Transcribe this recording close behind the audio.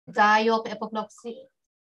die of apoplexy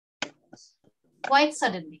quite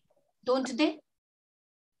suddenly, don't they?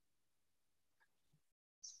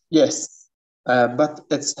 Yes, but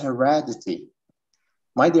it's heredity.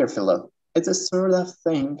 My dear fellow, it's a sort of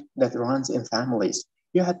thing that runs in families.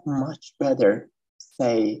 You had much better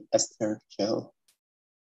say Esther Jill.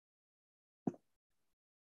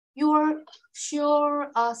 You're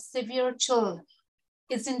sure a severe chill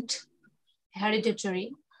isn't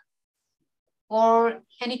hereditary or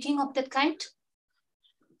anything of that kind?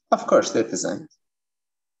 Of course it isn't.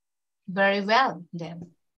 Very well,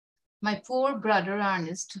 then. My poor brother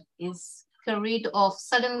Ernest is carried off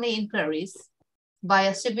suddenly in Paris by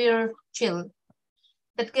a severe chill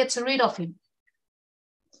that gets rid of him.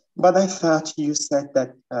 But I thought you said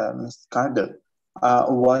that Miss Cardo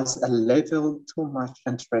was a little too much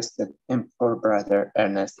interested in poor brother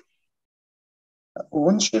Ernest.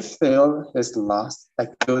 Wouldn't she feel his loss a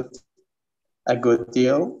good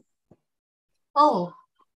deal? Oh,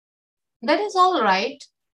 that is all right.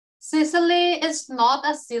 Cecily is not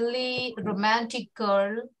a silly, romantic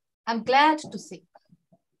girl, I'm glad to say.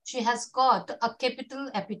 She has got a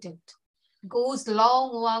capital appetite, goes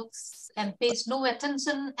long walks, and pays no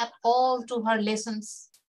attention at all to her lessons.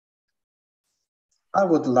 I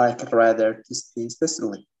would like rather to see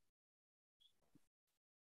Cecily.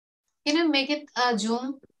 Can you make it a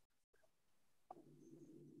Zoom,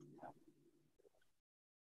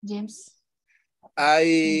 James?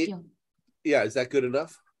 Thank you. Yeah, is that good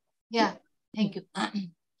enough? Yeah, thank you.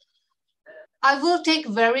 I will take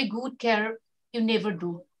very good care you never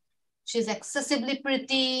do. She's excessively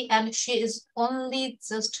pretty and she is only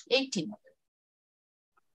just 18.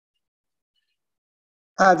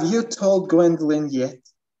 Have you told Gwendolyn yet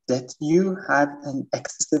that you have an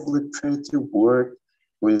excessively pretty word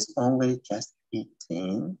who is only just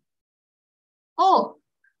 18? Oh,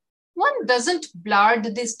 one doesn't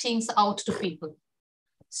blurt these things out to people.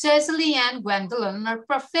 Cecily and Gwendolyn are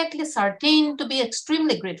perfectly certain to be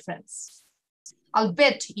extremely great friends. I'll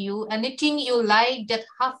bet you anything you like that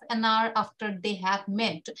half an hour after they have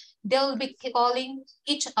met, they'll be calling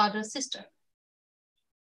each other sister.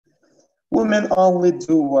 Women only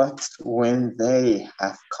do what when they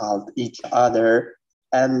have called each other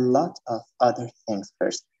a lot of other things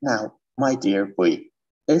first. Now, my dear boy,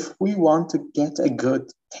 if we want to get a good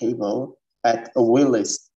table at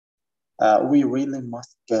Willis, we really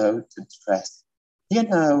must go to dress. You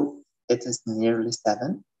know, it is nearly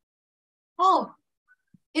 7. Oh,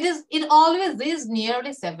 it always is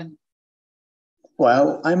nearly 7.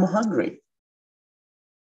 Well, I'm hungry.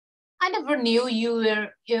 I never knew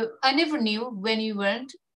I never knew when you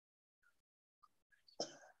weren't.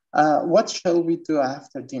 What shall we do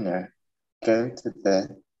after dinner? Go to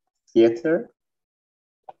the theater?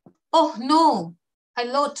 Oh no, I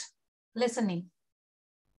loved listening.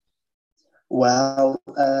 Well,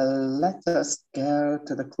 let us go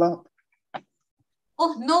to the club.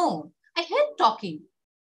 Oh no, I hate talking.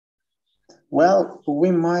 Well,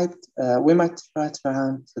 we might trot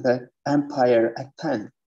around to the Empire at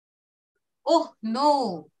 10. Oh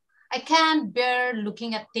no, I can't bear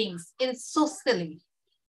looking at things. It's so silly.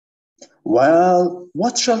 Well,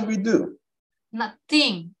 what shall we do?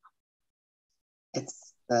 Nothing.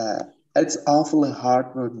 It's awfully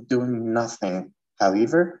hard work doing nothing.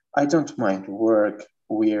 However, I don't mind work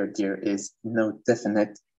where there is no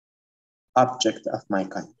definite object of my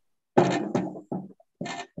kind.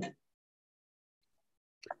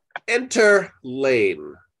 Enter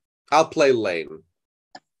Lane. I'll play Lane.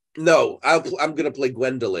 No, I'm going to play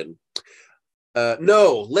Gwendolyn.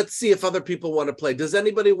 No, let's see if other people want to play. Does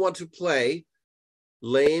anybody want to play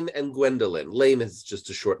Lane and Gwendolyn? Lane is just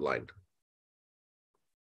a short line.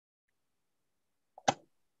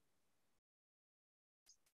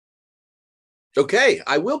 Okay,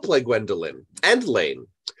 I will play Gwendolyn and Lane.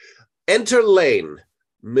 Enter Lane,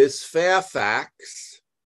 Miss Fairfax.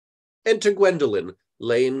 Enter Gwendolyn.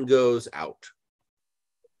 Lane goes out.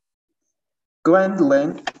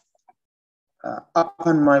 Gwendolyn,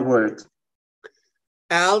 upon my word.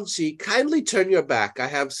 Algy, kindly turn your back. I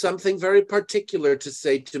have something very particular to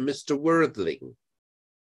say to Mr. Worthing.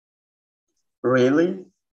 Really?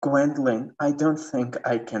 Gwendolyn, I don't think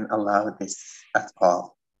I can allow this at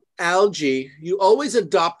all. Algy, you always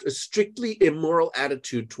adopt a strictly immoral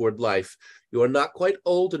attitude toward life. You are not quite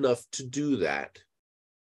old enough to do that.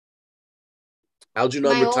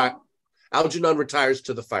 Algernon retires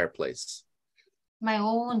to the fireplace. My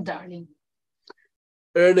own darling.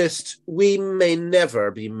 Ernest, we may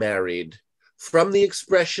never be married. From the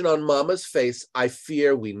expression on Mama's face, I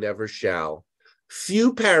fear we never shall.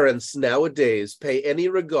 Few parents nowadays pay any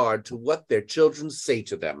regard to what their children say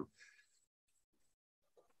to them.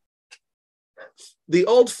 The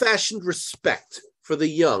old-fashioned respect for the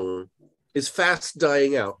young is fast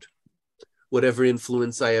dying out. Whatever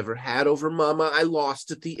influence I ever had over Mama, I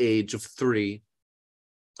lost at the age of 3.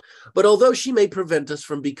 But although she may prevent us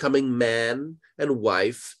from becoming man and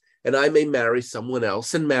wife, and I may marry someone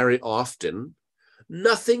else and marry often,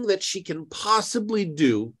 nothing that she can possibly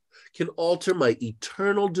do can alter my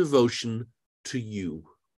eternal devotion to you.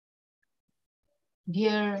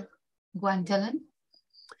 Dear Gwendolyn,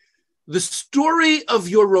 the story of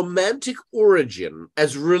your romantic origin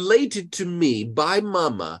as related to me by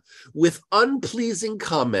Mama with unpleasing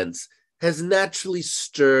comments has naturally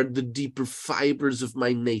stirred the deeper fibers of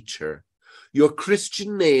my nature. Your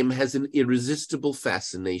Christian name has an irresistible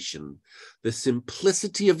fascination. The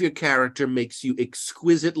simplicity of your character makes you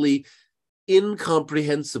exquisitely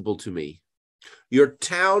incomprehensible to me. Your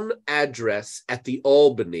town address at the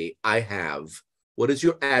Albany I have. What is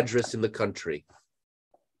your address in the country?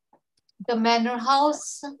 the Manor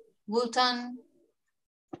House, Woolton,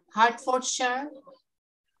 Hertfordshire.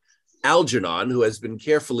 Algernon, who has been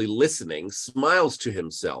carefully listening, smiles to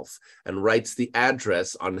himself and writes the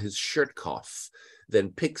address on his shirt cuff, then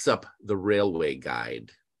picks up the railway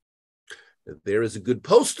guide. If there is a good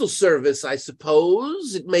postal service, I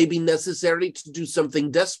suppose it may be necessary to do something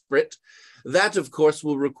desperate. That, of course,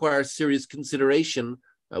 will require serious consideration.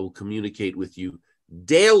 I will communicate with you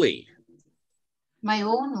daily. My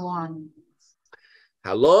own one.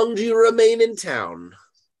 How long do you remain in town?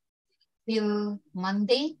 Till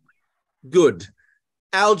Monday. Good.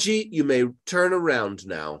 Algie, you may turn around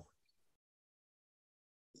now.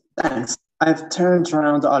 Thanks. I've turned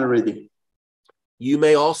around already. You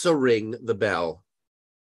may also ring the bell.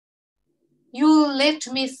 You let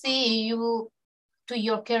me see you to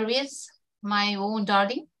your carriage, my own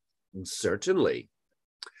darling. Certainly.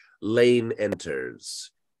 Lane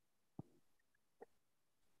enters.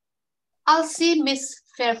 I'll see Miss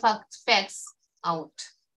Fairfax out.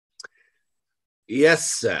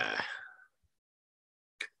 Yes, sir.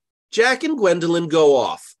 Jack and Gwendolyn go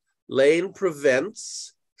off. Lane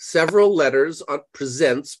presents several letters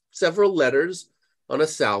on a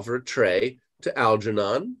salver tray to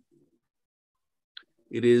Algernon.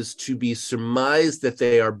 It is to be surmised that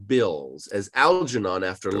they are bills, as Algernon,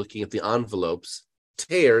 after looking at the envelopes,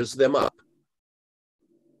 tears them up.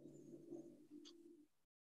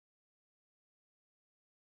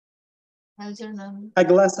 Algernon. A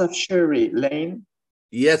glass of sherry, Lane.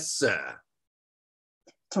 Yes, sir.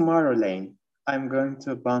 Tomorrow, Lane. I'm going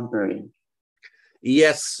to Bunbury.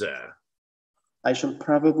 Yes, sir. I shall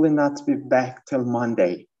probably not be back till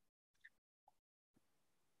Monday.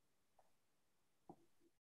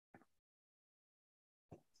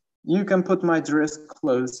 You can put my dress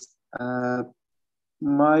clothes,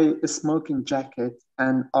 my smoking jacket,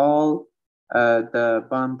 and all the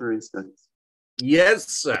Bunbury suits. Yes,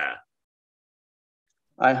 sir.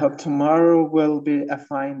 I hope tomorrow will be a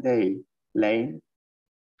fine day, Lane.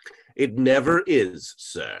 It never is,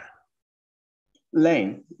 sir.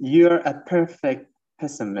 Lane, you're a perfect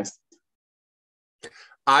pessimist.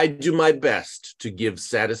 I do my best to give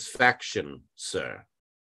satisfaction, sir.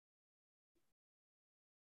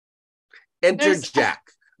 Enter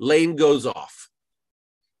Jack. Lane goes off.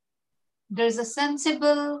 There's a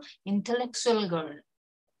sensible, intellectual girl.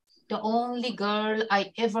 The only girl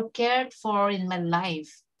I ever cared for in my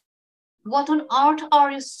life. What on earth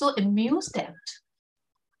are you so amused at?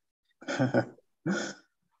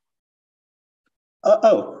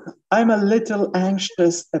 I'm a little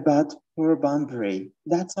anxious about poor Bunbury.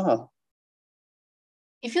 That's all.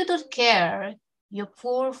 If you don't care, your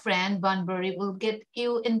poor friend Bunbury will get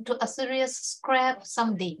you into a serious scrap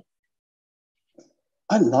someday.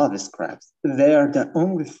 I love scraps. They are the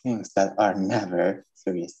only things that are never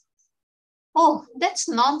serious. Oh, that's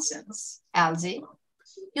nonsense, Algie.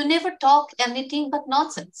 You never talk anything but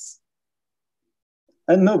nonsense.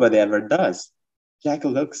 And nobody ever does. Jack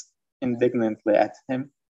looks indignantly at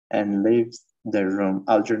him and leaves the room.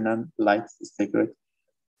 Algernon lights a cigarette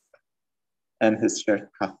and his shirt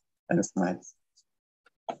cuff and smiles.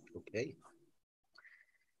 Okay.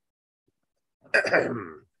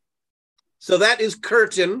 So that is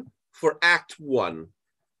curtain for Act 1.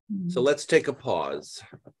 So let's take a pause.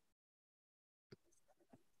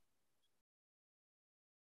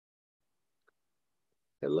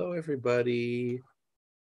 Hello, everybody.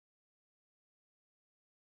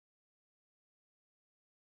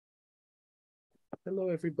 Hello,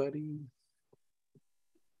 everybody.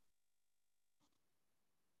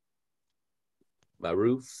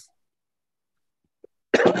 Maruf.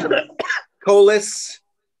 Colis.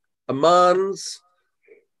 Amans.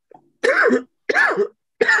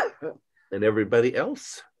 And everybody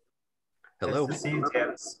else. Hello. Nice to see you,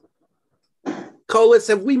 James. Colas,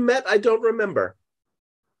 have we met? I don't remember.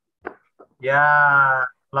 Yeah,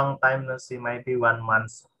 long time no see, maybe 1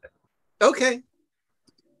 month. Okay.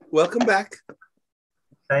 Welcome back.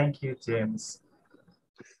 Thank you, James.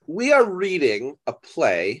 We are reading a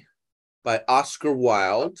play by Oscar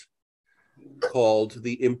Wilde called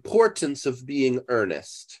The Importance of Being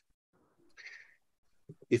Earnest.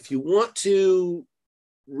 If you want to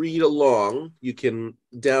read along, you can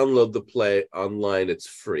download the play online. It's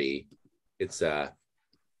free. It's a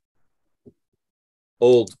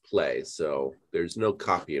old play, so there's no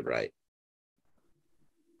copyright.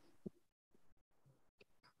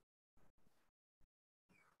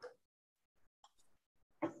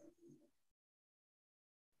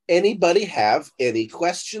 Anybody have any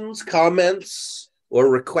questions, comments, or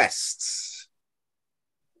requests?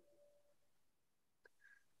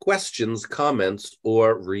 Questions, comments,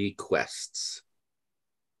 or requests?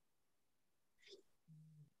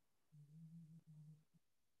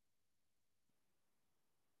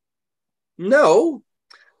 No,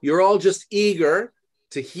 you're all just eager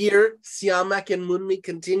to hear Siamak and Munmi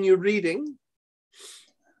continue reading.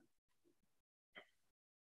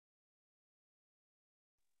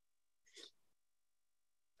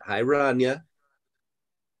 Hi, Rania.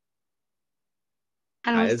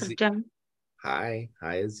 Hello, Hi, Mr. Jam. Hi,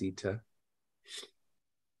 Azita.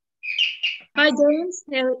 Hi, James.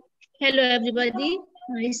 Hello, everybody.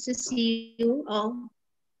 Nice to see you all.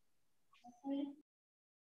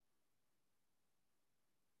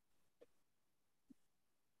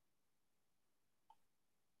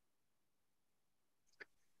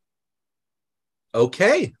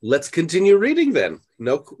 Okay, let's continue reading then.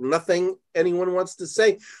 Nothing anyone wants to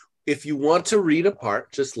say. If you want to read a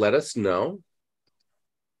part, just let us know.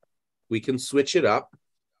 We can switch it up.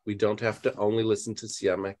 We don't have to only listen to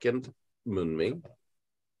Siamak and Munmi.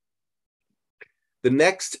 The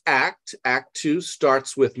next act, Act 2,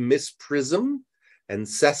 starts with Miss Prism and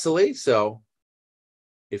Cecily. So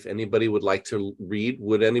if anybody would like to read,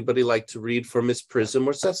 would anybody like to read for Miss Prism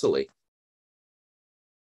or Cecily?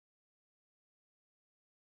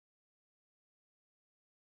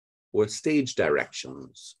 Or stage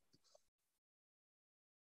directions?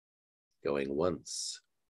 Going once,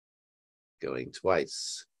 going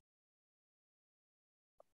twice.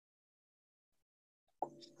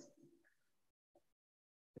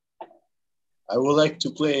 I would like to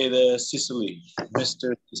play the Sicily,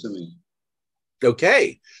 Mr. Sicily.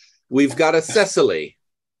 Okay, we've got a Cecily.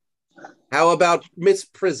 How about Miss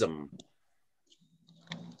Prism?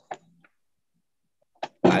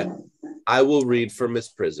 I will read for Miss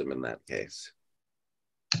Prism in that case.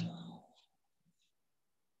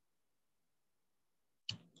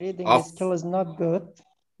 Reading skill is not good.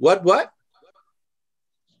 What?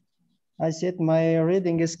 I said my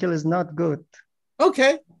reading skill is not good.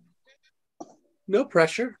 Okay. No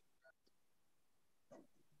pressure.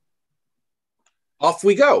 Off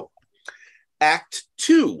we go. Act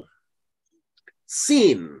 2.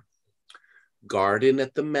 Scene. Garden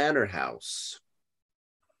at the manor house.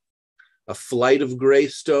 A flight of gray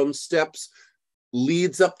stone steps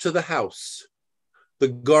leads up to the house. The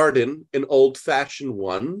garden, an old-fashioned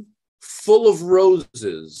one, full of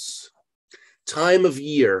roses. Time of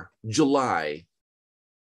year, July.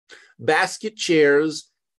 Basket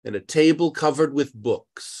chairs and a table covered with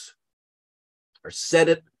books are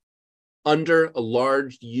set under a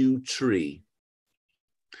large yew tree.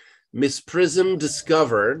 Miss Prism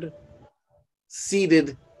discovered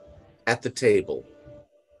seated at the table.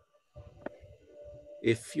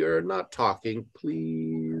 If you're not talking,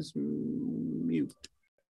 please mute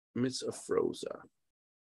Miss Afroza.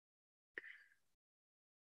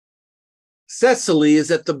 Cecily is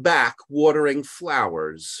at the back watering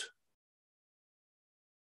flowers.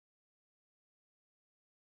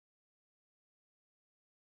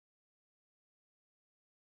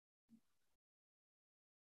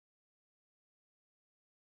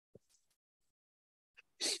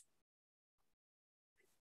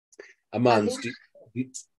 Amans,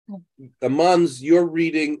 Amans, you're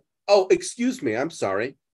reading. Oh, excuse me. I'm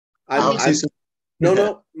sorry.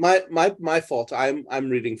 No, my fault. I'm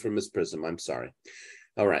reading from Miss Prism. I'm sorry.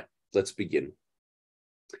 All right, let's begin.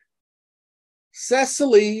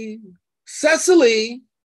 Cecily,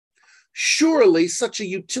 surely such a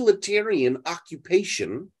utilitarian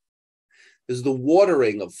occupation as the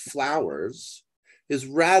watering of flowers is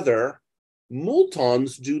rather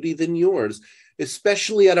Moulton's duty than yours,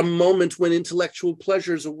 especially at a moment when intellectual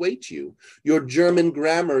pleasures await you. Your German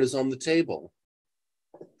grammar is on the table.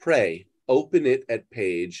 Pray, open it at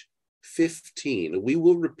page 15. We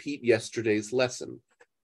will repeat yesterday's lesson.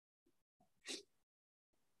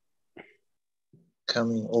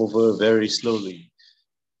 coming over very slowly.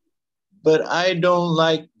 But I don't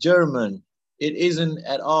like German. It isn't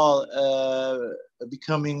at all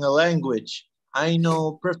becoming a language. I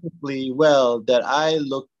know perfectly well that I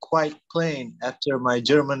look quite plain after my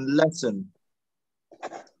German lesson.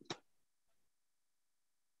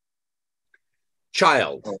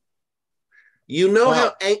 Child, you know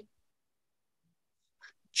Wow.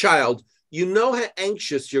 Child, you know how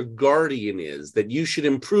anxious your guardian is that you should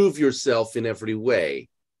improve yourself in every way.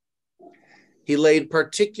 He laid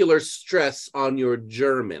particular stress on your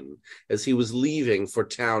German as he was leaving for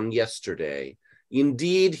town yesterday.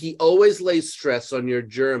 Indeed, he always lays stress on your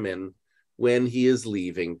German when he is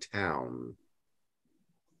leaving town.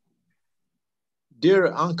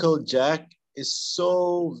 Dear Uncle Jack is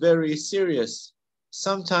so very serious.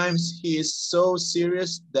 Sometimes he is so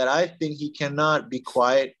serious that I think he cannot be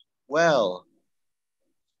quite well.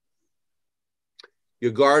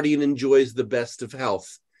 Your guardian enjoys the best of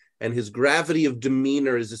health, and his gravity of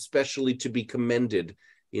demeanor is especially to be commended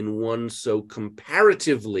in one so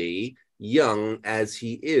comparatively young as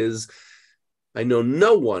he is. I know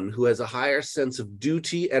no one who has a higher sense of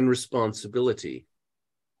duty and responsibility.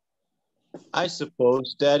 I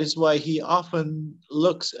suppose that is why he often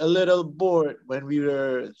looks a little bored when we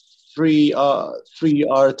are three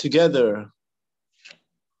are together.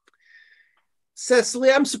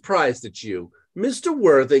 Cecily, I'm surprised at you. Mr.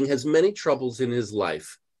 Worthing has many troubles in his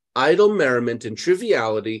life. Idle merriment and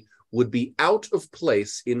triviality would be out of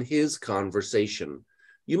place in his conversation.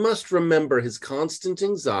 You must remember his constant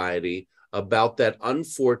anxiety about that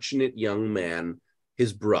unfortunate young man,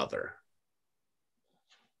 his brother.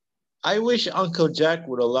 I wish Uncle Jack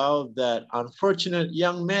would allow that unfortunate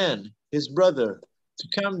young man, his brother, to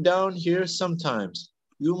come down here sometimes.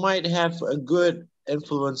 You might have a good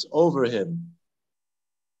influence over him.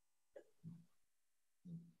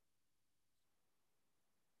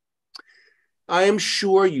 I am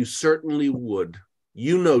sure you certainly would.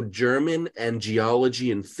 You know German and geology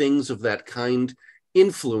and things of that kind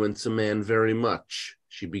influence a man very much.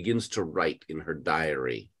 She begins to write in her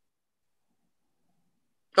diary.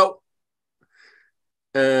 Oh.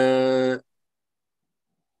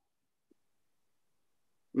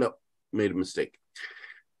 No, made a mistake.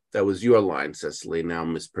 That was your line, Cecily, now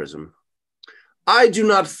Miss Prism. I do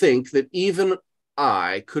not think that even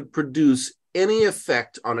I could produce any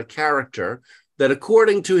effect on a character that,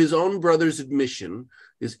 according to his own brother's admission,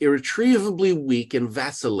 is irretrievably weak and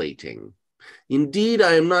vacillating. Indeed,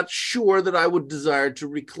 I am not sure that I would desire to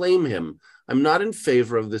reclaim him. I'm not in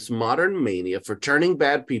favor of this modern mania for turning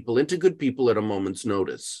bad people into good people at a moment's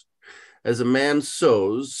notice. As a man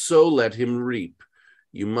sows, so let him reap.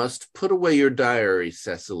 You must put away your diary,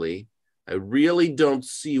 Cecily. I really don't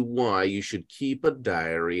see why you should keep a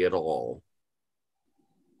diary at all.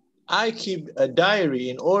 I keep a diary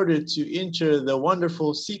in order to enter the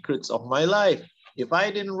wonderful secrets of my life. If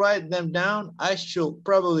I didn't write them down, I should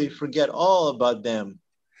probably forget all about them.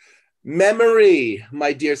 Memory,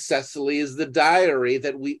 my dear Cecily, is the diary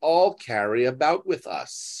that we all carry about with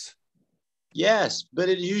us. Yes, but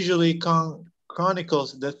it usually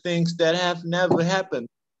chronicles the things that have never happened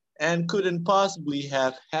and couldn't possibly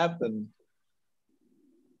have happened.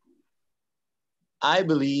 I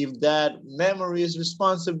believe that memory is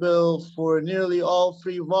responsible for nearly all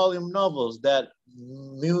 3-volume novels that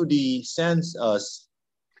Moody sends us.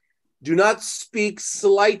 Do not speak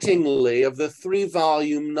slightingly of the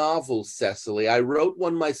 3-volume novel, Cecily. I wrote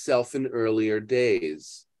one myself in earlier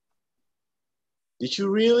days. Did you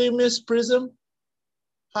really, Miss Prism?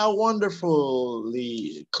 How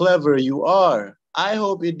wonderfully clever you are. I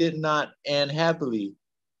hope it did not end happily.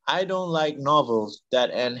 I don't like novels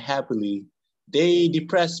that end happily. They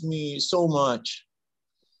depress me so much.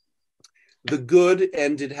 The good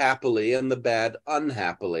ended happily and the bad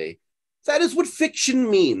unhappily. That is what fiction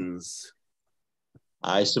means.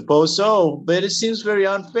 I suppose so, but it seems very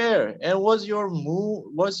unfair. And was your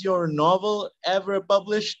novel ever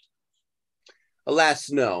published? Alas,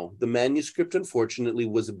 no. The manuscript, unfortunately,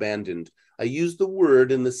 was abandoned. I use the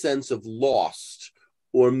word in the sense of lost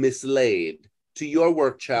or mislaid. To your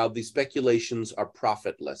work, child, these speculations are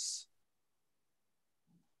profitless.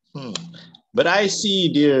 But I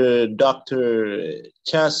see, dear Dr.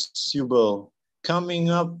 Chasuble, coming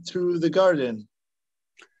up through the garden.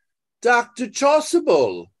 Dr.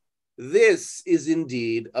 Chasuble, this is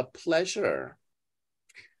indeed a pleasure.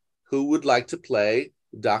 Who would like to play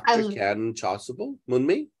Dr. Ken Chasuble?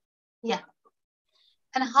 Munmi? Yeah.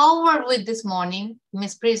 And how are we this morning,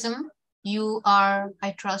 Miss Prism? You are,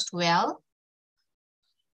 I trust, well?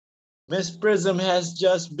 Miss Prism has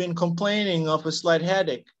just been complaining of a slight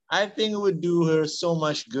headache. I think it would do her so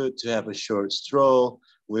much good to have a short stroll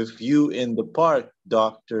with you in the park,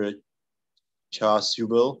 Dr.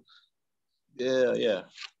 Chasuble. Yeah.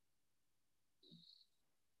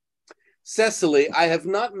 Cecily, I have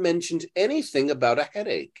not mentioned anything about a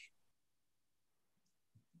headache.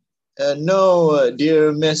 No,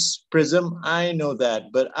 dear Miss Prism, I know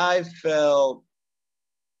that, but I felt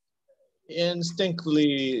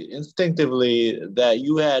instinctively that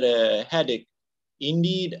you had a headache.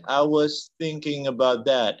 Indeed, I was thinking about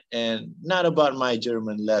that and not about my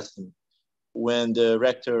German lesson when the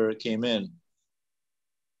rector came in.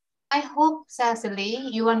 I hope, Cecily,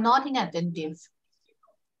 you are not inattentive.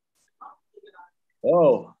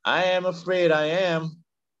 Oh, I am afraid I am.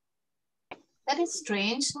 That is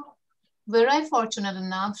strange. Were I fortunate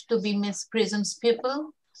enough to be Miss Prism's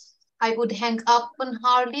pupil, I would hang up on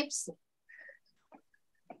her lips.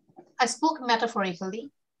 I spoke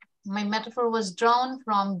metaphorically. My metaphor was drawn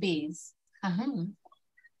from bees.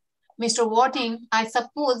 Mr. Worthing, I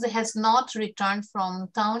suppose, has not returned from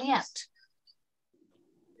town yet.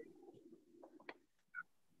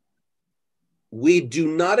 We do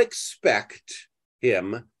not expect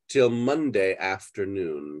him till Monday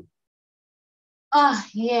afternoon. Ah,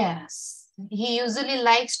 yes. He usually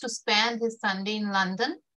likes to spend his Sunday in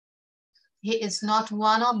London. He is not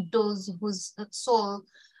one of those whose sole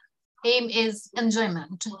aim is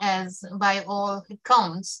enjoyment, as by all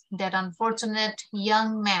accounts that unfortunate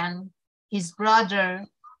young man, his brother,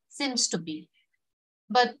 seems to be.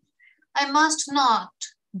 But I must not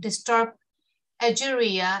disturb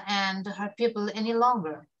Egeria and her people any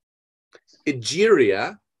longer.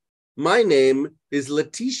 Egeria? My name is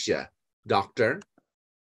Letitia, Doctor.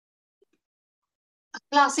 A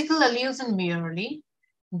classical allusion merely,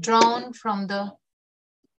 drawn from the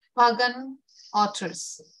pagan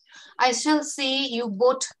authors. I shall see you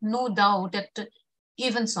both, no doubt, at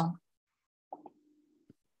Evensong.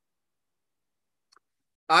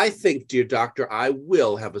 I think, dear doctor, I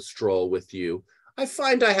will have a stroll with you. I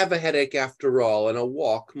find I have a headache after all, and a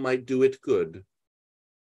walk might do it good.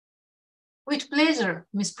 With pleasure,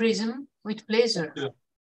 Miss Prism, with pleasure.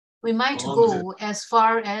 We might go as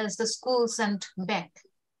far as the schools and back.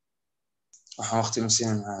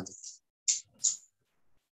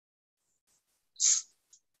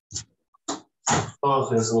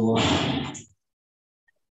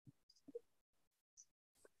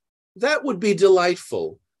 That would be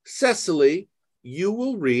delightful. Cecily, you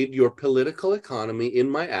will read your political economy in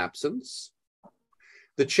my absence.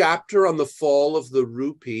 The chapter on the fall of the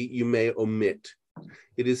rupee you may omit.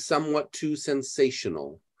 It is somewhat too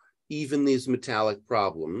sensational. Even these metallic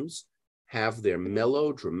problems have their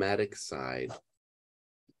melodramatic side.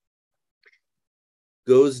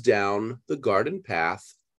 Goes down the garden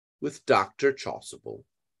path with Dr. Chasuble.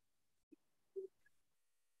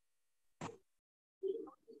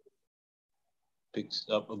 Picks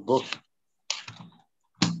up a book.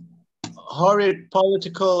 Horrid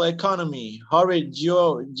political economy, horrid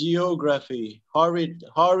geography,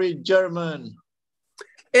 horrid German.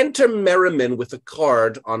 Enter Merriman with a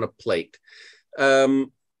card on a plate.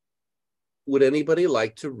 Would anybody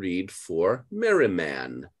like to read for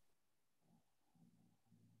Merriman?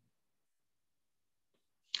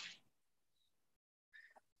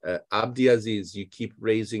 Abdiaziz, you keep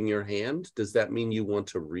raising your hand. Does that mean you want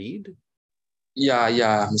to read? Yeah,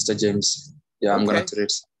 Mr. James. Yeah, I'm going to read.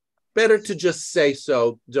 Better to just say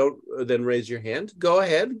so, don't then raise your hand. Go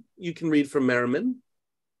ahead. You can read from Merriman.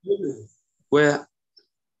 Where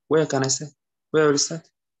can I say? Where will I start?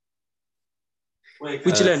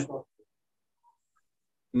 Which line?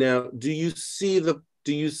 Now, do you see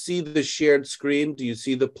the shared screen? Do you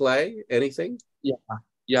see the play? Anything?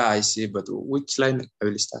 Yeah, I see, but which line I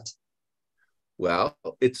will start? Well,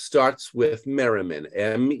 it starts with Merriman,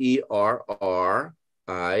 Merriman.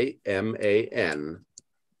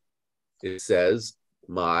 It says,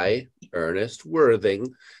 my Ernest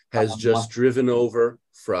Worthing has just driven over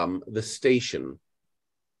from the station.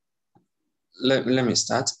 Let me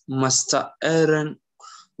start. Master Aaron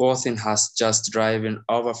Worthing has just driven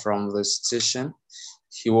over from the station.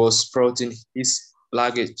 He was brought in his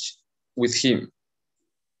luggage with him.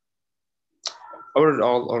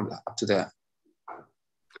 All up to there.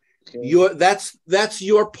 That's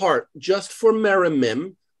your part. Just for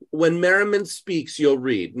Merriman. When Merriman speaks, you'll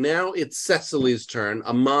read. Now it's Cecily's turn.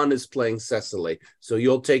 Aman is playing Cecily. So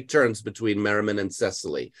you'll take turns between Merriman and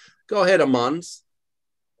Cecily. Go ahead, Amans.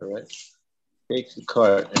 All right. Takes the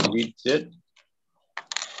card and reads it.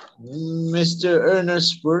 Mr.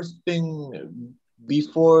 Ernest Worthing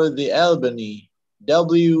before the Albany.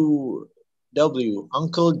 W. W.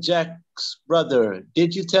 Uncle Jack's brother.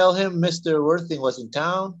 Did you tell him Mr. Worthing was in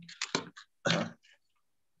town?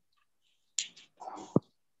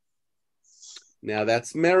 Now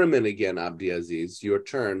that's Merriman again, Abdiaziz. Your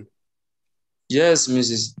turn. Yes,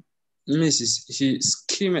 Mrs. He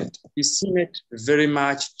seemed very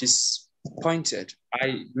much disappointed.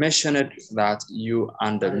 I mentioned that you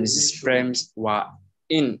and Mrs. Frames were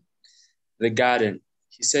in the garden.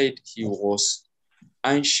 He said he was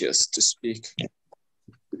anxious to speak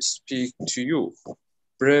to you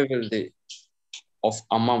briefly of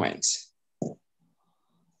a moment.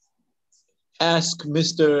 Ask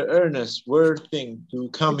Mr. Ernest Worthing to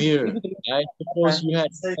come here. I suppose you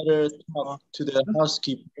had better talk to the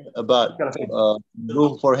housekeeper about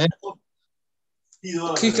room for him.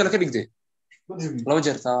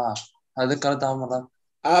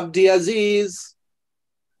 Abdiaziz.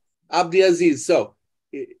 So,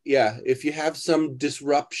 yeah, if you have some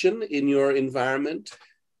disruption in your environment,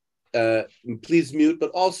 please mute.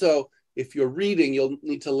 But also, if you're reading, you'll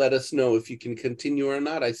need to let us know if you can continue or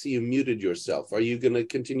not. I see you muted yourself. Are you going to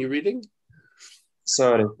continue reading?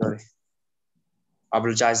 Sorry. I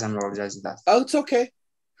apologize. I'm apologizing that. Oh, it's okay.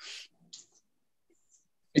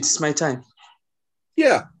 It's my time.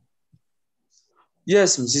 Yeah.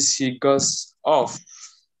 Yes, Mrs. He goes off.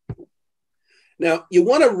 Now, you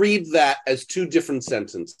want to read that as two different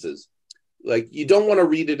sentences. Like, you don't want to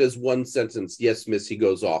read it as one sentence. Yes, miss, he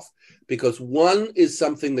goes off. Because one is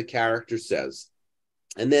something the character says.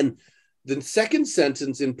 And then the second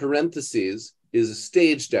sentence in parentheses is a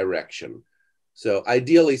stage direction. So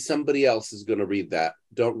ideally, somebody else is going to read that.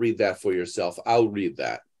 Don't read that for yourself. I'll read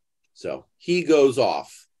that. So he goes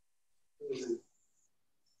off.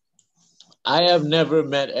 I have never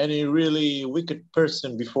met any really wicked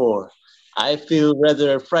person before. I feel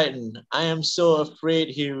rather frightened. I am so afraid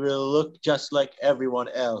he will look just like everyone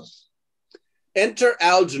else. Enter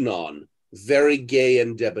Algernon, very gay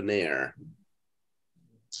and debonair.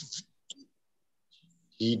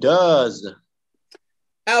 He does.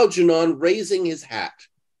 Algernon raising his hat.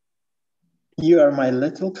 You are my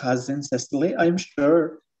little cousin, Cecily, I'm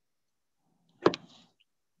sure.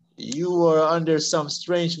 You are under some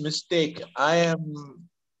strange mistake. I am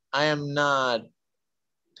not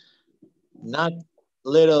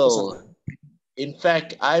little. In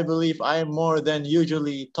fact, I believe I am more than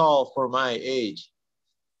usually tall for my age.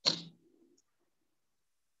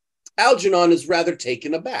 Algernon is rather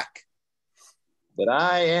taken aback. But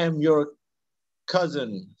I am your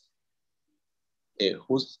cousin.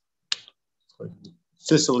 Who's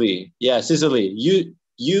Cecily? Yeah, Cecily.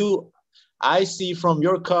 I see from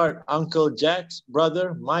your card, Uncle Jack's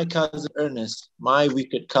brother, my cousin Ernest, my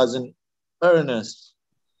wicked cousin Ernest.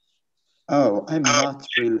 Oh, I'm not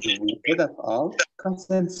really wicked at all,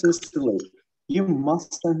 cousin Cecily. You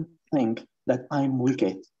mustn't think that I'm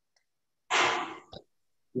wicked.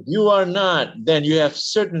 If you are not, then you have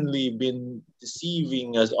certainly been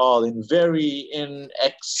deceiving us all in very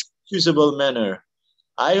inexcusable manner.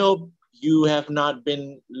 I hope you have not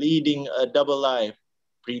been leading a double life,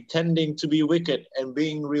 pretending to be wicked and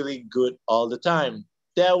being really good all the time.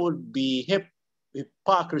 That would be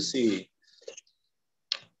hypocrisy.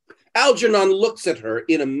 Algernon looks at her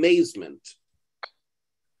in amazement.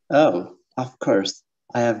 Oh, of course,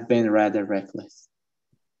 I have been rather reckless.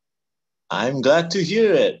 I'm glad to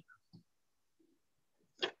hear it.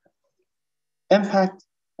 In fact,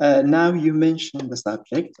 now you mention the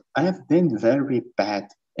subject, I have been very bad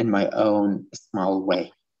in my own small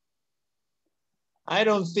way. I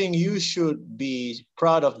don't think you should be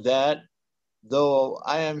proud of that, though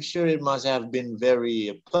I am sure it must have been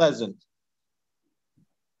very pleasant.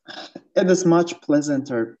 It is much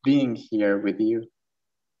pleasanter being here with you.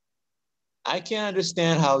 I can't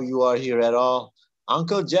understand how you are here at all.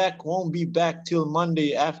 Uncle Jack won't be back till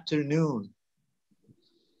Monday afternoon.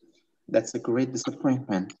 That's a great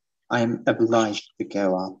disappointment. I am obliged to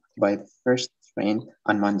go up by the first train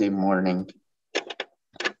on Monday morning.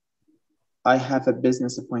 I have a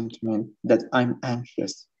business appointment that I'm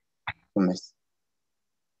anxious to miss.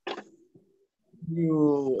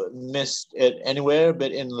 You missed it anywhere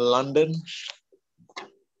but in London?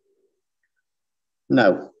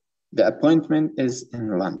 No, the appointment is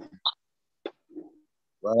in London.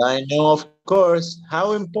 Well, I know, of course,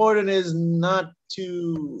 how important it is not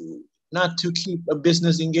to keep a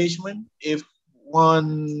business engagement if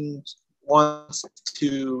one wants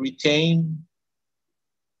to retain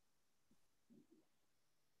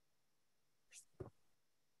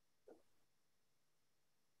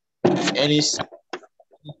any sense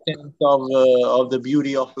of the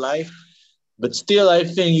beauty of life. But still, I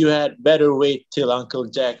think you had better wait till Uncle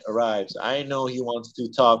Jack arrives. I know he wants to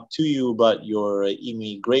talk to you about your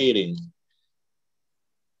immigrating.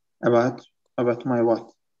 About my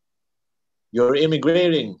what? You're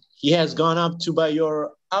immigrating. He has gone up to buy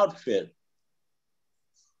your outfit.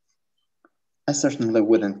 I certainly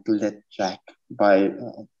wouldn't let Jack buy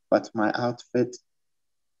but my outfit.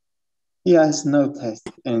 He has no taste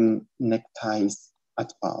in neckties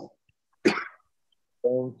at all.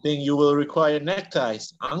 Don't think you will require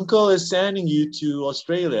neckties. Uncle is sending you to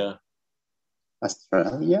Australia.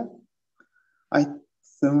 Australia? I'd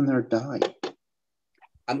sooner die.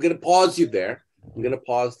 I'm going to pause you there. I'm going to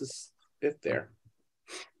pause this bit there.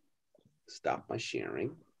 Stop my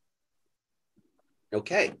sharing.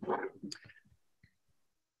 Okay.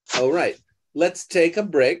 All right. Let's take a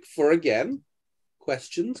break for, again,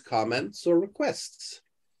 questions, comments, or requests.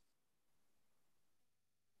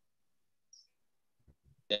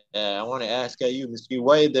 I want to ask you, Mr. B,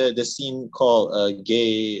 why the scene called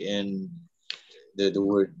gay and the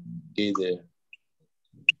word gay there?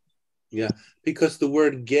 Yeah, because the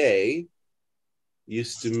word gay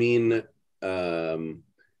used to mean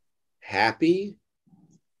happy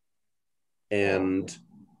and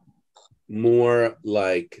more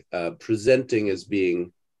like presenting as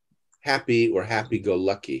being happy or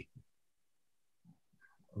happy-go-lucky.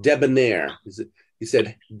 Debonair. He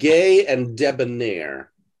said gay and debonair.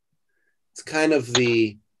 It's kind of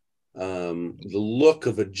the look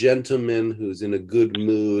of a gentleman who's in a good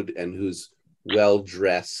mood and who's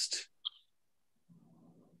well-dressed.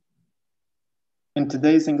 In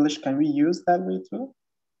today's English, can we use that way too?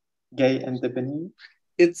 Gay and debonair?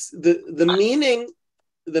 It's the meaning.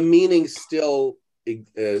 The meaning still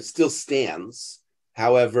stands.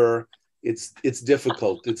 However, it's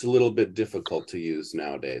difficult. It's a little bit difficult to use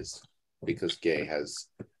nowadays because gay has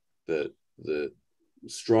the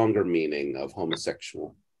stronger meaning of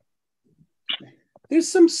homosexual.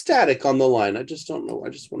 There's some static on the line. I just don't know. I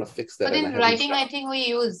just want to fix that. But in writing, I think we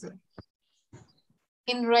use.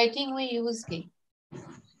 In writing, we use gay.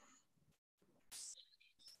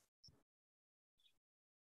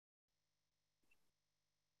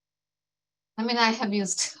 I mean, I have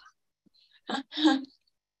used. How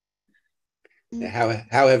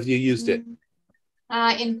have you used it?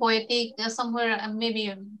 In poetic, somewhere,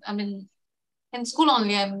 maybe, I mean, in school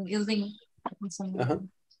only, I'm using some.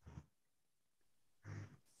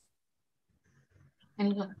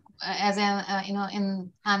 And as a,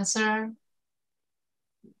 in answer,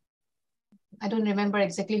 I don't remember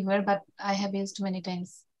exactly where, but I have used many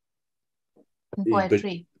times in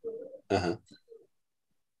poetry.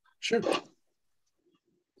 Sure.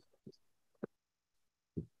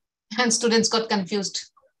 And students got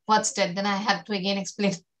confused. What's that? Then I had to again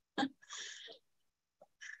explain.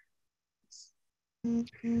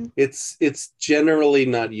 It's generally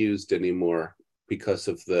not used anymore because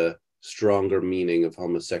of the stronger meaning of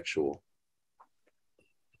homosexual,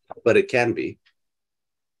 but it can be.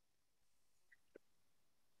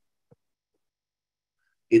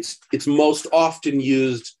 It's most often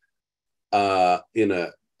used in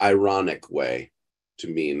a ironic way to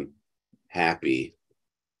mean happy.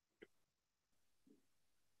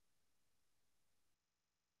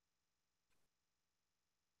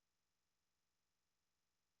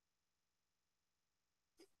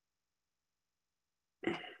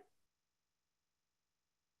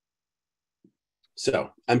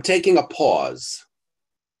 So I'm taking a pause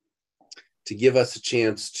to give us a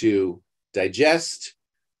chance to digest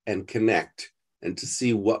and connect and to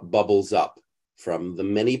see what bubbles up from the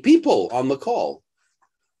many people on the call.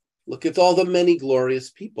 Look at all the many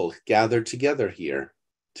glorious people gathered together here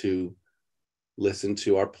to listen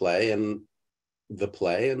to our play and the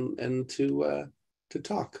play and to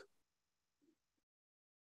talk.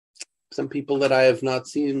 Some people that I have not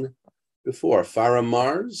seen before. Farah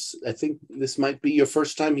Mars, I think this might be your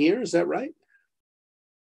first time here. Is that right?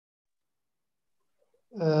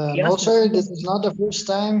 No, sir, this is not the first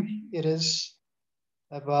time. It is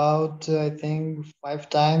about, I think, 5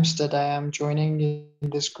 times that I am joining in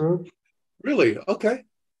this group. Really? Okay.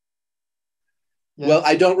 Yeah. Well,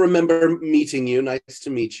 I don't remember meeting you. Nice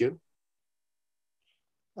to meet you.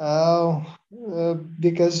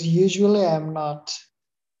 Because usually I am not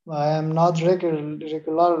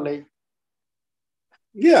regularly.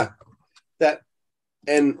 Yeah, that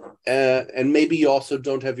and maybe you also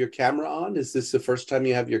don't have your camera on. Is this the first time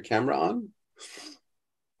you have your camera on?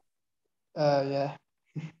 Yeah.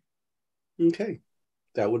 Okay,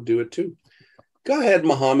 that would do it too. Go ahead,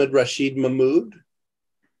 Mohammed Rashid Mahmood.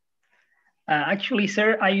 Actually,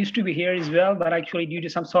 sir, I used to be here as well, but actually due to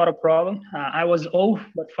some sort of problem, I was off,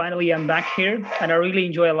 but finally I'm back here and I really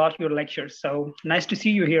enjoy a lot your lectures. So nice to see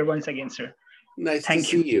you here once again, sir. Nice to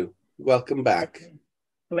see you. Welcome back.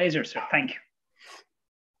 Pleasure, sir. Thank you.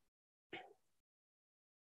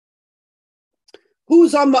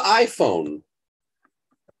 Who's on the iPhone?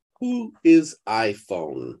 Who is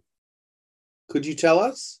iPhone? Could you tell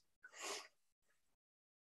us?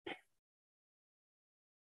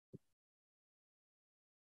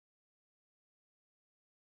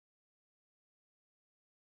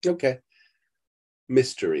 Okay.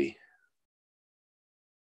 Mystery.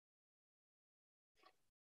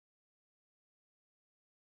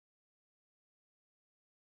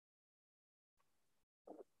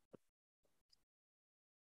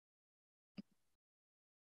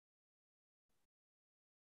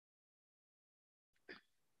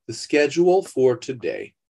 The schedule for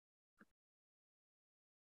today.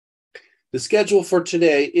 The schedule for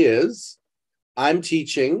today is I'm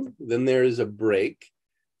teaching, then there is a break,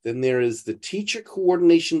 then there is the teacher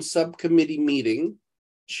coordination subcommittee meeting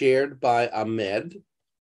chaired by Ahmed,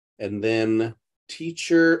 and then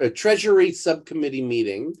treasury subcommittee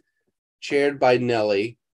meeting chaired by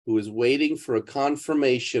Nellie, who is waiting for a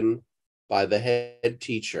confirmation by the head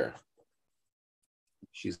teacher.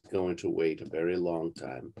 She's going to wait a very long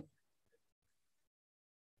time.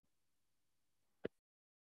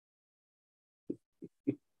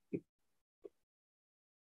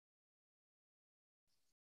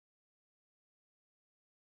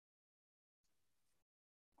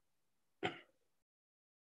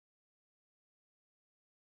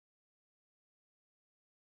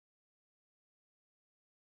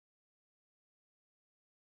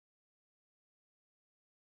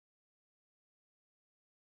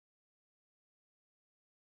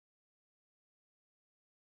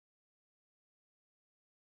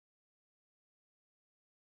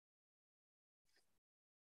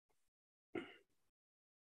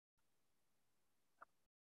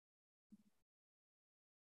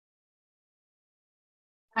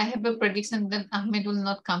 I have a prediction that Ahmed will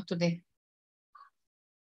not come today.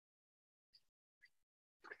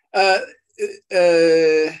 I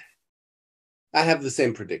have the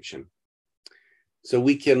same prediction. So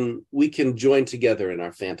we can join together in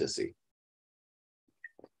our fantasy.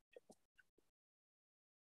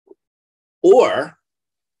 Or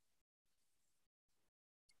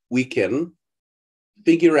we can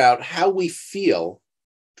figure out how we feel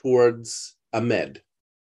towards Ahmed.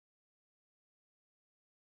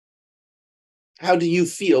 How do you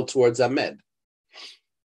feel towards Ahmed?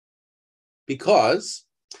 Because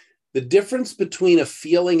the difference between a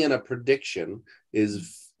feeling and a prediction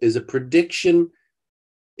is a prediction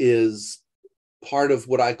is part of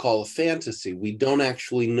what I call a fantasy. We don't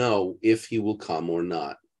actually know if he will come or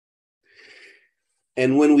not.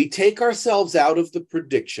 And when we take ourselves out of the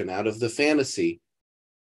prediction, out of the fantasy,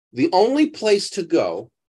 the only place to go,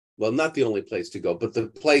 well, not the only place to go, but the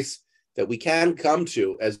place that we can come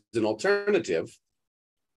to as an alternative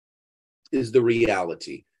is the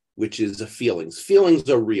reality, which is the feelings. Feelings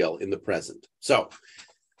are real in the present. So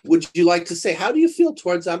would you like to say, how do you feel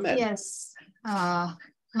towards Ahmed? Yes.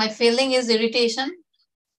 My feeling is irritation.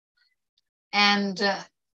 And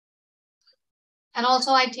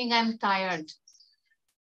also I think I'm tired.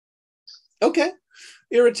 Okay.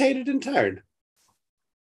 Irritated and tired.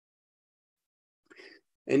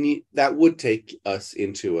 And that would take us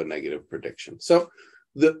into a negative prediction. So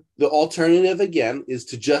the alternative, again, is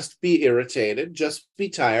to just be irritated, just be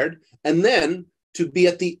tired, and then to be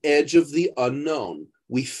at the edge of the unknown.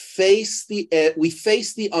 We face the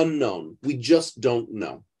unknown. We just don't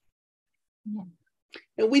know. Yeah.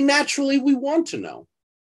 And we want to know.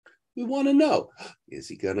 We want to know, is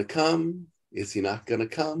he going to come? Is he not going to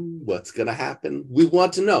come? What's going to happen? We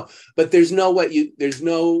want to know, but there's no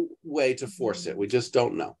way to force it. We just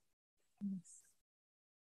don't know.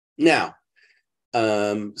 Now,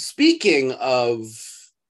 speaking of,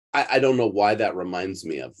 I don't know why that reminds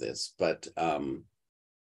me of this, but I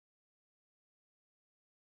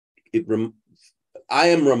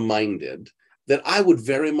am reminded that I would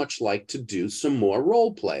very much like to do some more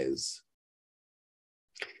role plays.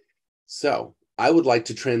 So I would like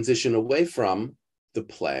to transition away from the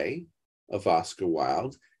play of Oscar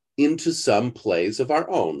Wilde into some plays of our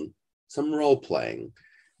own, some role playing.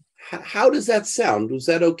 How does that sound? Was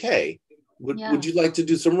that okay? Would you like to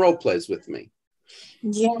do some role plays with me?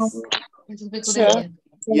 Yes. Sure.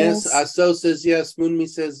 Yes. Aso says yes. Moonmi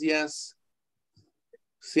says yes.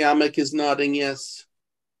 Siamak is nodding yes.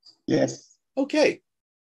 Yes. Okay.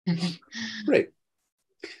 Great.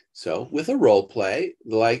 So with a role play,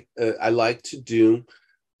 I like to do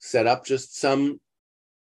set up just some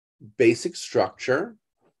basic structure.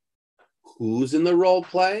 Who's in the role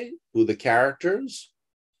play? Who the characters?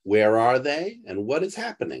 Where are they? And what is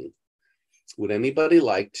happening? Would anybody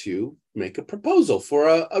like to make a proposal for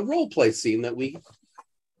a role play scene that we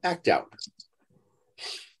act out?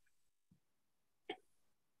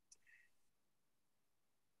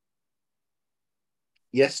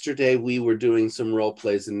 Yesterday, we were doing some role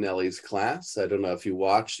plays in Nellie's class. I don't know if you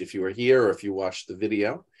watched, if you were here, or if you watched the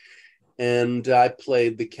video. And I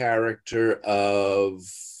played the character of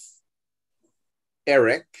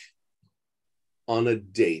Eric on a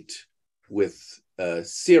date with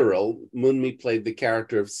Cyril. Moonmi played the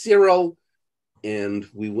character of Cyril, and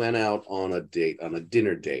we went out on a date, on a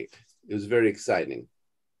dinner date. It was very exciting.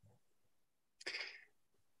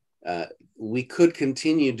 We could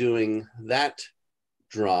continue doing that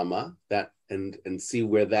drama and see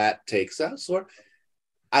where that takes us, or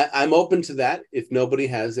I'm open to that if nobody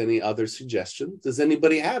has any other suggestions. Does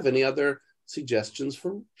anybody have any other suggestions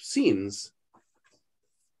for scenes?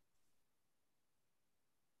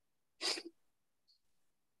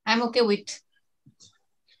 I'm okay with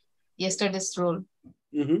yesterday's role.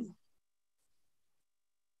 Mm-hmm.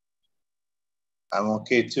 I'm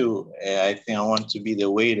okay too. I think I want to be the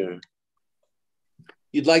waiter.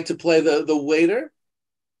 You'd like to play the waiter?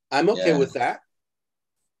 I'm okay with that.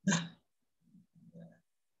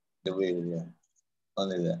 The waiter, yeah.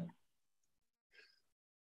 Only that.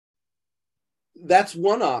 That's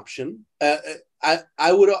one option.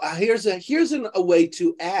 I would. Here's a way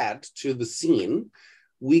to add to the scene.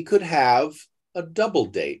 We could have a double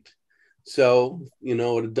date. So you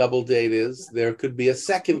know what a double date is. There could be a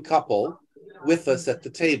second couple with us at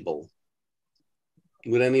the table.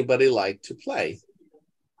 Would anybody like to play?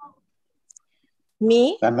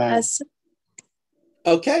 Me?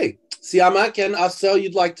 Okay. Siamak and Asel,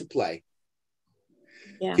 you'd like to play.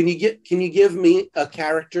 Yeah. Can you give me a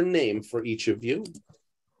character name for each of you?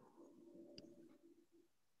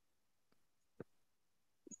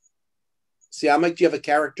 Siamak, do you have a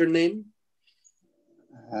character name?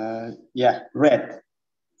 Yeah, Red.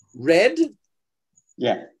 Red?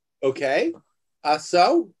 Yeah. Okay.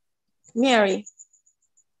 Asel? Mary.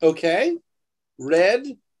 Okay. Red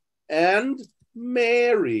and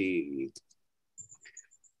Mary.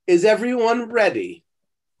 Is everyone ready?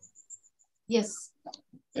 Yes.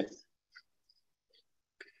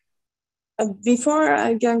 Before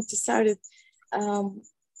I'm going to start it,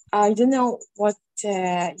 I don't know what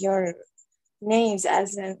your names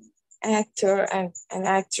as an actor and an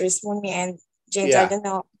actress, Moonmi and James. Yeah. I don't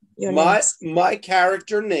know your names. My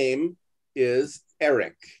character name is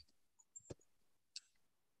Eric.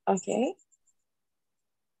 Okay.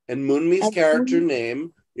 And Moonmi's character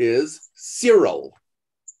name is Cyril.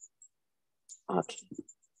 Okay.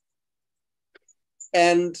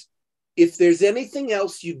 And if there's anything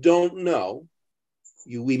else you don't know,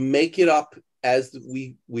 we make it up as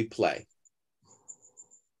we play.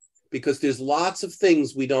 Because there's lots of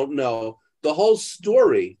things we don't know. The whole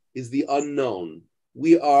story is the unknown.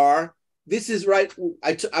 This is right.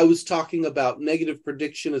 I was talking about negative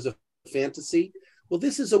prediction as a fantasy. Well,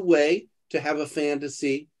 this is a way to have a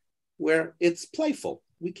fantasy where it's playful.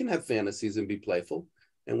 We can have fantasies and be playful,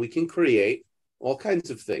 and we can create all kinds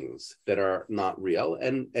of things that are not real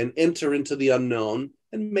and enter into the unknown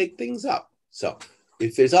and make things up. So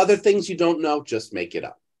if there's other things you don't know, just make it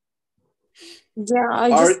up. Yeah, I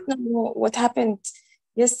just know what happened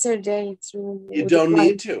yesterday. You don't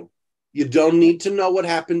need to. You don't need to know what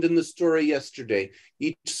happened in the story yesterday.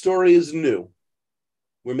 Each story is new.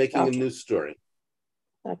 We're making a new story.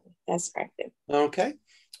 Okay, that's correct. Okay.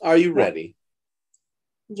 Are you ready?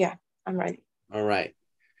 Yeah, I'm ready. All right.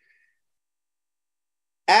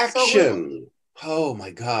 Action. Oh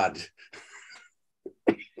my God.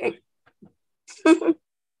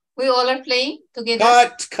 We all are playing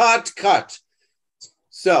together. Cut.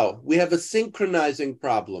 So we have a synchronizing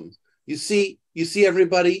problem. You see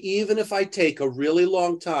everybody, even if I take a really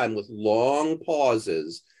long time with long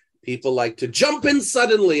pauses, people like to jump in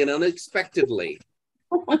suddenly and unexpectedly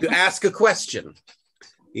to ask a question.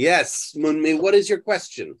 Yes, Moonmi, what is your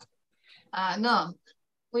question? No,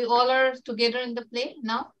 we all are together in the play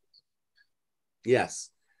now?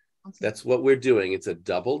 Yes, okay. That's what we're doing. It's a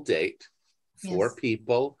double date. Four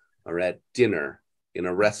people are at dinner in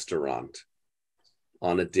a restaurant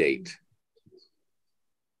on a date.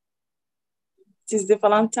 It is the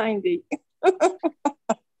Valentine's Day.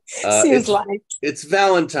 Seems like. It's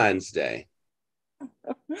Valentine's Day.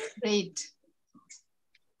 Great.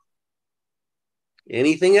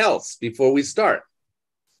 Anything else before we start?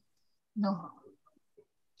 No.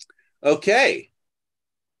 Okay.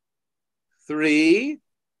 3,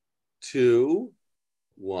 2,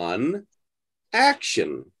 1,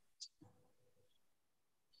 action.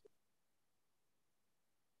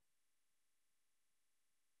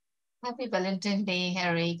 Happy Valentine's Day,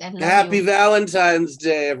 Eric. I love Happy you. Valentine's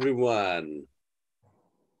Day, everyone.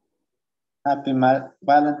 Happy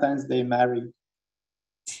Valentine's Day, Mary.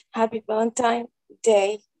 Happy Valentine's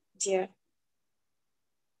Day, dear.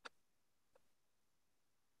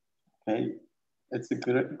 Okay, it's a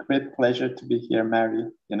great pleasure to be here, Mary,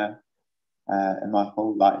 you know, in my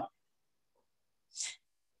whole life.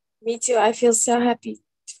 Me too. I feel so happy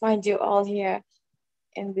to find you all here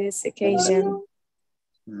in this occasion.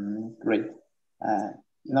 Great.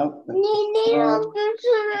 You know,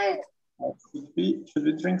 should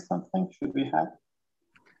we drink something? Should we have?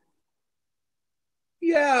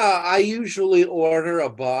 Yeah, I usually order a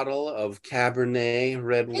bottle of Cabernet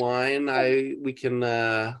red wine. We can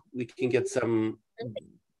get some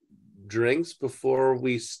drinks before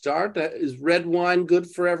we start. Is red wine good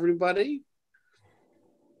for everybody?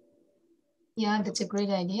 Yeah, that's a great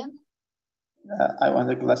idea. I want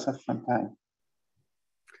a glass of champagne.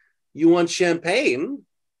 You want champagne?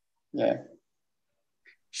 Yeah.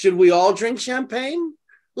 Should we all drink champagne?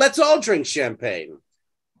 Let's all drink champagne.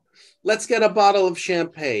 Let's get a bottle of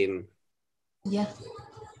champagne. Yeah.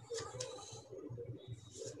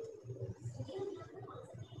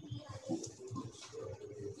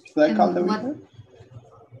 Should I call the waiter?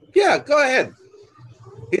 Yeah, go ahead.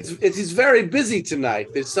 It's very busy tonight.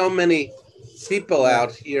 There's so many people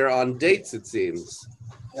out here on dates, it seems.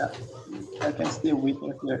 Yeah, I can see a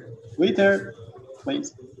waiter here. Waiter,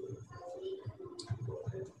 please.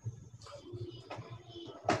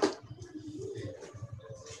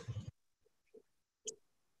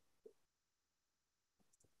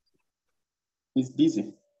 He's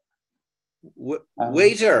busy.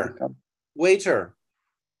 Waiter, waiter.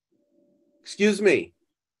 Excuse me.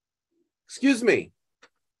 Excuse me.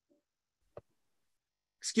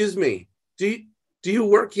 Excuse me. Do you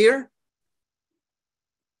work here?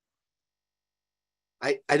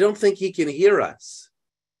 I don't think he can hear us.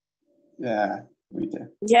 Yeah,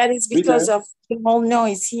 waiter. Yeah, it's because of the whole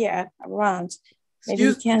noise here around. Maybe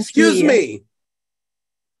he can't excuse hear me.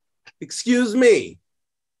 Excuse me.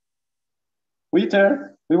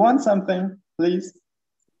 Waiter, we want something, please.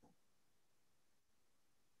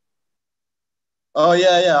 Oh,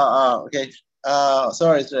 yeah. Okay.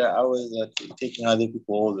 Sorry, sir. I was taking other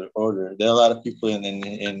people's order. There are a lot of people in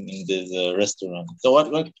this restaurant. So what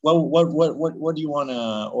do you want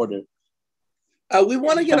to order? We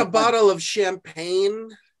want to get a bottle of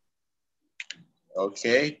champagne.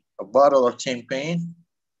 Okay, a bottle of champagne.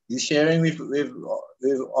 You sharing with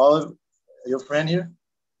all of your friend here?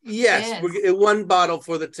 Yes, we're one bottle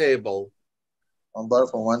for the table. One bottle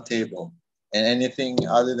for one table. And anything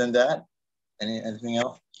other than that? Anything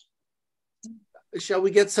else? Shall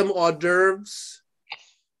we get some hors d'oeuvres?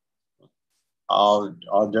 Hors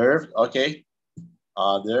d'oeuvres, okay.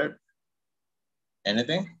 Hors d'oeuvres.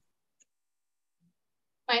 Anything?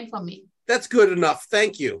 Fine for me. That's good enough.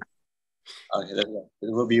 Thank you. Okay, it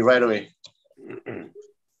will be right away.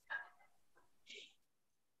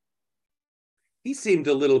 He seemed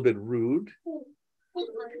a little bit rude.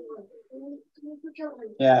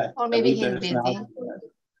 Yeah. Or maybe he's busy.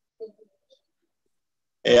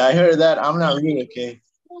 Hey, I heard that. I'm not rude, okay?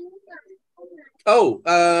 Oh,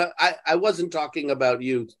 I wasn't talking about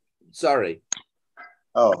you. Sorry.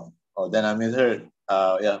 Oh, then I misheard.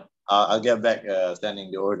 Yeah, I'll get back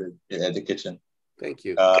standing the order at the kitchen. Thank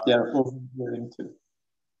you. Yeah, overhearing too.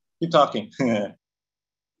 Keep talking.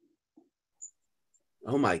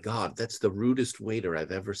 Oh my God, that's the rudest waiter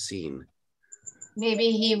I've ever seen.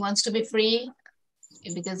 Maybe he wants to be free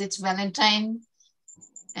because it's Valentine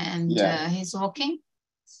and he's working.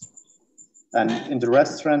 And in the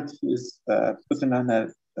restaurant, he's putting on a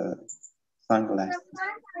sunglasses,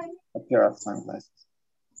 a pair of sunglasses.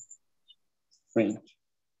 Strange.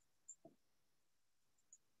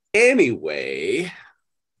 Anyway,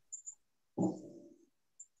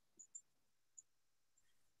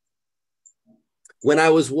 when I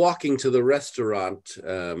was walking to the restaurant,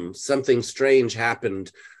 something strange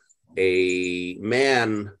happened. A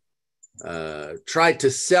man tried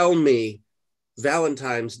to sell me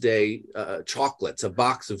Valentine's Day chocolates, a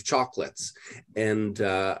box of chocolates. And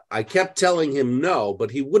I kept telling him no,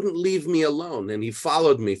 but he wouldn't leave me alone. And he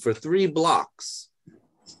followed me for 3 blocks.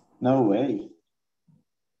 No way.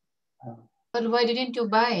 But why didn't you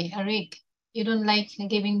buy, Eric? You don't like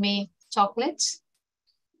giving me chocolates?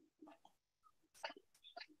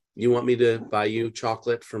 You want me to buy you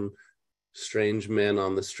chocolate from strange men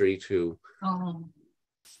on the street who... Oh,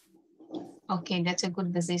 okay, that's a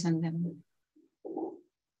good decision then.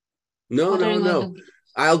 No, What are no, you no. going to-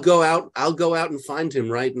 I'll go out and find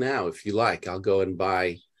him right now if you like. I'll go and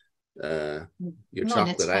buy your No,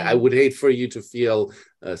 chocolate. that's I fine. would hate for you to feel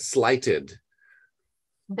slighted.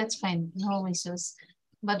 That's fine. No issues.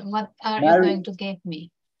 But what are you Mary, going to give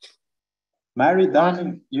me? Mary,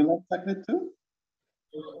 darling, you like chocolate too?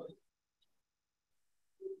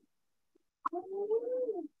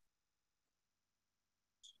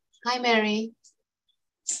 Hi, Mary.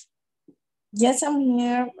 Yes, I'm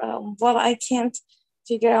here. Well, I can't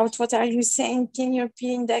figure out what are you saying. Can you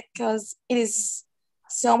repeat that? Because it is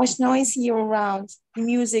so much noise here around. The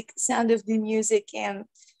music, sound of the music, and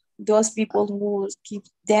those people who keep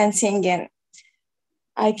dancing, and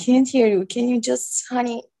I can't hear you. Can you just,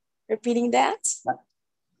 honey, repeating that?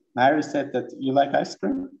 Mary said that you like ice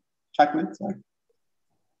cream, chocolate. Sorry.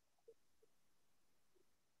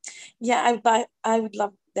 Yeah, I would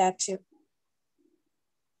love that too.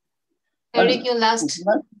 Eric, you Would last. you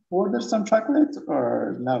like to order some chocolate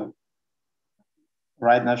or no?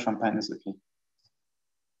 Right now, champagne is okay.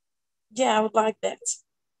 Yeah, I would like that.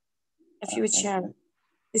 If you would Okay. share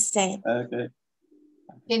the same. Okay.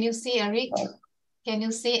 Can you see Eric? Can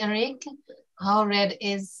you see Eric? How Red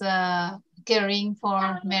is caring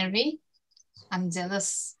for Mary? I'm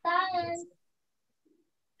jealous.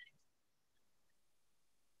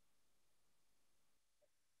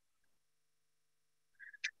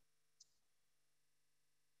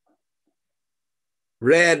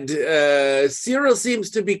 Red, Cyril seems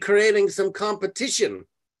to be creating some competition,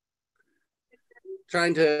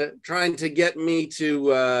 trying to get me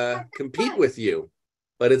to compete with you,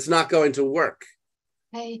 but it's not going to work.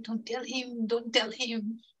 Hey, don't tell him. Don't tell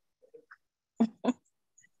him.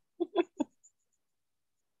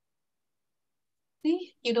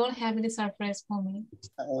 See, you don't have any surprise for me.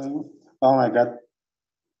 Oh my God,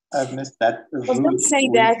 I've missed that. Well, don't say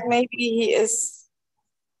that. Maybe he is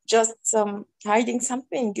just hiding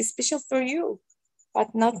something special for you,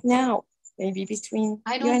 but not now. Maybe between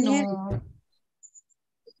I you don't and him. know.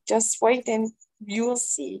 Just wait and you will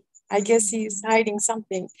see. I guess he's hiding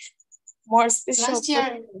something more special.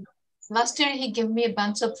 Last year he gave me a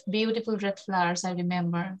bunch of beautiful red flowers, I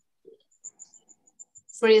remember.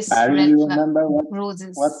 Fresh Mary, red you remember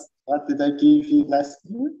roses. what did I give you last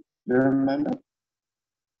year? You remember?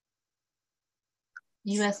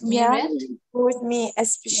 You asked me, Yeah, Red? you brought me a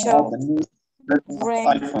special The new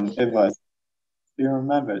iPhone device. Do you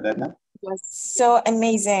remember that now? It was so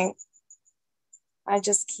amazing. I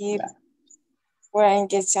just keep wearing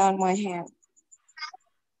it on my hand.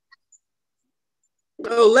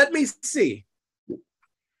 Oh, let me see.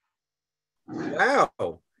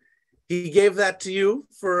 Wow. He gave that to you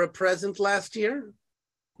for a present last year?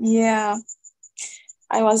 Yeah,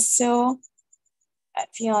 I was so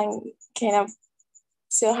feeling kind of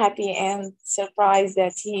so happy and surprised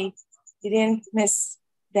that he didn't miss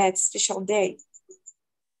that special day.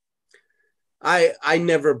 I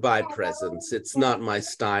never buy presents. It's not my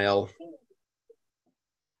style.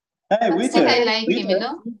 Hey, Wheater. I like him, you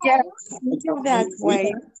know? Yeah, feel that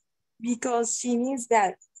way because she needs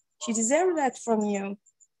that. She deserves that from you.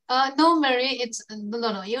 No, Mary, it's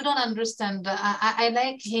no. You don't understand. I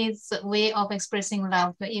like his way of expressing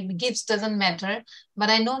love. If gifts doesn't matter, but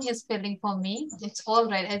I know his feeling for me. It's all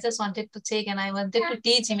right. I just wanted to take and I wanted to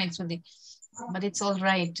teach him actually, but it's all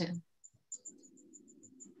right.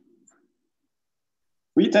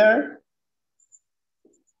 Peter.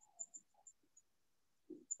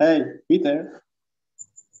 Hey, Peter.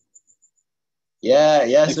 Yeah,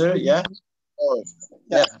 yes, sir. Yeah. Oh,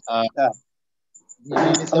 yeah.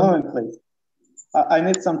 A moment, please. I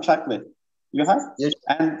need some chocolate. You have? Yes.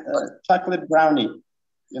 And chocolate brownie.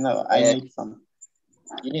 You know, I need some.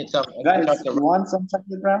 You need some. Guys, you want some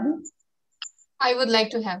chocolate brownie? I would like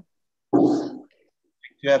to have.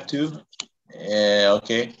 You have two? Yeah,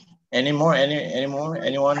 okay. Any more? Any more?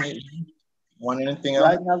 Anyone want anything else?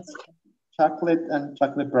 Right now, chocolate and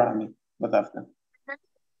chocolate brownie, both of them.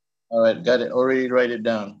 All right, got it. Already write it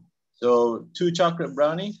down. So 2 chocolate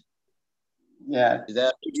brownies? Yeah. Is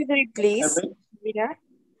that? Could you do it, please?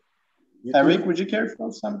 Eric, would you care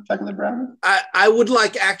for some chocolate brownie? I would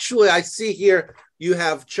like, actually, I see here you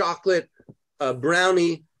have chocolate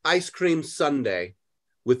brownie ice cream sundae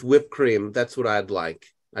with whipped cream. That's what I'd like.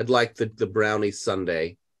 I'd like the brownie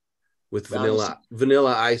sundae with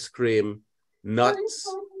vanilla ice cream, nuts,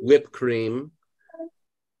 whipped cream.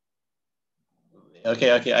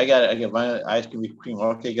 Okay, I got it. I got my ice cream with cream.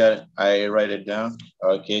 Okay, got it. I write it down.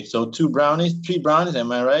 Okay, so 2 brownies, 3 brownies,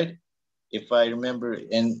 am I right? If I remember,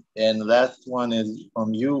 and the last one is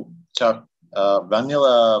from you,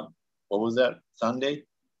 vanilla, what was that, sundae?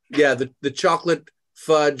 Yeah, the chocolate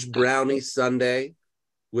fudge brownie sundae.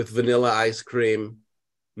 with vanilla ice cream,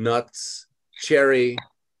 nuts, cherry.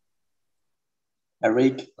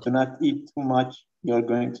 Eric, do not eat too much. You're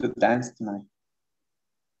going to dance tonight.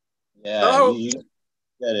 Yeah, Oh.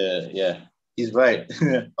 Yeah, he's right.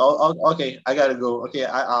 Okay, I gotta go. Okay,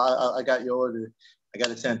 I got your order. I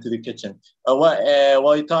gotta send to the kitchen.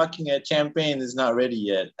 While you're talking, champagne is not ready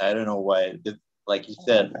yet. I don't know why. Like you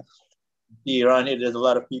said, see, around here there's a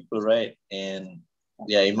lot of people, right? And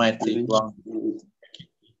yeah, it might take long.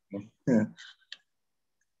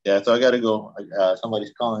 Yeah, so I gotta go.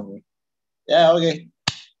 Somebody's calling me. Yeah, okay.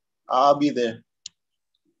 I'll be there.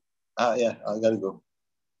 Yeah, I gotta go.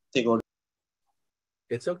 Take order.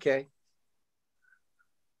 It's okay.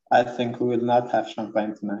 I think we will not have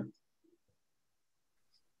champagne tonight.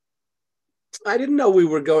 I didn't know we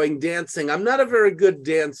were going dancing. I'm not a very good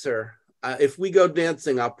dancer. If we go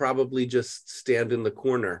dancing, I'll probably just stand in the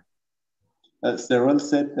corner. Cyril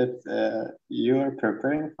said that you're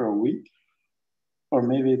preparing for a week, or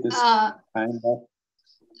maybe this kind of.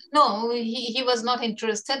 No, he was not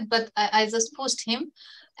interested, but I just pushed him,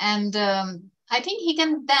 and I think he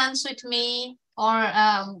can dance with me or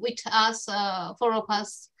with us, four of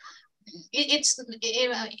us.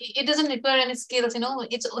 It doesn't require any skills, you know.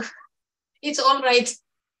 It's all right.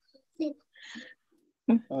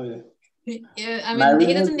 Oh yeah. I mean,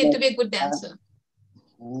 he doesn't need to be a good dancer.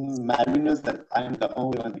 Mary knows that I'm the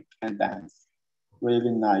only one that can dance.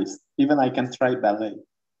 Really nice. Even I can try ballet.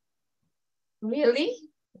 Really?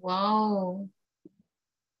 Wow.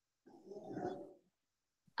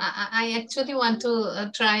 I actually want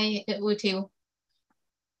to try it with you.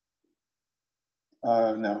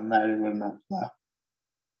 Oh no, Mary will not laugh.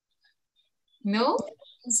 No?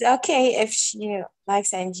 It's okay if she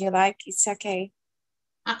likes and you like, it's okay.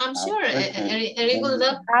 I'm sure Okay. Eric will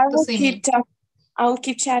love I to will see keep me. I will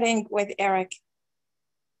keep chatting with Eric.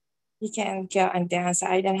 He can go and dance.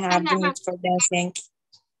 I don't have the need for dancing.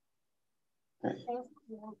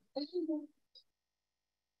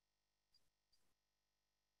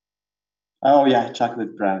 Oh yeah,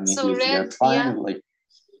 chocolate brownie So is here Red, finally.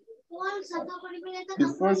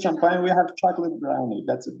 Before champagne, we have chocolate brownie.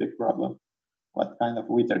 That's a big problem. What kind of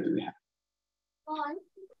waiter do we have?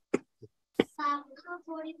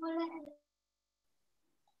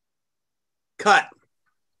 Cut.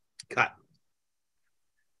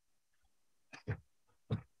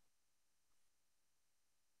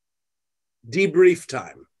 Debrief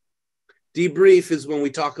time. Debrief is when we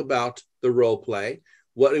talk about the role play,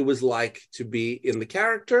 what it was like to be in the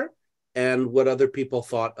character, and what other people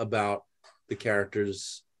thought about the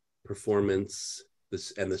character's performance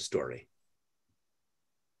and the story.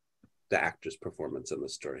 The actor's performance and the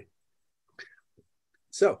story.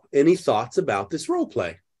 So, any thoughts about this role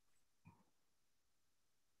play?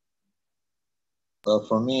 Well,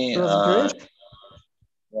 for me, It was great.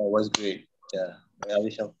 yeah, it was great. Yeah,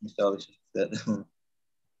 Mr. Alicia said.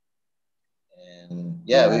 And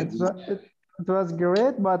yeah, It was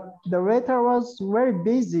great, but the waiter was very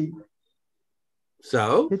busy.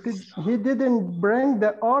 So? He didn't bring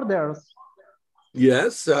the orders.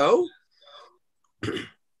 Yes, so?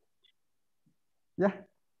 Yeah.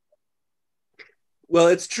 Well,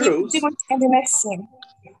 it's true. He will do it in the next scene.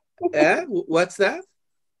 What's that?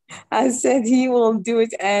 I said he will do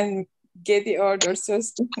it and get the order so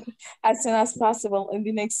as soon as possible in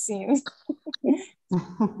the next scene.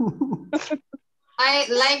 I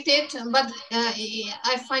liked it, but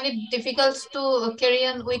I find it difficult to carry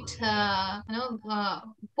on with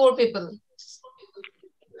poor people.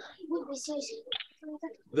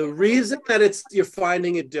 The reason that you're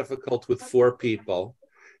finding it difficult with 4 people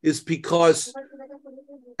is because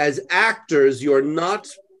as actors, you're not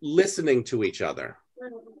listening to each other.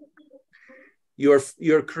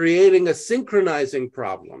 You're creating a synchronizing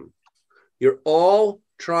problem. You're all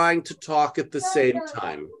trying to talk at the same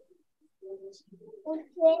time.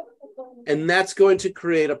 And that's going to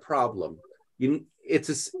create a problem.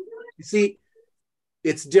 It's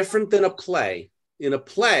different than a play. In a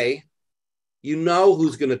play, you know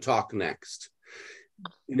who's going to talk next.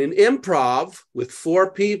 In an improv with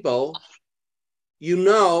 4 people, you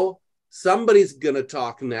know somebody's going to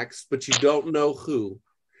talk next, but you don't know who.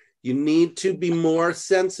 You need to be more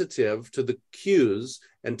sensitive to the cues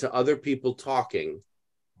and to other people talking.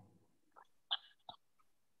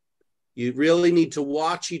 You really need to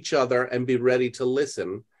watch each other and be ready to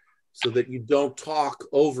listen so that you don't talk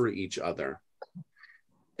over each other.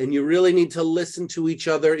 And you really need to listen to each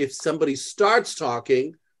other if somebody starts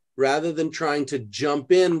talking rather than trying to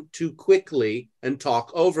jump in too quickly and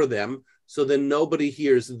talk over them so then nobody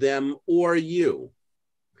hears them or you.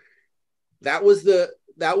 That was the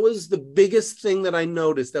biggest thing that I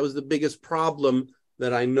noticed. That was the biggest problem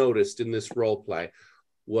that I noticed in this role play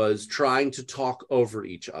was trying to talk over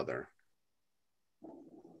each other.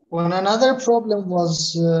 When another problem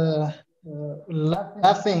was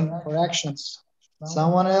laughing for actions.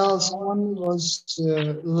 Someone was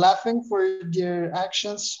laughing for their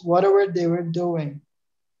actions, whatever they were doing.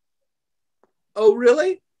 Oh,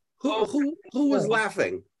 really? Who was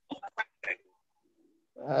laughing?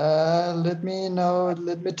 Let me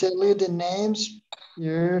tell you the names.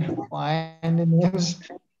 Here, find the names.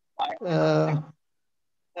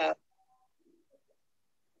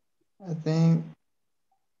 I think,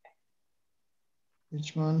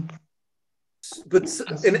 which one? But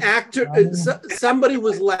an actor, somebody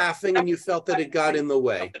was laughing and you felt that it got in the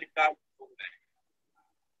way.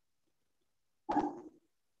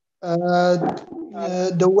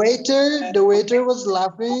 The waiter was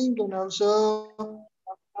laughing, and also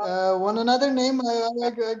one another name I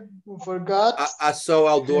forgot. Aso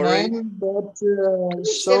Aldori. Name, but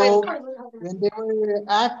so when they were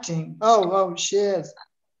acting, oh shit.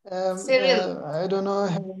 Cyril. I don't know.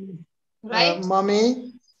 Right?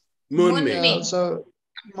 Mommy. Munmi. So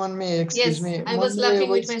Munmi, excuse me. I was laughing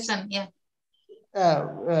with my son. Yeah.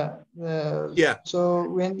 Yeah. So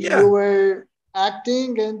when you were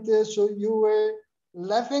acting, and so you were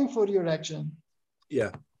laughing for your action.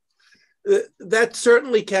 Yeah. That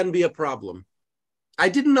certainly can be a problem. I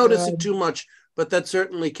didn't notice it too much, but that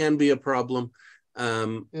certainly can be a problem.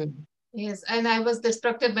 Yes, and I was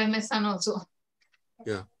distracted by my son also.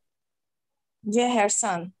 Yeah. Yeah, her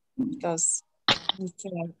son, because he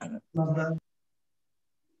came.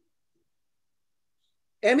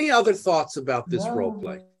 Any other thoughts about this role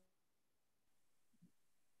play?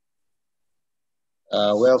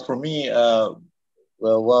 Well, for me,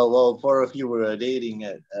 while four of you were dating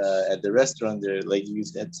at the restaurant there, like you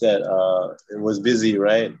said, it was busy,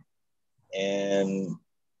 right? And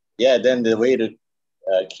yeah, then the waiter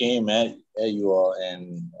came at you all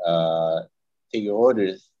and take your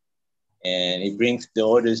orders, and he brings the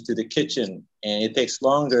orders to the kitchen, and it takes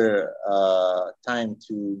longer time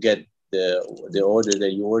to get the order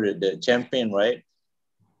that you ordered, the champagne, right?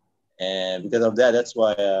 And because of that, that's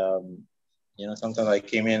why sometimes I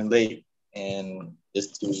came in late and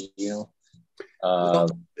just to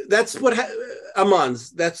that's what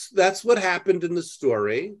Amans. That's what happened in the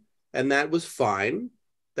story, and that was fine.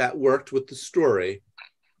 That worked with the story.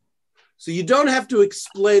 So you don't have to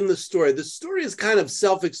explain the story. The story is kind of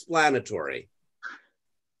self-explanatory.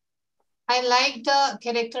 I like the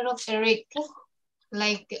character of Eric,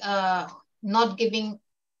 like not giving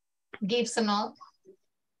gifts and all,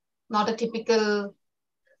 not a typical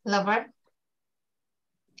lover.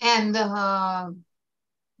 And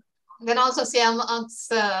then also Siamak's,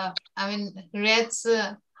 Red's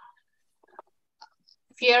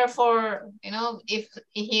fear for, if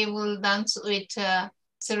he will dance with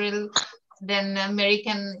Cyril, then Mary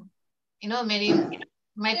can, Mary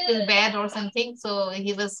might feel bad or something. So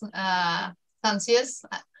he was conscious.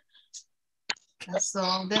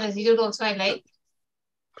 So the attitude also I like.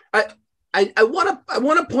 I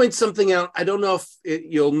want to point something out. I don't know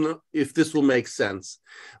if this will make sense,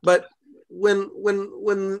 but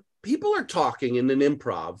when people are talking in an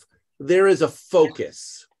improv, there is a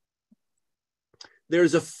focus.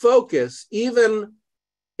 There's a focus, even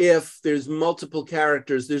if there's multiple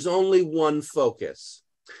characters. There's only one focus.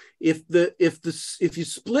 If you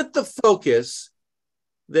split the focus,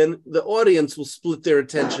 then the audience will split their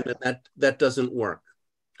attention, and that doesn't work.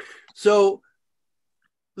 So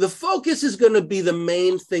the focus is going to be the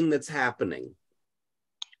main thing that's happening.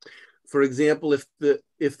 For example, if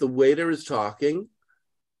the waiter is talking,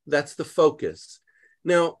 that's the focus.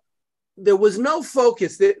 Now, there was no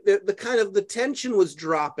focus. The tension was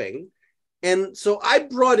dropping. And so I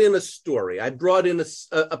brought in a story. I brought in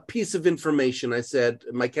a piece of information.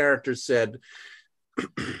 My character said,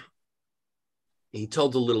 he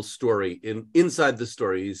told a little story. Inside the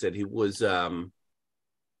story, he said he was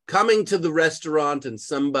coming to the restaurant and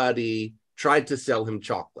somebody tried to sell him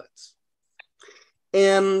chocolates.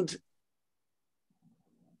 And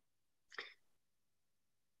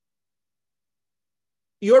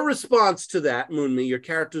your response to that, Munmi, your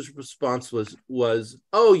character's response was,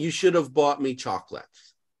 oh, you should have bought me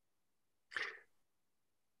chocolates.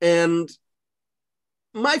 And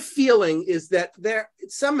my feeling is that there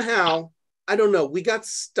somehow, I don't know, we got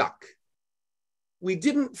stuck. We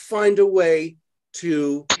didn't find a way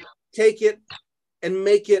to take it and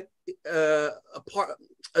make it a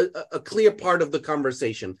clear part of the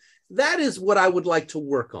conversation. That is what I would like to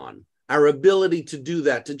work on, our ability to do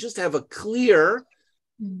that, to just have a clear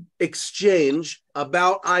exchange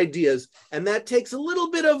about ideas. And that takes a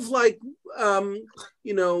little bit of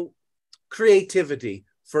creativity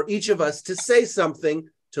for each of us to say something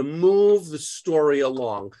to move the story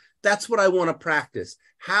along. That's what I want to practice,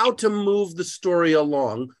 how to move the story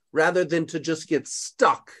along rather than to just get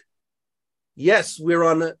stuck. Yes, we're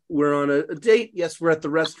on a date. Yes, we're at the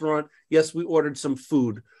restaurant. Yes, we ordered some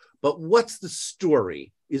food. But what's the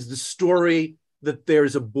story? Is the story that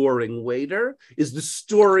there's a boring waiter? Is the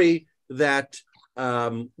story that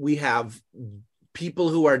we have people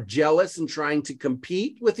who are jealous and trying to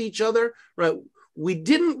compete with each other? Right? We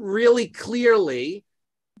didn't really clearly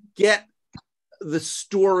get the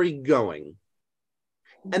story going.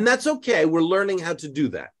 And that's okay. We're learning how to do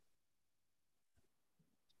that.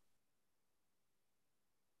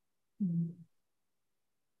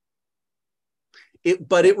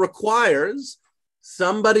 But it requires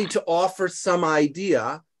somebody to offer some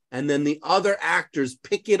idea, and then the other actors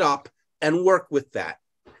pick it up and work with that.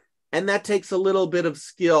 And that takes a little bit of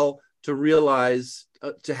skill to realize,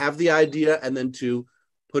 to have the idea and then to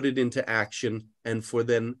put it into action, and for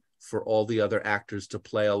all the other actors to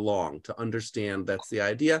play along, to understand that's the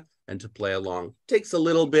idea and to play along. Takes a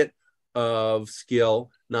little bit of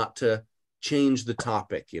skill not to change the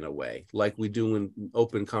topic in a way, like we do in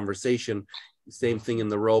open conversation. Same thing in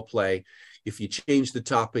the role play. If you change the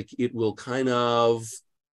topic, it will kind of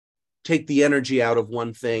take the energy out of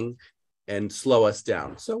one thing and slow us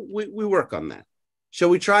down. So we work on that. Shall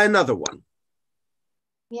we try another one?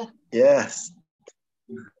 Yeah. Yes.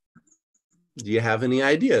 Do you have any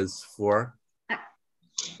ideas for?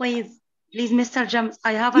 Please, Mr. James,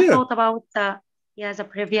 I have a thought about the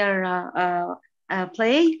previous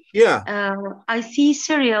play. Yeah. I see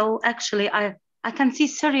serial, actually, I can see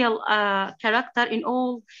serial character in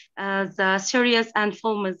all the series and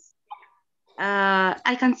films.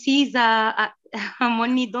 I can see the,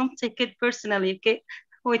 Moni, don't take it personally, okay?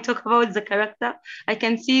 We talk about the character. I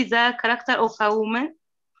can see the character of a woman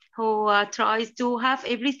who tries to have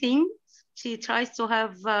everything. She tries to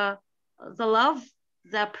have the love,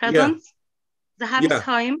 the presence, the happy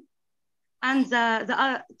time, and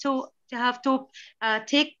to have to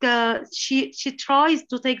take. She tries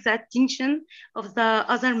to take the attention of the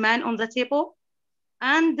other man on the table,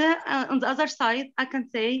 and on the other side, I can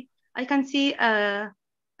see a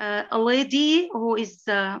lady who is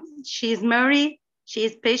she is married. She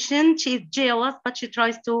is patient. She is jealous, but she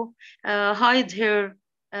tries to hide her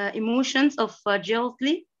emotions of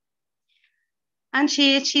jealousy. And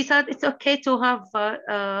she said it's okay to have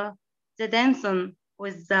the dancing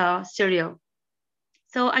with the serial.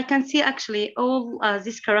 So I can see actually all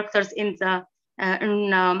these characters in the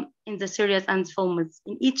series and films,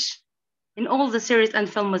 in all the series and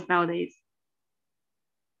films nowadays,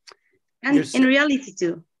 and in reality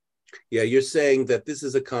too. Yeah, you're saying that this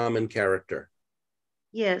is a common character.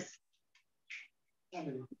 Yes.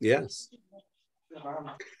 Yes.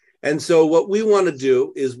 And so what we want to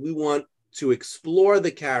do is we want to explore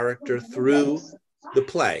the character through the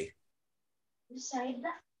play.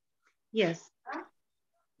 Yes.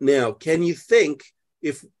 Now, can you think,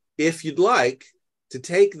 if you'd like, to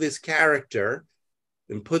take this character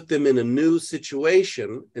and put them in a new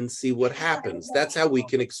situation and see what happens? That's how we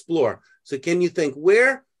can explore. So can you think,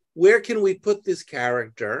 where can we put this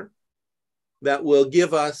character that will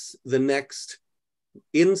give us the next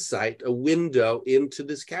insight, a window into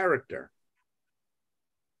this character?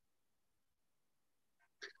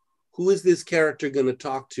 Who is this character going to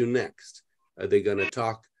talk to next? Are they going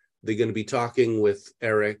to be talking with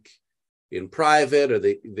Eric in private? Are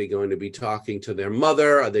they going to be talking to their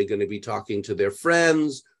mother? Are they going to be talking to their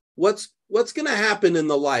friends? What's going to happen in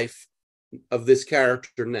the life of this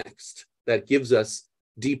character next that gives us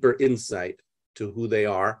deeper insight to who they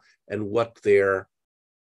are and what their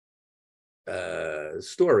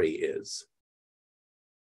story is?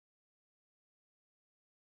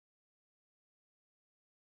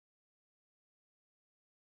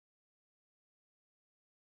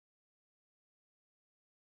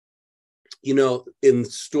 You know, in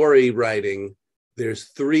story writing, there's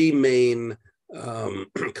three main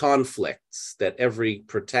conflicts that every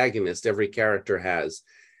protagonist, every character has.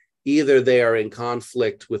 Either they are in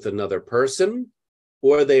conflict with another person,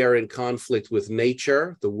 or they are in conflict with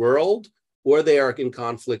nature, the world, or they are in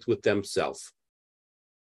conflict with themselves.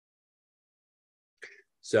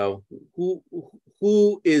 So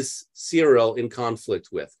who is Cyril in conflict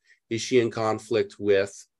with? Is she in conflict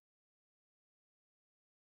with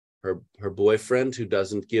her boyfriend who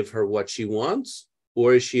doesn't give her what she wants?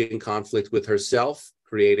 Or is she in conflict with herself,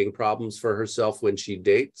 creating problems for herself when she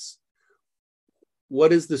dates?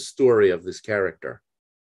 What is the story of this character?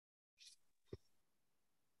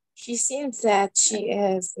 She seems that she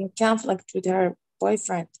is in conflict with her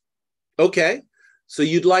boyfriend. Okay, So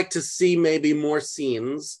you'd like to see maybe more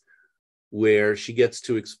scenes where she gets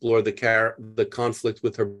to explore the conflict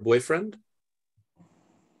with her boyfriend?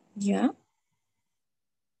 Yeah.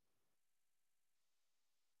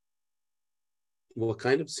 What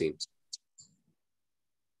kind of scene?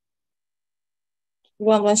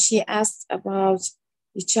 Well, when she asked about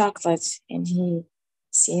the chocolate, and he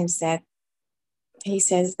says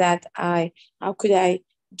that how could I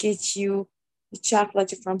get you the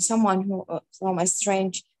chocolate from someone from a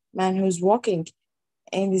strange man who's walking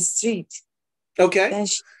in the street? Okay. Then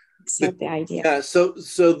she accepted the idea. Yeah. So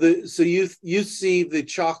you see the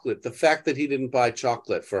chocolate, the fact that he didn't buy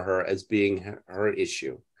chocolate for her as being her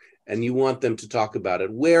issue, and you want them to talk about it.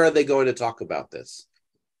 Where are they going to talk about this?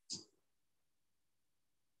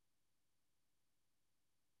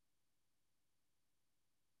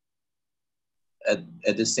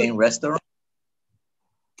 At the same restaurant?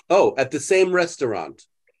 Oh, at the same restaurant.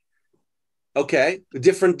 Okay. A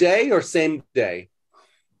different day or same day?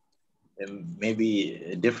 Maybe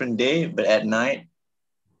a different day, but at night.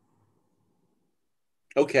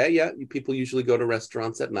 Okay, yeah. People usually go to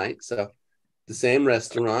restaurants at night. So the same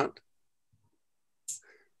restaurant.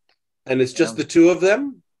 And it's just the two of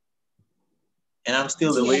them? And I'm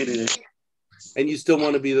still the waiter. And you still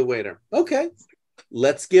want to be the waiter. Okay.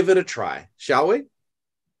 Let's give it a try, shall we?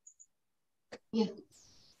 Yeah.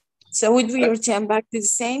 So would we return back to the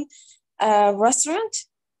same restaurant?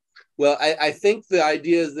 Well, I think the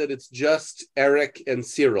idea is that it's just Eric and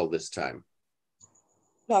Cyril this time.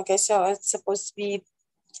 Okay, so it's supposed to be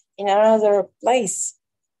in another place,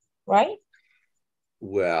 right?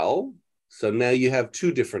 Well, so now you have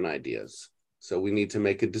two different ideas. So we need to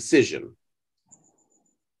make a decision.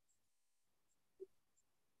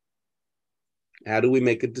 How do we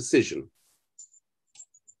make a decision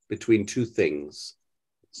between two things?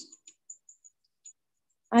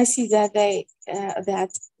 I see that that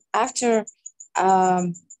after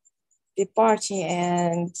the party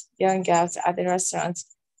and going out at the restaurant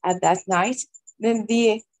at that night, then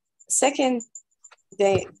the second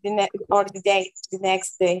day, the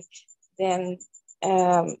next day, then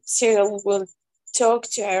Cyril will talk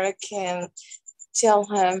to Eric and tell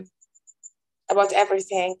him about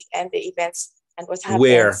everything and the events and what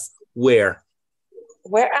happens. Where?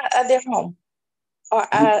 Where at their home, or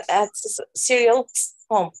at Cyril's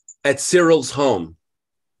home. At Cyril's home.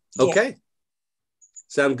 Okay. Yeah.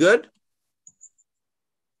 Sound good?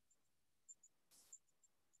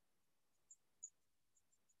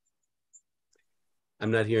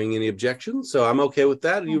 I'm not hearing any objections, so I'm okay with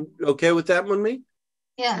that. Are you okay with that, Munmi?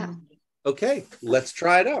 Yeah. Okay, let's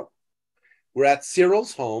try it out. We're at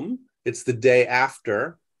Cyril's home. It's the day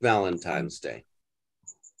after Valentine's Day.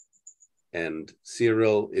 And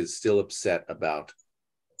Cyril is still upset about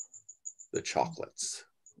the chocolates.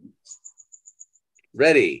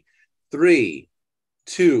 Ready? 3,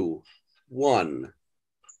 2, 1,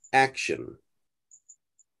 action.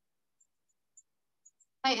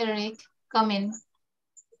 Hi, Eric. Come in.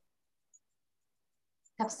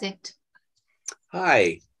 Have a seat.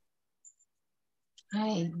 Hi.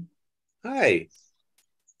 Hi. Hi.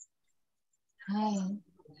 Hi.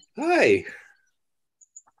 Hi.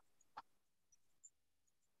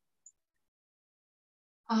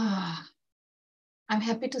 I'm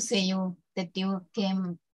happy to see that you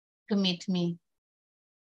came to meet me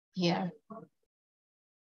here.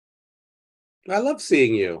 I love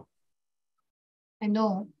seeing you. I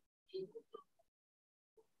know.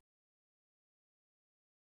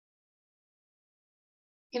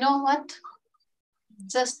 You know what?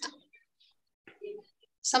 Just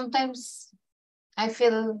sometimes I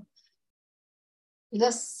feel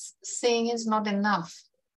just saying is not enough.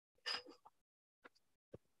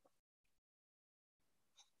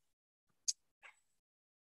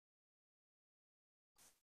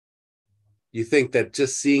 You think that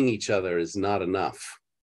just seeing each other is not enough.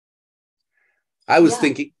 I was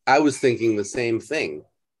thinking the same thing.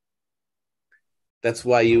 That's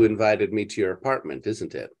why you invited me to your apartment,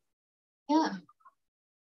 isn't it? Yeah.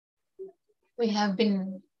 We have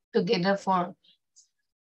been together for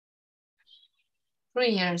 3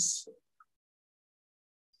 years.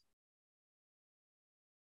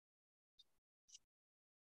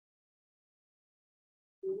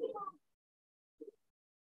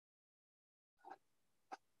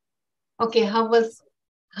 Okay, how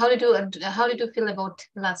did you feel about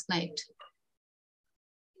last night?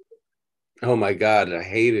 Oh my God, I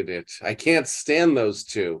hated it. I can't stand those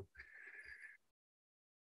two.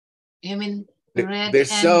 You mean Red they're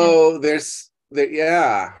and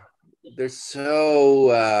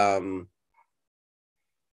so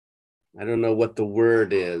I don't know what the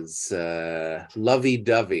word is,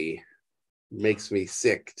 lovey-dovey. makes me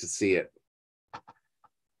sick to see it.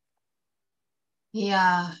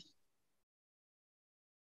 Yeah.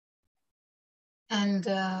 And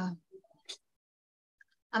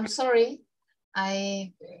I'm sorry,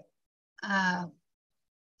 I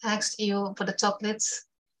asked you for the chocolates.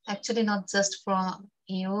 Actually, not just for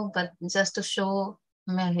you, but just to show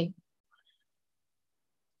Mary.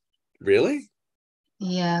 Really?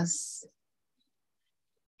 Yes.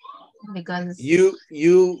 Because you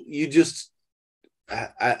just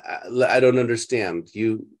I don't understand.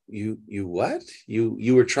 You what?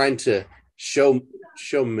 You were trying to show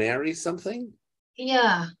Mary something?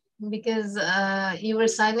 yeah, because you were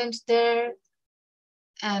silent there,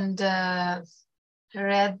 and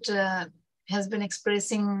Red has been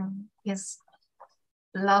expressing his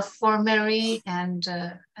love for Mary, and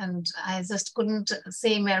I just couldn't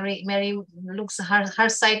say Mary. Mary looks, her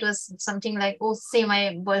side was something like, oh, say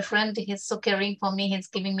my boyfriend, he's so caring for me, he's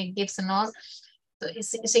giving me gifts and all. So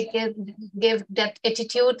she gave that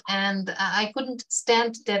attitude, and I couldn't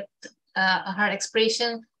stand that her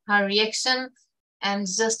expression, her reaction, and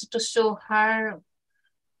just to show her,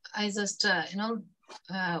 I just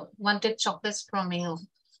wanted chocolates from you.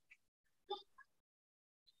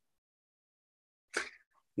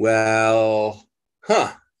 Well,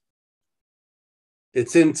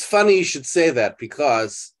 it's funny you should say that,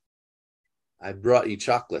 because I brought you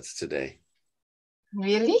chocolates today.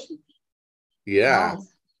 Really? Yeah. Wow.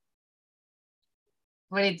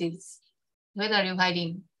 Where it is? Where are you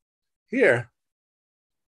hiding? Here.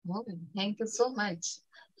 Oh, thank you so much.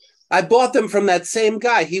 I bought them from that same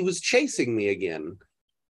guy. He was chasing me again.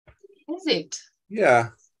 Is it? Yeah.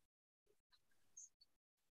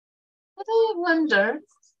 But I wonder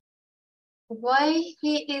why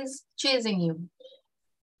he is chasing you.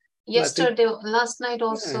 Yesterday, last night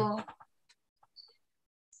also. Yeah.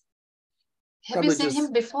 Have you seen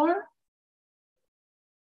him before?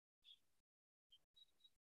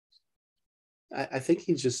 I think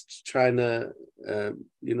he's just trying to,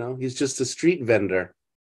 he's just a street vendor.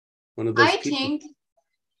 One of those people. think,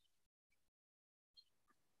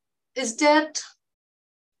 is that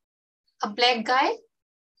a black guy?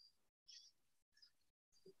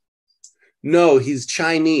 No, he's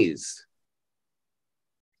Chinese.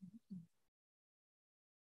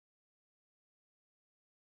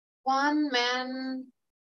 One man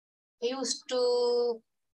used to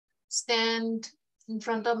stand in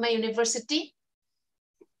front of my university,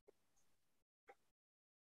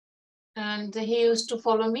 and he used to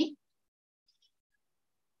follow me,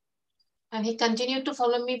 and he continued to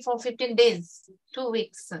follow me for 15 days, 2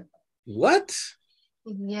 weeks. What?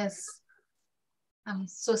 Yes, I'm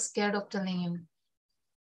so scared of telling you,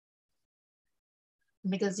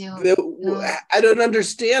 because I don't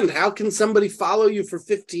understand. How can somebody follow you for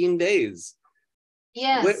 15 days?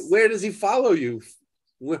 Yes. Where does he follow you?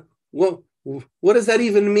 What does that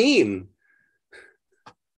even mean?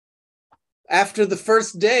 After the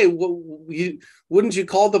first day, wouldn't you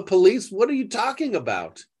call the police? What are you talking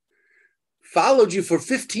about? Followed you for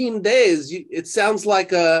 15 days. It sounds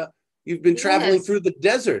like you've been traveling through the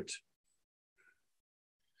desert.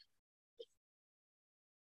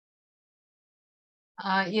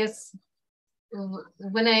 Yes.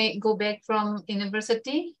 When I go back from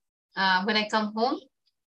university, when I come home,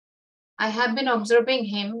 I have been observing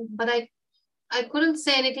him, but I couldn't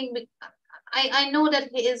say anything. I know that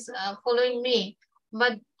he is following me,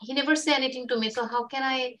 but he never said anything to me. So how can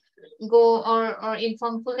I go or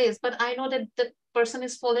inform police? But I know that the person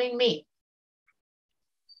is following me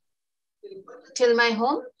till my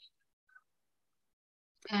home,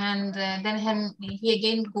 and then he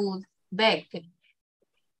again goes back.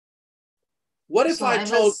 What if I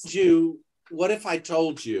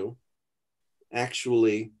told you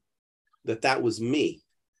actually that was me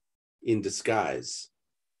in disguise?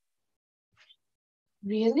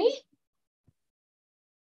 Really?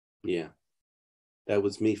 Yeah. That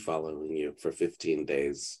was me following you for 15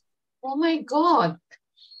 days. Oh my God.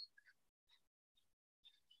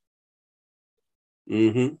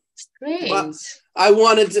 Mm-hmm. Great. Well, I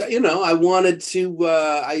wanted to,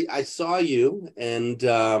 I saw you, and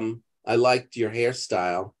I liked your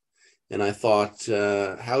hairstyle, and I thought,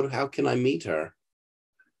 how can I meet her?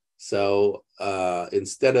 So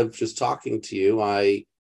instead of just talking to you, I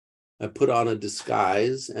put on a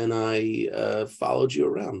disguise and I followed you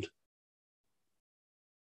around.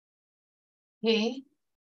 Okay.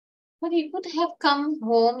 But he could have come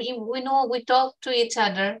home. We talked to each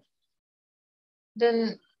other.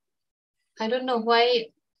 Then I don't know why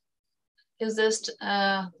you just,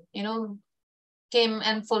 came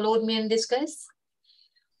and followed me in disguise.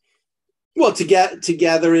 Well, to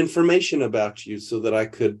gather information about you so that I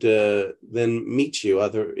could then meet you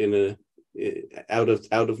out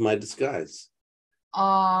of my disguise.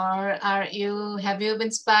 Or have you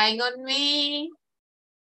been spying on me?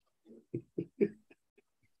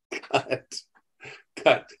 Cut.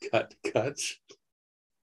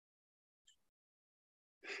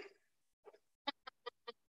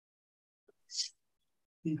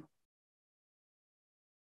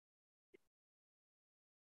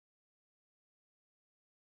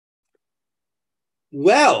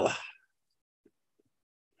 Well,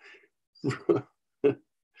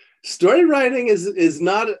 story writing is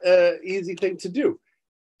not an easy thing to do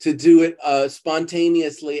it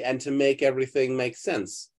spontaneously and to make everything make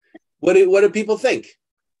sense. What do people think?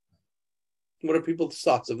 What are people's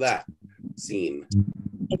thoughts of that scene?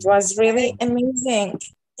 It was really amazing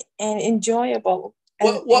and enjoyable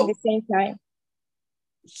at the same time.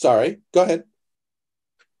 Sorry, go ahead.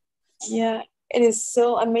 Yeah, it is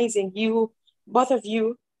so amazing. Both of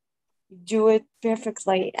you do it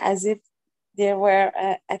perfectly, as if there were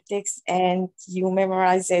a text and you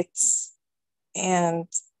memorize it, and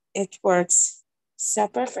it works so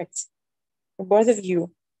perfect for both of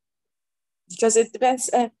you, because it depends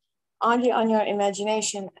only on your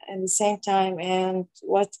imagination at the same time and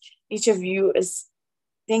what each of you is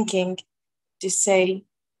thinking to say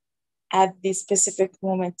at the specific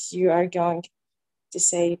moment you are going to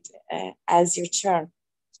say it as your turn.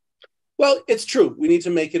 Well, it's true. We need to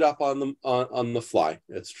make it up on the fly.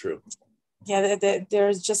 It's true. Yeah,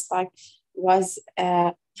 there's just was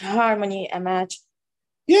a harmony, a match.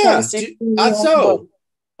 Yeah. Also,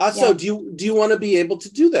 do you want to be able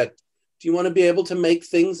to do that? Do you want to be able to make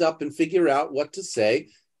things up and figure out what to say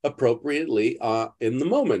appropriately in the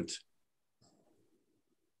moment?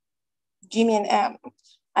 Do you mean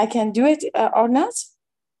I can do it or not?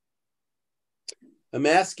 I'm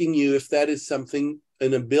asking you if that is an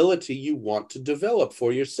ability you want to develop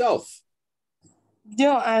for yourself.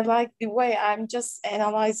 No, I like the way I'm just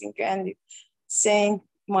analyzing and saying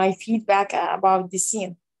my feedback about the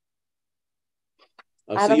scene.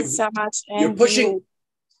 I love so much. And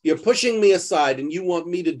you're pushing me aside and you want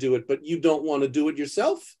me to do it, but you don't want to do it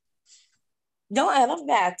yourself? No, I love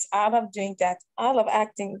that. I love doing that. I love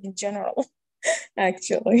acting in general,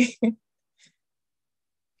 actually.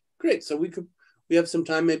 Great. So we have some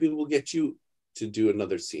time. Maybe we'll get you to do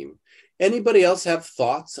another scene. Anybody else have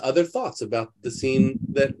other thoughts about the scene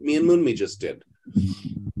that me and Moonmi just did?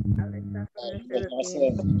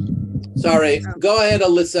 Sorry, go ahead,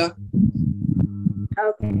 Alyssa.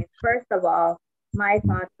 Okay, first of all, my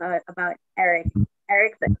thoughts are about Eric.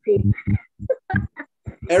 Eric's a creep.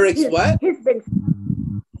 Eric's what? Eric's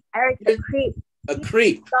a creep. A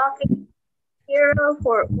creep. Stalking Hero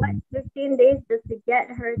for 15 days just to get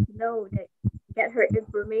her to know, get her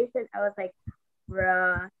information. I was like,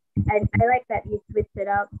 bruh. And I like that he switched it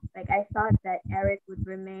up. Like, I thought that Eric would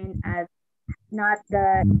remain as not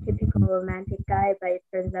the typical romantic guy, but it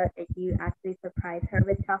turns out that you actually surprised her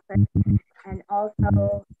with chocolate. And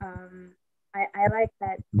also, I like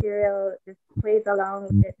that Cyril just plays along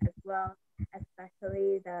with it as well,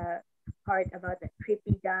 especially the part about the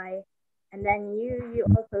creepy guy. And then you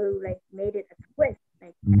also made it a twist.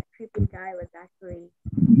 Like, that creepy guy was actually,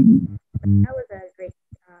 that was a great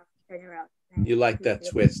turnaround. You like that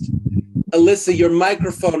twist. Alyssa, your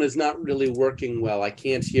microphone is not really working well. I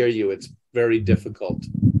can't hear you. It's very difficult.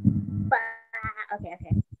 Okay.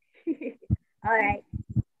 All right.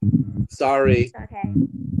 Sorry.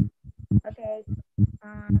 Okay.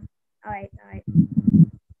 All right.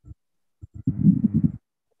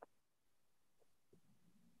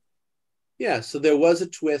 Yeah, so there was a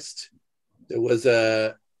twist. There was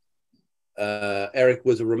Eric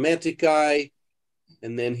was a romantic guy,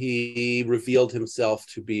 and then he revealed himself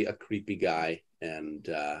to be a creepy guy, and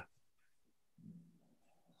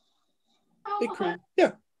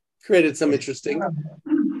created some interesting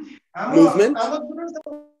movement.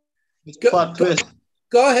 Plot twist.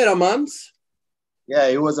 Go ahead, Amans. Yeah,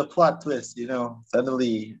 it was a plot twist.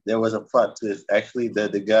 Suddenly there was a plot twist. Actually,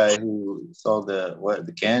 the guy who sold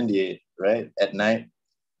the candy at night,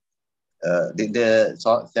 sell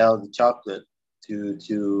the chocolate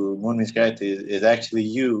to Moonmi's character is actually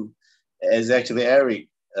actually Eric.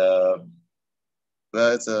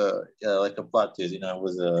 But it's like a plot twist. It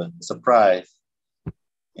was a surprise.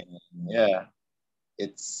 And yeah,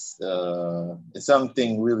 it's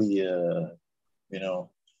something really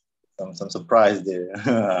some surprise there.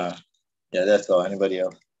 Yeah, that's all. Anybody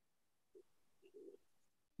else?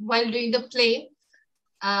 While doing the play,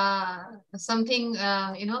 something,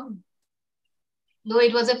 though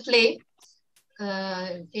it was a play,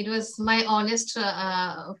 it was my honest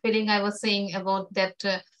feeling I was saying about that,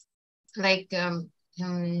 I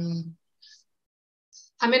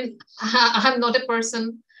mean, I'm not a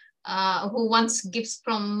person who wants gifts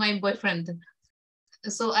from my boyfriend.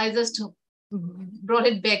 So I just brought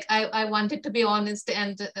it back. I wanted to be honest,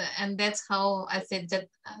 and that's how I said that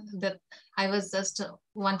that I was just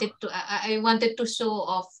wanted to. I wanted to show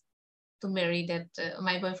off to Mary that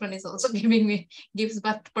my boyfriend is also giving me gifts,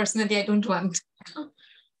 but personally I don't want.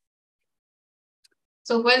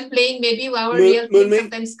 So while playing, maybe our real things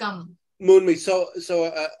sometimes come. Moonmi, so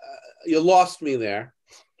you lost me there.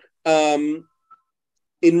 In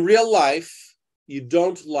real life, you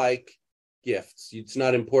don't like gifts. It's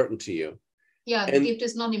not important to you. Yeah, the gift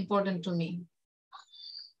is not important to me.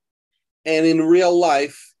 And in real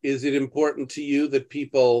life, is it important to you that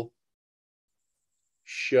people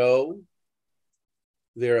show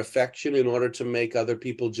their affection in order to make other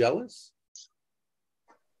people jealous?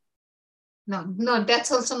 No,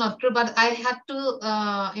 that's also not true. But I had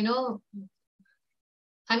to, you know,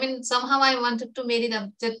 I mean, somehow I wanted to make it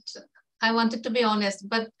up that I wanted to be honest.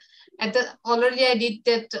 But at the already I did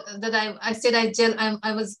that. I said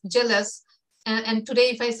I was jealous. And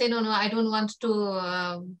today, if I say no, I don't want to.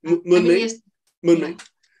 Moonmi.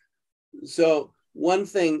 So one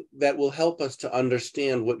thing that will help us to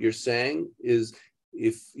understand what you're saying is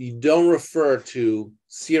if you don't refer to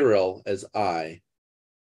Cyril as I,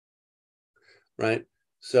 right?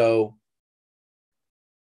 So.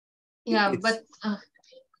 Yeah, but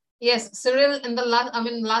yes, Cyril in the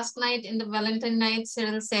last night in the Valentine night,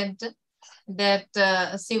 Cyril said that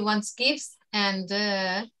she wants gifts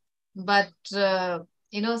and. But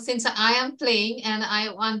you know, since I am playing and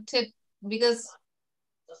I wanted, because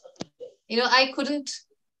you know, I couldn't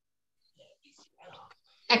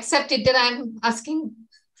accept it that I'm asking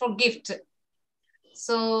for gift.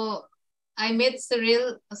 So I made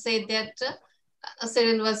Cyril say that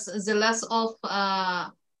Cyril was jealous of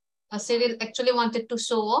Cyril actually wanted to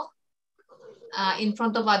show off in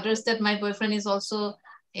front of others that my boyfriend is also,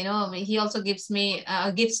 you know, he also gives me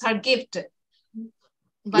gives her gift.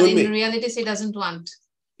 But in reality, she doesn't want.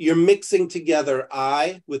 You're mixing together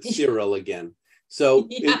I with Cyril again. So,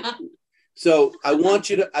 yeah. So I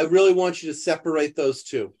really want you to separate those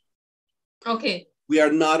two. Okay. We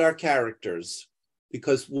are not our characters,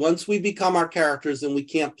 because once we become our characters, then we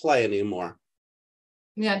can't play anymore.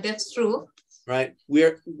 Yeah, that's true. Right?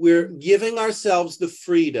 We're giving ourselves the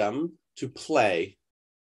freedom to play.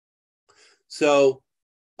 So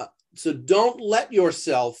don't let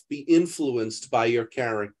yourself be influenced by your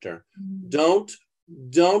character. Don't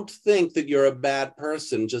think that you're a bad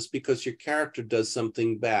person just because your character does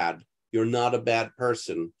something bad. You're not a bad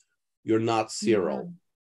person. You're not Cyril.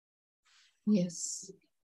 Yes.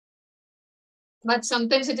 But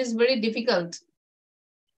sometimes it is very difficult.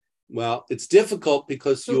 Well, it's difficult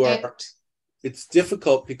because it's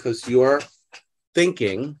difficult because you're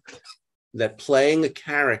thinking that playing a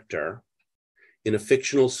character in a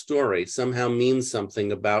fictional story somehow means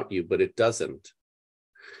something about you, but it doesn't.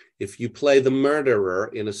 If you play the murderer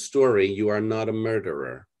in a story, you are not a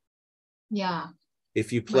murderer. Yeah.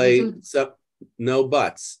 If you play no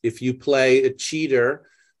buts. If you play a cheater,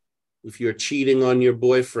 if you're cheating on your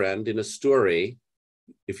boyfriend in a story,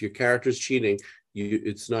 if your character's cheating,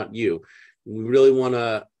 it's not you. We really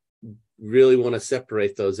want to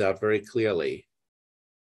separate those out very clearly.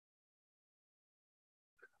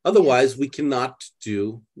 Otherwise, we cannot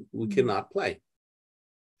play.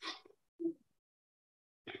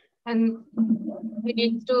 And we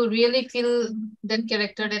need to really feel that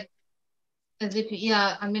character that as if,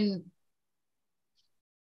 yeah, I mean,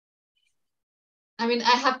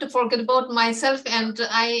 I have to forget about myself and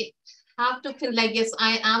I have to feel like, yes,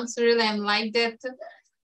 I am Cyril, I'm like that.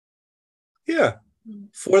 Yeah.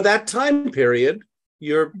 For that time period,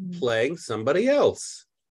 you're playing somebody else.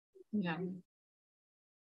 Yeah.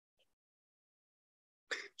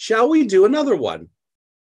 Shall we do another one?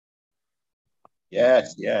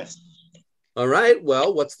 Yes, yes. All right.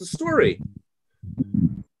 Well, what's the story?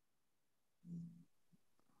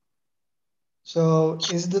 So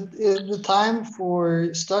is the time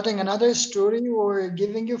for starting another story or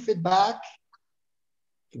giving you feedback?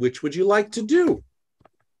 Which would you like to do?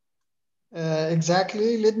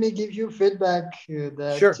 Exactly. Let me give you feedback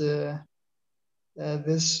that sure.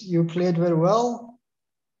 This you played very well,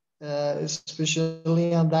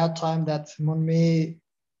 especially on that time that Moonmi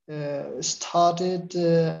started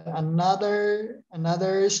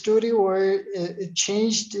another story, or it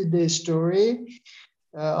changed the story.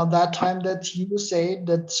 On that time that you said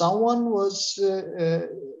that someone was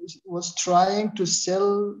trying to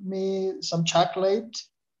sell me some chocolate,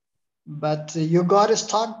 but you got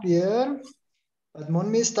stuck there. But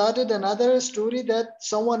Monmi started another story that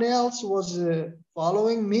someone else was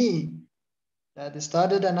following me. That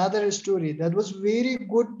started another story. That was very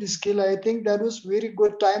good skill. I think that was very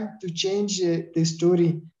good time to change the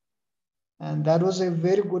story, and that was a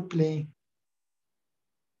very good play.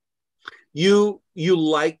 You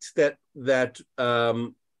liked that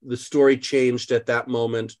the story changed at that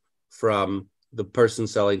moment from the person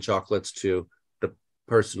selling chocolates to the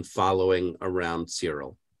person following around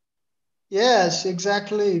Cyril. Yes,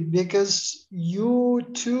 exactly. Because you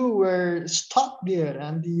two were stuck there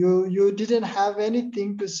and you didn't have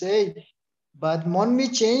anything to say. But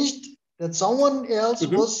Monmi changed that someone else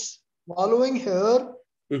was following her.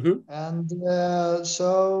 And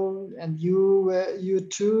you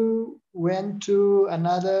two went to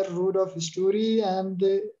another route of story and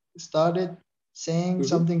started saying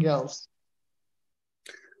something else.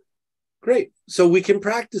 Great. So we can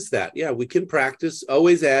practice that. Yeah, we can practice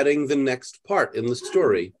always adding the next part in the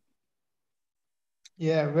story.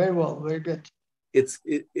 Yeah, very well. Very good. You've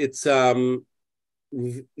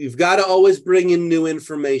got to always bring in new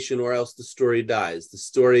information or else the story dies. The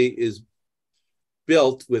story is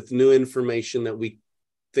built with new information that we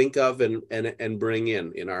think of and bring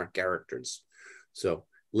in our characters. So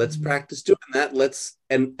let's practice doing that.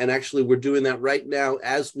 And actually we're doing that right now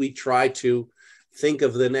as we try to think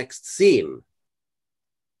of the next scene.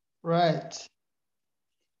 Right.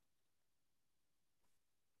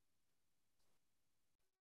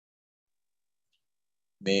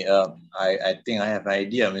 I think I have an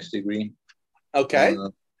idea, Mr. Green. Okay.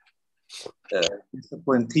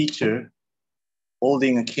 Discipline teacher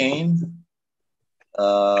holding a cane.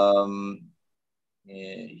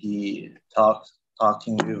 He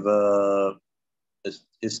talking with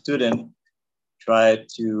his student, tried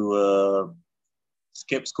to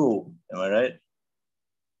skip school. Am I right?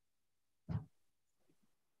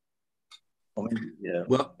 Yeah.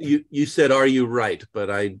 Well, you said, are you right?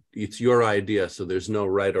 But it's your idea, so there's no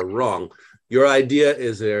right or wrong. Your idea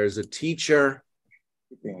is there's a teacher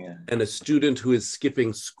and a student who is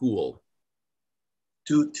skipping school.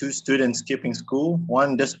 Two students skipping school,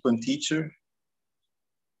 one discipline teacher,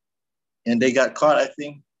 and they got caught, I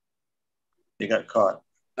think. They got caught.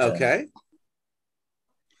 Okay.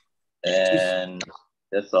 And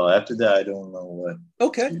that's all. After that, I don't know what.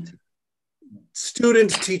 Okay.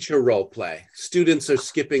 Student-teacher role play. Students are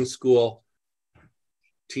skipping school.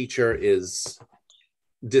 Teacher is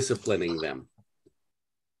disciplining them.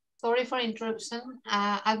 Sorry for interruption.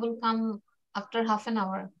 I will come after half an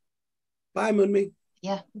hour. Bye, Moonmi.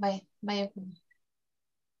 Yeah, bye. Bye, everyone.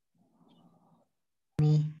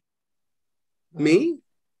 Me?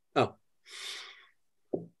 Oh.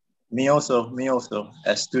 Me also,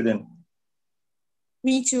 as student.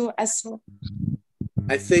 Me too, as well.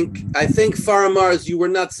 I think Faramars, you were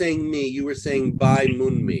not saying me, you were saying bye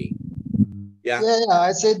Moonmi. Yeah. Yeah,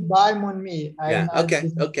 I said bye Moonmi. Yeah.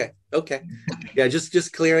 Okay. Yeah,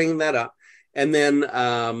 just clearing that up. And then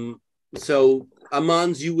so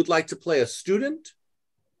Amans, you would like to play a student?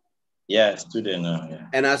 Yeah, student. Yeah.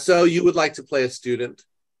 And Aso, you would like to play a student?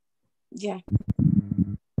 Yeah.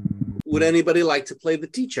 Would anybody like to play the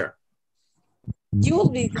teacher? You will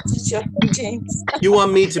be the teacher, James. You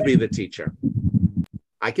want me to be the teacher?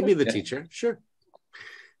 I can be the teacher, sure.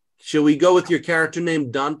 Shall we go with your character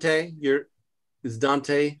name, Dante? Is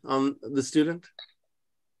Dante on the student?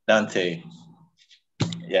 Dante.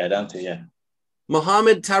 Yeah, Dante, yeah.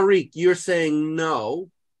 Mohammed Tariq, you're saying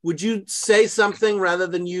no. Would you say something rather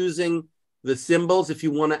than using the symbols if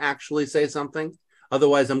you want to actually say something?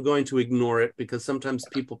 Otherwise, I'm going to ignore it because sometimes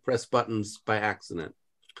people press buttons by accident.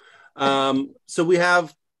 So we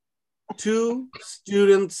have two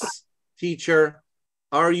students, teacher.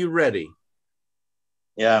 Are you ready?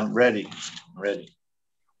 Yeah, I'm ready.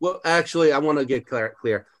 Well, actually, I want to get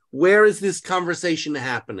clear. Where is this conversation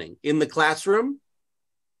happening? In the classroom?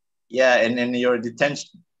 Yeah, and in your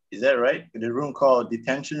detention. Is that right? The room called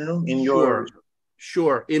detention room? In your...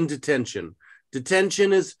 Sure, in detention.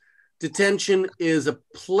 Detention is a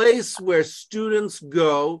place where students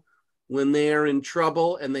go when they are in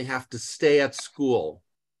trouble and they have to stay at school.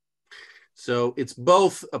 So it's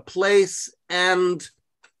both a place and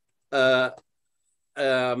how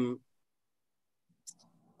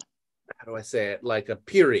do I say it? Like a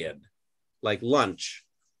period, like lunch.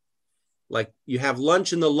 Like you have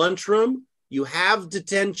lunch in the lunchroom, you have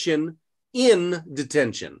detention in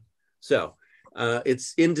detention. So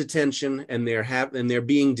it's in detention and they're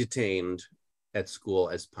being detained at school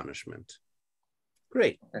as punishment.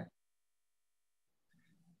 Great. Okay.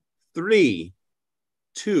 3,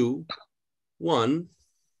 2, 1,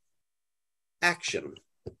 action.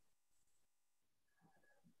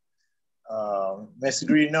 Mr.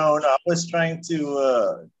 Green, no, I was trying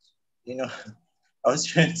to, you know, I was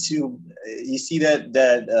trying to. You see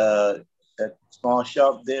that small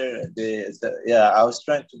shop there? Yeah, I was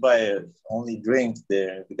trying to buy only drinks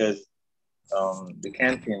there because the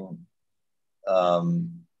canteen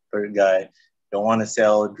per guy don't want to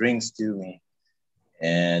sell drinks to me,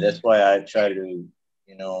 and that's why I try to,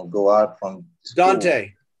 go out from school.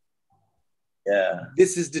 Dante. Yeah.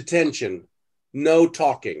 This is detention. No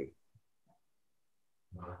talking.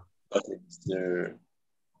 Okay, Mr.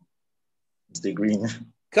 Green.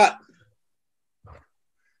 Cut.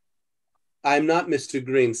 I'm not Mr.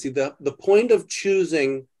 Green. See, the point of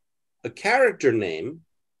choosing a character name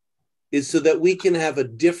is so that we can have a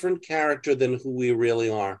different character than who we really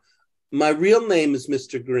are. My real name is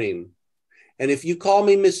Mr. Green. And if you call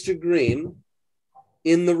me Mr. Green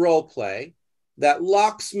in the role play, that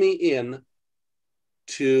locks me in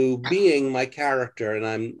to being my character,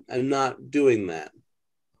 and I'm not doing that.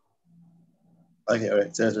 Okay, all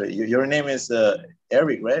right. So that's right. Your name is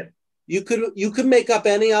Eric, right? You could make up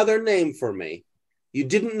any other name for me. You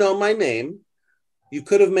didn't know my name. You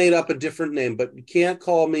could have made up a different name, but you can't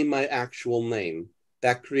call me my actual name.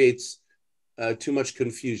 That creates too much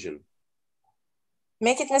confusion.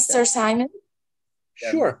 Make it Mr. Simon.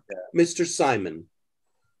 Sure, yeah. Mr. Simon.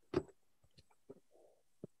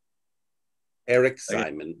 Eric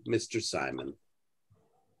Simon, Mr. Simon.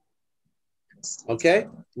 Okay,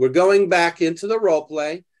 we're going back into the role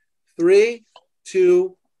play. 3,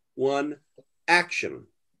 2, 1, action.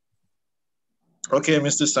 Okay,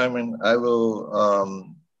 Mr. Simon, I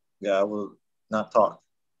will, I will not talk.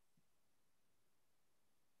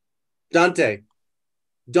 Dante,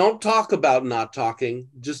 don't talk about not talking.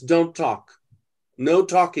 Just don't talk. No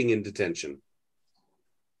talking in detention.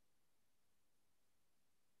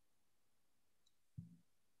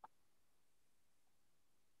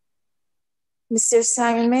 Mr.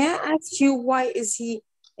 Simon, may I ask you why is he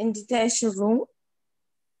in detention room?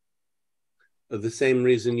 The same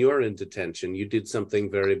reason you're in detention. You did something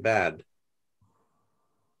very bad.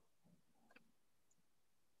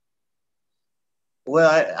 Well,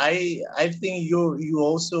 I think you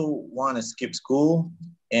also want to skip school,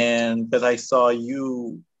 and because I saw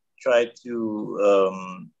you try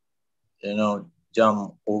to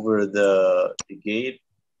jump over the gate.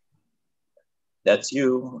 That's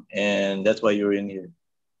you, and that's why you're in here.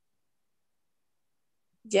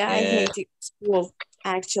 Yeah, I hate school,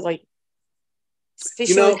 actually.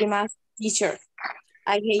 Especially the math teacher.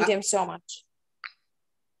 I hate him so much.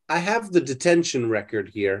 I have the detention record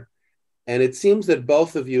here, and it seems that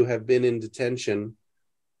both of you have been in detention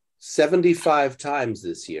 75 times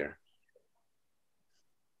this year.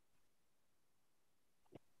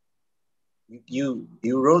 You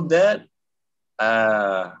wrote that?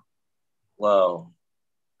 Well,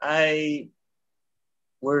 I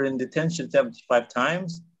were in detention 75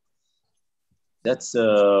 times. That's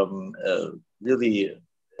really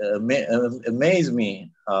amazed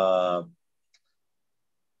me. Well,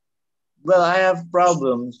 I have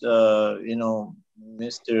problems, Mr.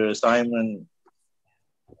 Simon.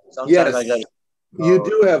 Sometimes yes, you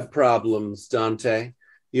do have problems, Dante.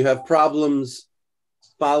 You have problems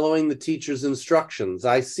following the teacher's instructions.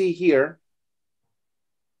 I see here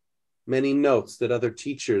many notes that other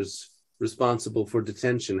teachers responsible for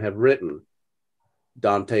detention have written.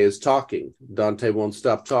 Dante is talking. Dante won't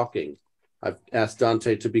stop talking. I've asked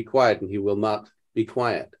Dante to be quiet, and he will not be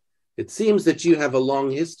quiet. It seems that you have a long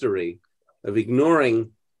history of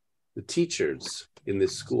ignoring the teachers in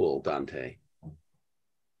this school, Dante.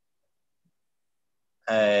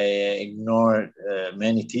 I ignored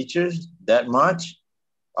many teachers that much.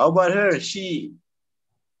 How about her?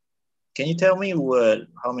 Can you tell me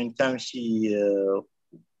how many times she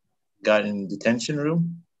got in detention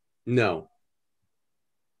room? No,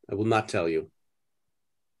 I will not tell you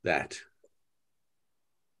that.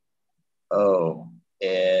 Oh,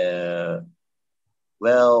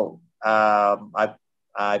 well,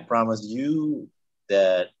 I promise you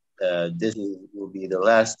that this will be the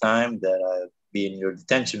last time that I'll be in your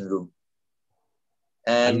detention room,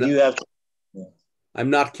 and you have to. I'm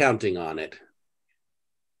not counting on it.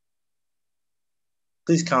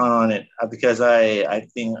 Please count on it, because I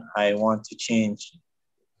think I want to change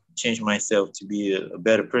myself to be a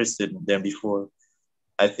better person than before.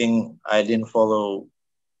 I think I didn't follow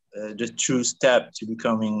the true step to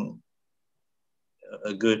becoming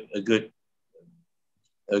a good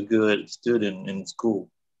student in school.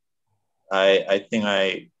 I think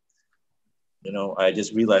I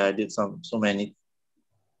just realized I did so many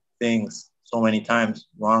things so many times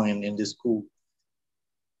wrong in this school.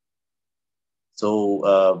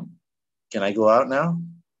 So can I go out now?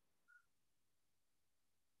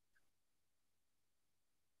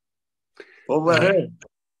 Over her.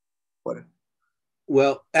 What?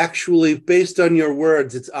 Well, actually, based on your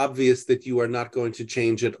words, it's obvious that you are not going to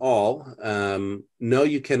change at all. No,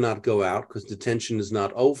 you cannot go out because detention is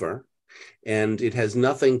not over. And it has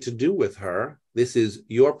nothing to do with her. This is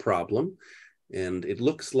your problem. And it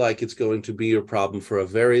looks like it's going to be your problem for a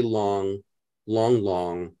very long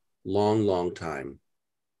time.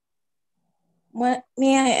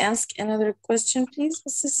 May I ask another question, please,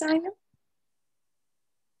 Mr. Simon?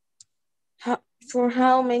 For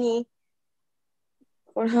how many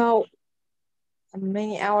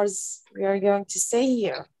hours we are going to stay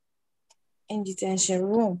here in detention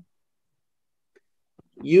room?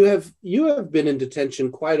 You have been in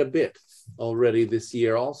detention quite a bit already this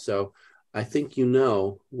year also. I think you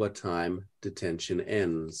know what time detention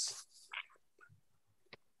ends.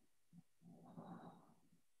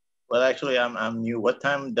 Well, actually, I'm new. What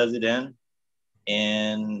time does it end?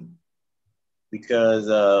 And because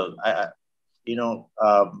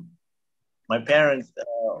my parents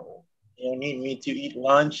need me to eat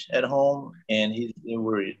lunch at home, and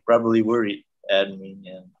they're probably worried at me,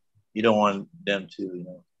 and you don't want them to,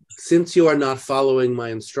 Since you are not following my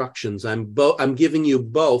instructions, I'm giving you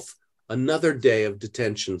both another day of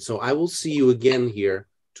detention. So I will see you again here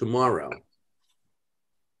tomorrow.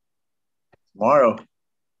 Tomorrow.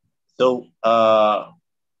 So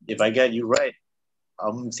if I get you right,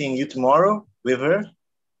 I'm seeing you tomorrow with her.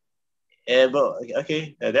 But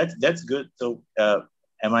okay, that's good. So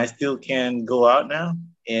am I still can go out now,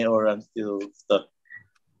 or I'm still stuck?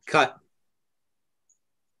 Cut.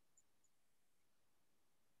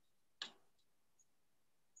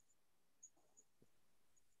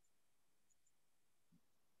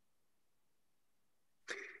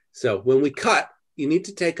 So when we cut, you need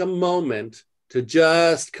to take a moment to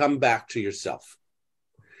just come back to yourself.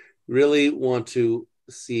 Really want to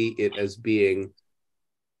see it as being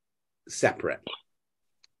separate.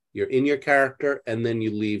 You're in your character and then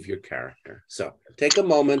you leave your character. So take a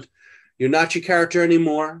moment. You're not your character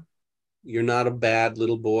anymore. You're not a bad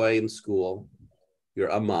little boy in school.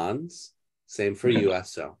 You're Aman's. Same for you,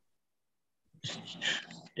 Eso.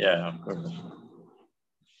 Yeah, of course.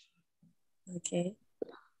 Okay.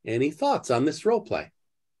 Any thoughts on this role play?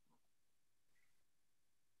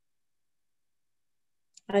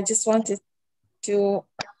 I just wanted to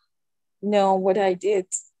know what I did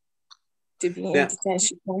to be in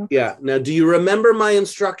detention. Yeah. Now, do you remember my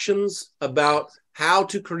instructions about how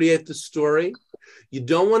to create the story? You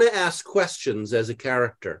don't want to ask questions as a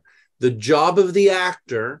character. The job of the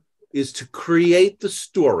actor is to create the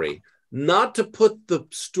story, not to put the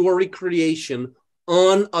story creation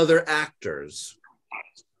on other actors.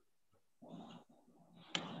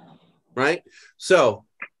 Right? So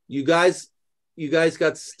you guys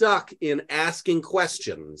got stuck in asking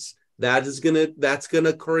questions. That's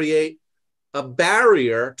gonna create a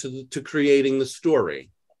barrier to creating the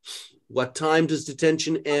story. What time does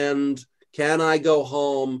detention end? Can I go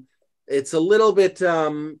home? It's a little bit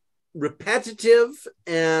repetitive,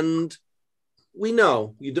 and we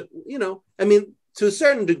know I mean, to a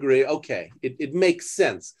certain degree, okay, it makes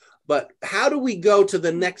sense. But how do we go to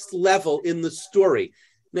the next level in the story?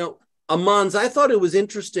 Now, Amans, I thought it was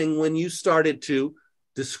interesting when you started to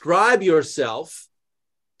describe yourself,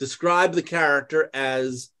 describe the character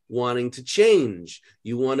as wanting to change.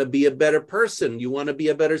 You want to be a better person. You want to be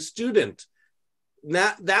a better student.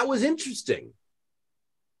 That was interesting.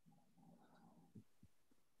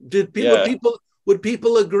 Would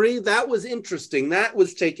people agree that was interesting? That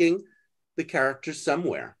was taking the character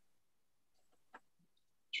somewhere.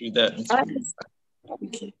 True that.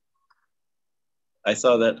 Okay. I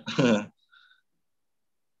saw that.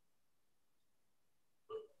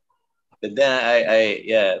 But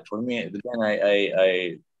then for me, but then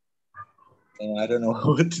I don't know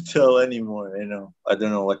what to tell anymore. I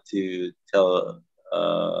don't know what to tell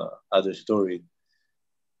other story.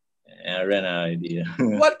 And I ran out of idea.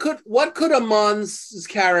 What could Aman's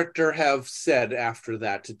character have said after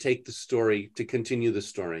that to take the story, to continue the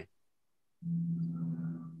story?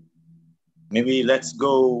 Maybe let's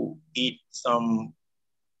go eat some,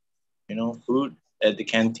 food at the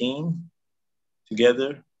canteen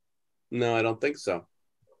together. No, I don't think so.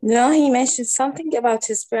 No, he mentioned something about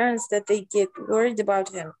his parents, that they get worried about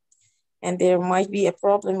him, and there might be a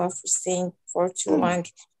problem of staying for too long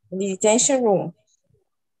in the detention room.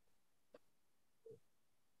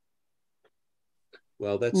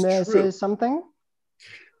 Well, that's May true. I say something?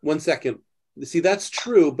 1 second. See, that's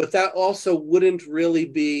true, but that also wouldn't really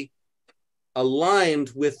be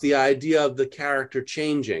aligned with the idea of the character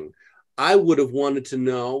changing. I would have wanted to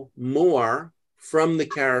know more from the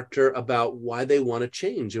character about why they want to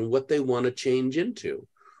change and what they want to change into.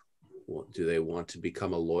 Do they want to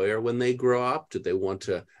become a lawyer when they grow up? Do they want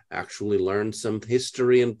to actually learn some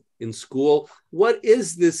history in school? What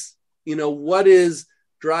is this, what is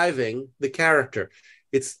driving the character?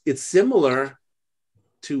 It's similar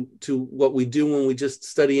to what we do when we just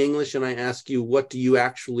study English and I ask you, what do you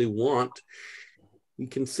actually want? You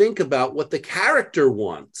can think about what the character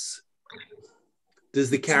wants. Does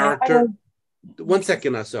the character, one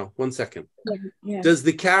second, Aso, 1 second. Yeah. Does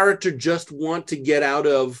the character just want to get out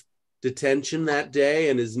of detention that day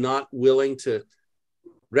and is not willing to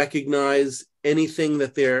recognize anything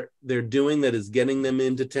that they're doing that is getting them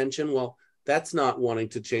in detention? Well, that's not wanting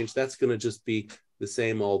to change. That's going to just be the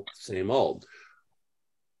same old, same old.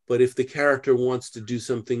 But if the character wants to do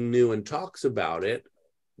something new and talks about it,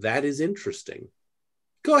 that is interesting.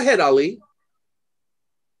 Go ahead, Ali.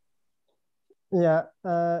 Yeah,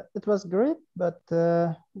 it was great, but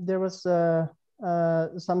there was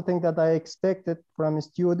something that I expected from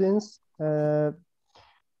students.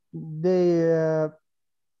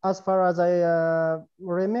 As far as I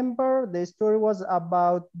remember, the story was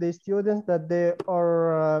about the students that they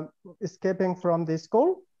are escaping from the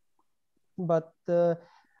school, but they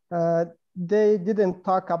didn't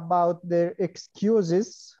talk about their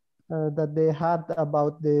excuses that they had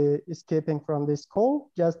about the escaping from the school.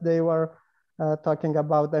 Just they were talking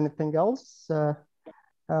about anything else.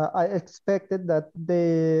 I expected that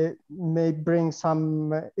they may bring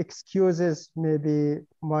some excuses. Maybe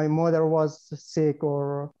my mother was sick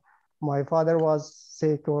or my father was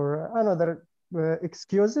sick or another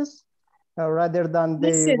excuses, rather than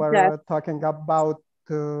they were talking about,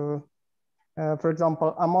 for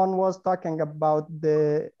example, Amon was talking about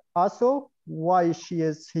the Aso, why she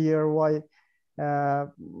is here, why,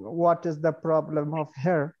 what is the problem of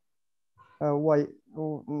her, why.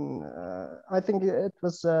 I think it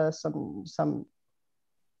was some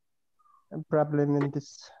problem in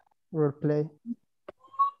this role play.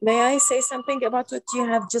 May I say something about what you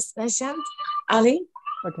have just mentioned, Ali?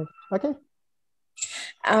 Okay. What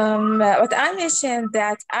I mentioned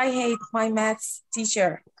that I hate my maths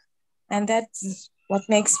teacher, and that's what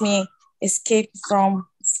makes me escape from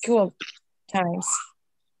school times.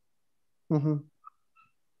 Mm-hmm.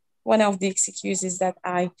 One of the excuses that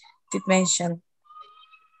I did mention.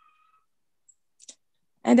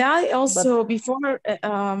 And I also, before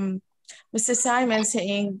Mr. Simon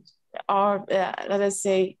saying, or let us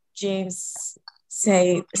say James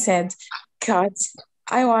said cut,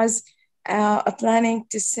 I was planning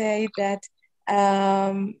to say that,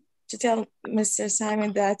 to tell Mr.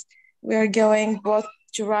 Simon that we are going both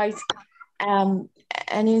to write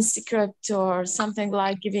an script or something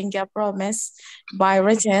like giving a promise by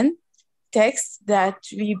written text that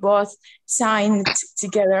we both signed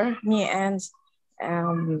together, me and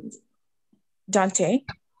Dante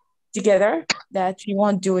together, that we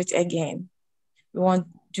won't do it again. We won't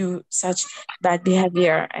do such bad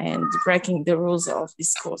behavior and breaking the rules of the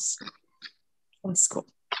schools. From school.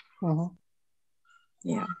 Mm-hmm.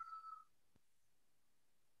 Yeah.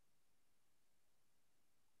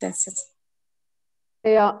 That's it.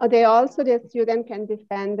 They also, the student can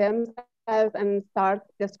defend themselves and start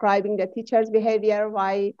describing the teacher's behavior,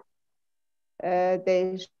 why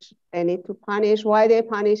they need to punish, why they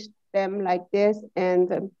punish them like this.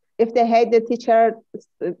 And if they hate the teacher,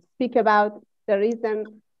 speak about the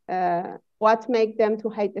reason, what make them to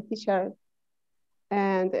hate the teacher,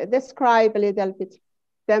 and describe a little bit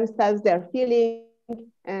themselves, their feeling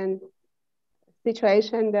and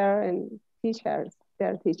situation there, and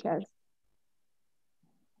their teachers.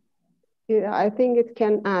 Yeah, I think it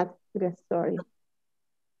can add to the story.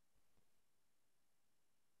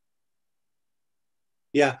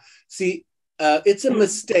 Yeah, see, it's a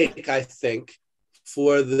mistake, I think,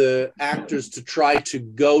 for the actors to try to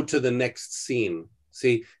go to the next scene.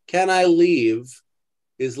 See, can I leave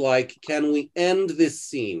is like, can we end this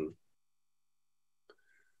scene?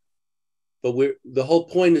 But the whole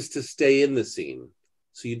point is to stay in the scene.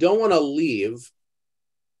 So you don't want to leave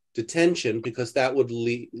detention, because that would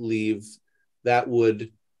that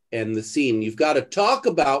would end the scene. You've got to talk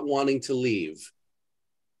about wanting to leave,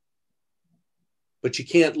 but you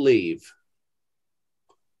can't leave.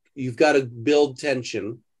 You've got to build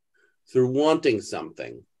tension through wanting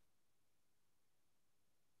something.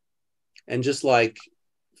 And just like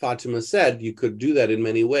Fatima said, you could do that in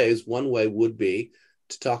many ways. One way would be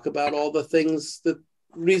to talk about all the things, the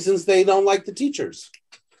reasons they don't like the teachers.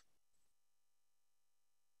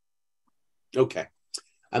 Okay,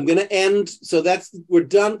 I'm going to end. So we're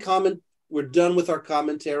done with our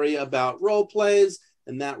commentary about role plays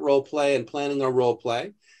and that role play and planning our role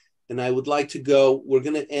play. And I would like to go, we're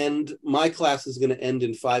going to end, my class is going to end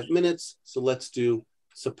in 5 minutes. So let's do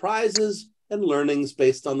Surprises and learnings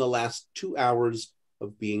based on the last 2 hours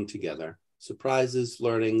of being together. Surprises,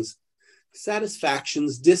 learnings,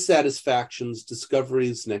 satisfactions, dissatisfactions,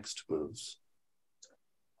 discoveries, next moves.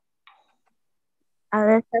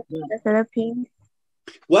 Alyssa from the Philippines.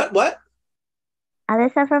 What?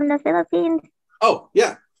 Alyssa from the Philippines. Oh,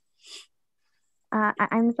 yeah.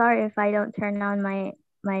 I'm sorry if I don't turn on my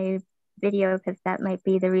video, because that might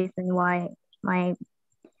be the reason why my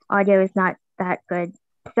audio is not that good.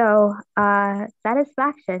 So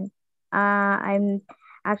satisfaction. I'm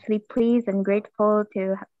actually pleased and grateful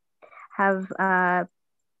to have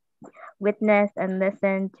witnessed and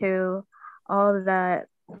listened to all the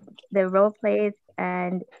role plays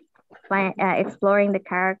and exploring the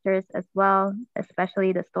characters as well,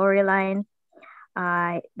 especially the storyline.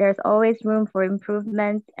 There's always room for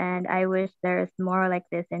improvement, and I wish there's more like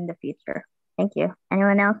this in the future. Thank you.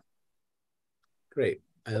 Anyone else? Great.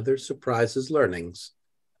 Other surprises, learnings.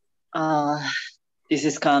 This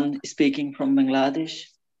is Khan speaking from Bangladesh.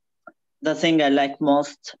 The thing I like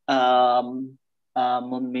most,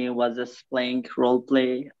 Munmi was just playing role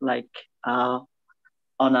play, like at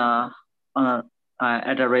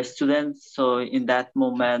a restaurant. So in that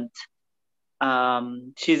moment,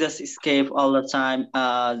 she just escaped all the time.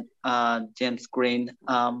 James Green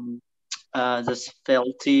just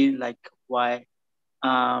felt like why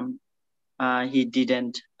he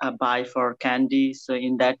didn't buy for candy. So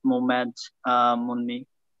in that moment, Munmi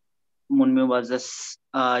was just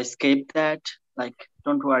escaped that, like,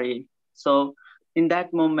 don't worry. So in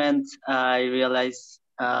that moment, I realized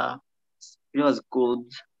it was good,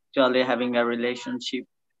 actually having a relationship.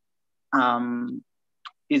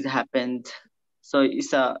 It happened. So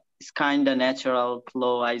it's kind of natural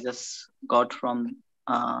flow I just got from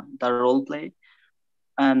the role play,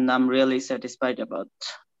 and I'm really satisfied about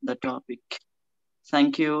the topic.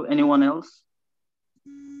 Thank you. Anyone else?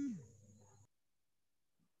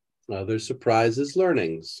 Other surprises,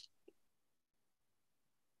 learnings.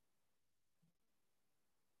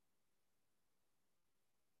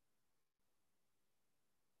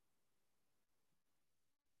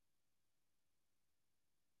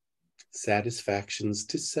 Satisfactions,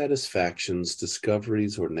 dissatisfactions,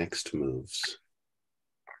 discoveries, or next moves.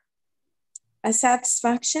 A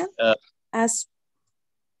satisfaction, as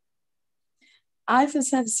I feel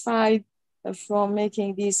satisfied from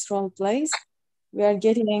making these role plays. We are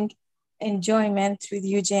getting enjoyment with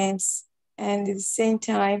you, James, and at the same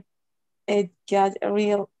time, it got a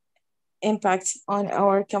real impact on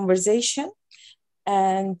our conversation,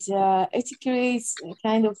 and it creates a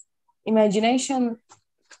kind of imagination,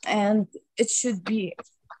 and it should be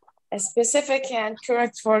specific and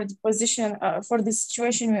correct for the position, for the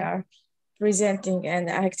situation we are presenting and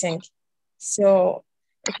acting. So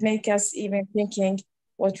it makes us even thinking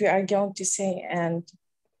what we are going to say, and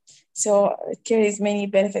so it carries many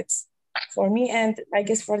benefits for me, and I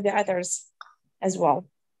guess for the others as well.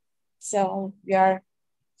 So we are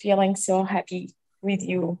feeling so happy with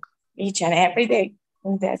you each and every day,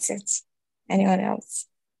 and that's it. Anyone else?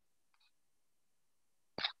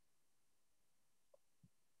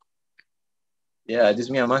 Yeah, this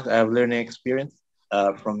is me, Amas. I have learning experience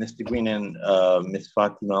from Mr. Green and Miss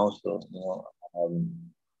Fatima also.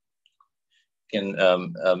 Can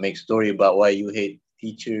make story about why you hate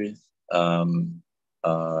teachers.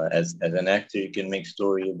 As an actor, you can make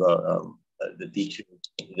story about the teacher,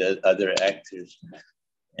 the other actors,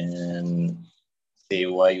 and say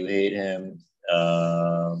why you hate him.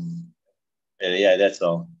 Yeah, that's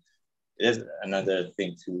all. There's another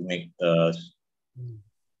thing to make the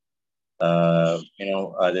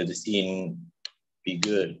scene be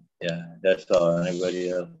good. Yeah, that's all. And everybody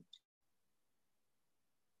else.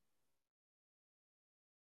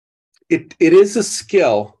 It is a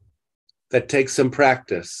skill that takes some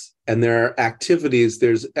practice, and there are activities.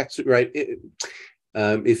 There's right.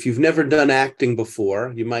 If you've never done acting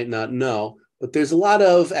before, you might not know, but there's a lot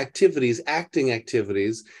of activities, acting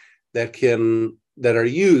activities, that are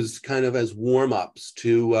used kind of as warm-ups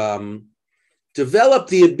to develop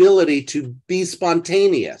the ability to be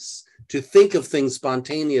spontaneous, to think of things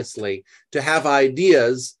spontaneously, to have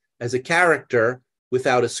ideas as a character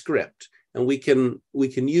without a script. And we can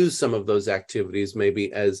use some of those activities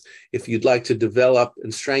maybe as if you'd like to develop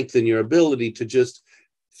and strengthen your ability to just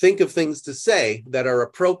think of things to say that are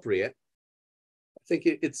appropriate. I think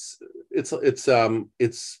it's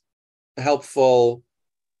helpful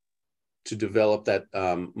to develop that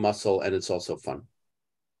muscle, and it's also fun.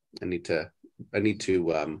 I need to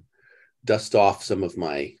dust off some of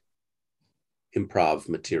my improv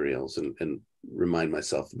materials and remind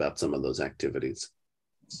myself about some of those activities.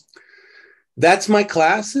 That's my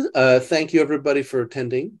class. Thank you everybody for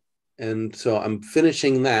attending. And so I'm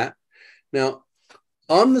finishing that. Now,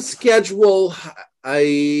 on the schedule,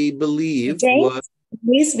 I believe James,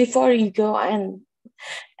 please, before you go and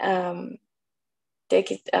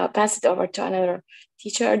take it, pass it over to another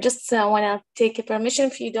teacher, I just want to take a permission,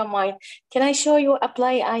 if you don't mind. Can I show you a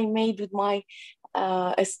play I made with my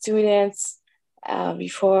students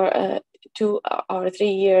before 2 or 3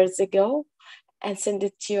 years ago, and send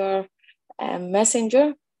it to your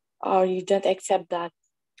messenger, or you don't accept that?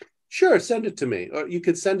 Sure, send it to me, or you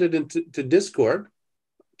could send it into Discord.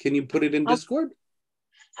 Can you put it in Discord?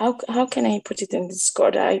 How can I put it in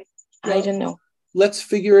Discord? I don't know. Let's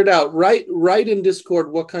figure it out. Write in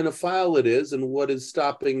Discord what kind of file it is and what is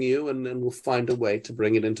stopping you, and then we'll find a way to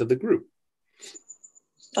bring it into the group.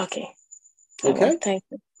 Okay. Okay. Thank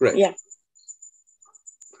you. Great. Yeah.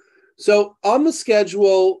 So on the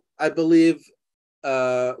schedule, I believe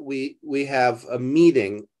we have a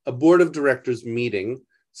meeting, a board of directors meeting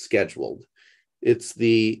scheduled. It's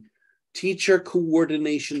the teacher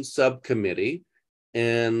coordination subcommittee,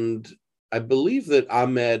 and I believe that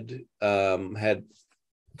Ahmed had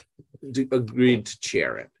agreed to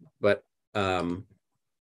chair it, but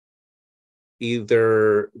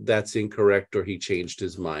either that's incorrect or he changed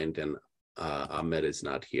his mind and Ahmed is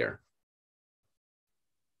not here.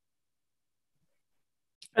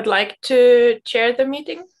 I'd like to chair the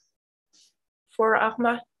meeting for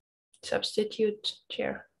Ahmed, substitute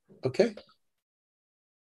chair. Okay.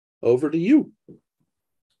 Over to you.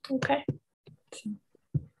 Okay.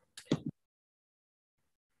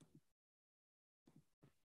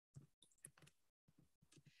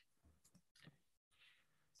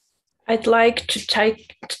 I'd like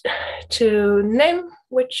to name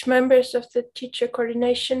which members of the teacher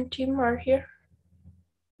coordination team are here.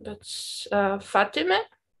 That's Fatima,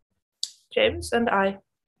 James, and I.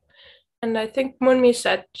 And I think Munmi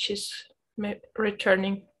said she's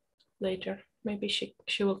returning later. Maybe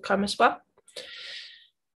she will come as well.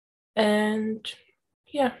 And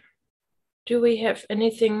yeah, do we have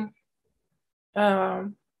anything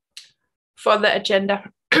for the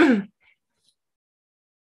agenda?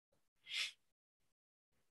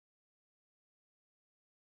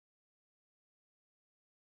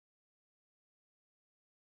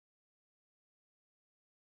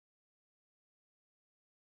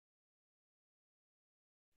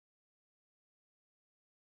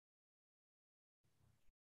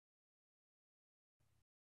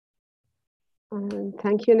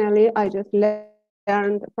 Thank you, Nelly. I just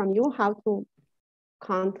learned from you how to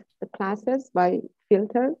count the classes by doing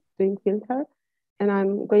filter. And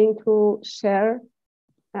I'm going to share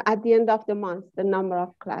at the end of the month the number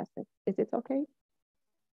of classes. Is it okay?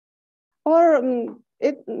 Or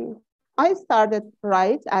I started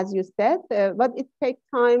right, as you said, but it takes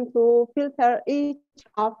time to filter each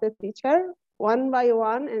of the teacher one by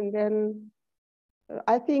one, and then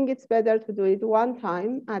I think it's better to do it one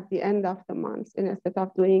time at the end of the month instead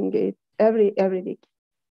of doing it every week.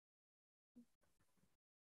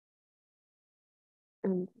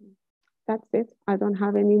 And that's it. I don't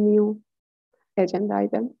have any new agenda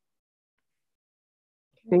item.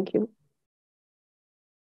 Thank you.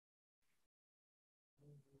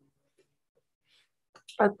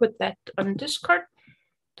 I'll put that on Discord,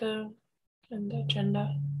 in the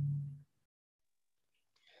agenda.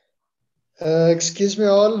 Excuse me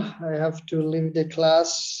all, I have to leave the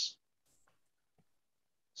class.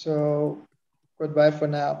 So goodbye for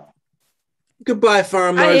now. Goodbye,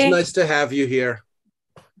 Farmers. Nice to have you here.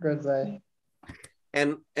 Goodbye.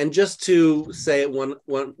 And just to say it one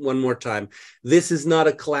more time, this is not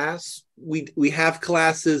a class. We have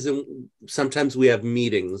classes and sometimes we have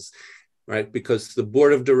meetings, right? Because the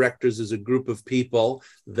board of directors is a group of people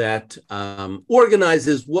that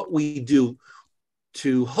organizes what we do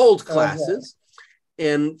to hold classes.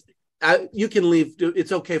 And you can leave.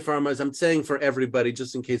 It's okay, Farmers. I'm saying for everybody,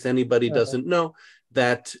 just in case anybody doesn't know,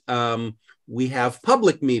 that we have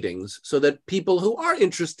public meetings so that people who are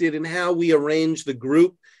interested in how we arrange the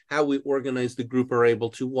group, how we organize the group, are able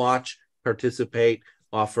to watch, participate,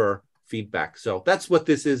 offer feedback. So that's what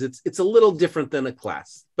this is. It's a little different than a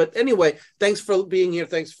class. But anyway, thanks for being here.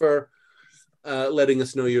 Thanks for letting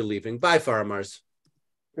us know you're leaving. Bye, Farmers.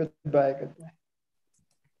 Goodbye. Goodbye.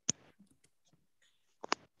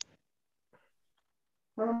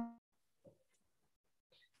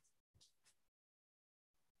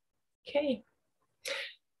 Okay.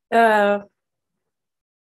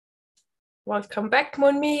 Welcome back,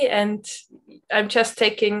 Munmi. And I'm just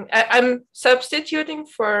I'm substituting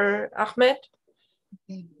for Ahmed.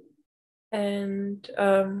 Okay. And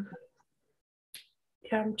yeah,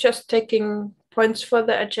 I'm just taking points for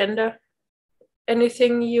the agenda.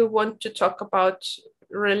 anything you want to talk about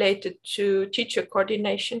related to teacher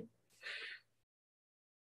coordination?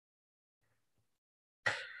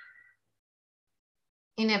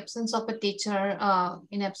 In absence of a teacher,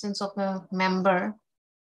 in absence of a member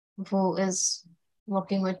who is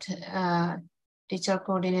working with teacher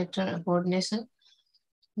coordination,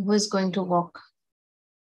 who is going to work?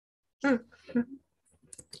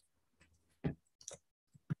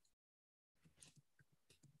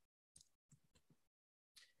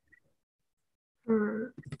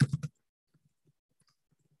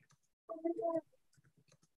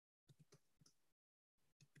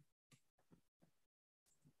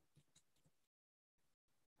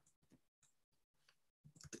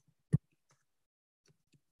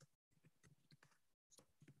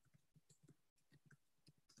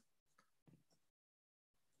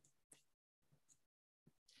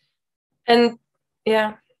 And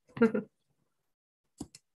yeah.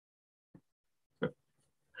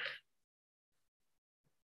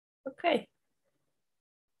 Okay.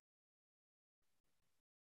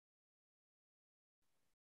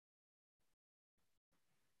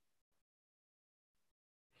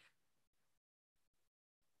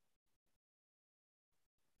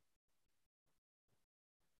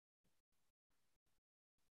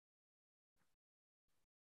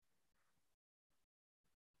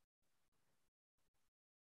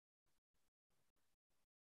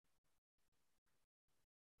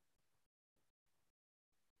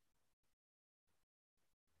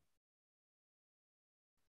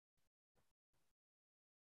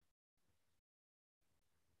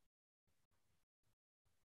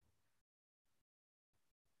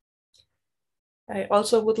 I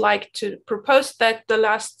also would like to propose that the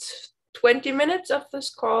last 20 minutes of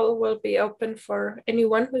this call will be open for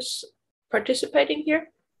anyone who's participating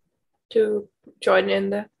here to join in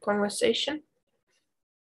the conversation,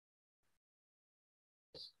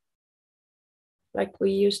 like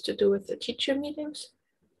we used to do with the teacher meetings.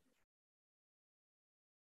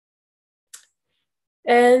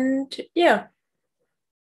 And yeah,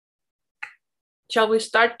 shall we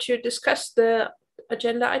start to discuss the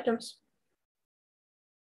agenda items?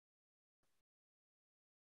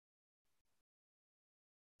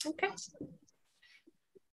 Okay.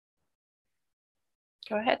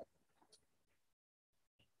 Go ahead.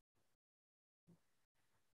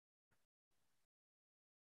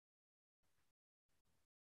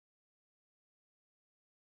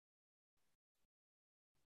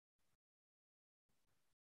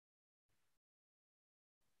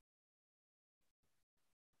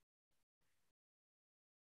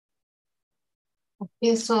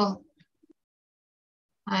 Okay, so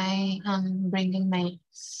I am bringing my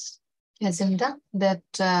agenda that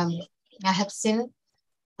I have seen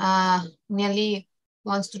nearly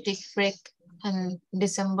wants to take break in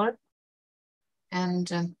December,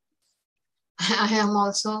 and I am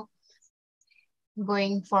also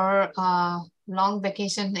going for a long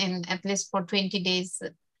vacation in at least for 20 days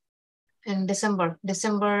in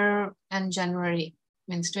December and January,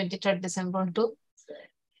 means 23rd December to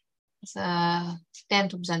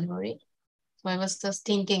 10th of January. So I was just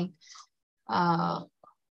thinking, so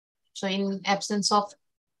in absence of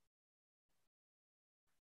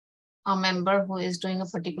a member who is doing a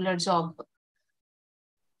particular job,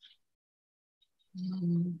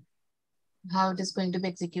 how it is going to be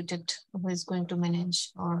executed, who is going to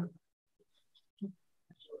manage, or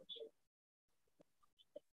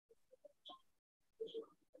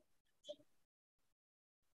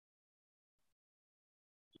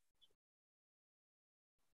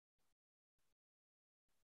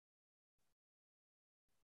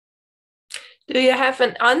do you have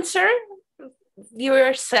an answer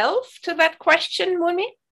yourself to that question,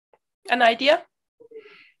 Muni? An idea?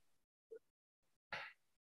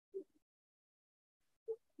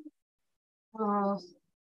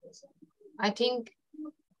 I think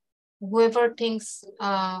whoever thinks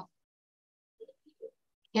can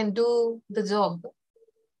do the job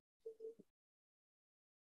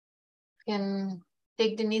can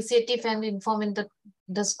take the initiative and inform in the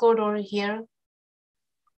Discord or here.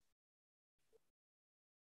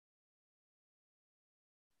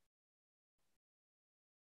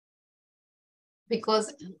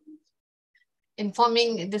 Because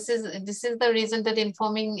informing, this is the reason that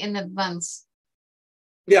informing in advance.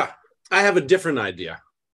 Yeah, I have a different idea.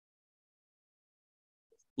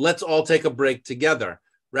 Let's all take a break together.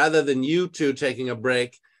 Rather than you two taking a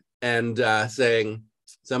break and saying,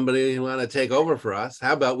 somebody want to take over for us,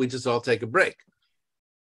 how about we just all take a break?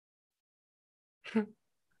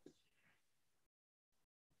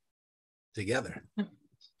 Together.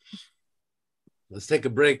 Let's take a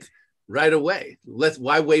break right away.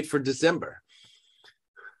 Why wait for December?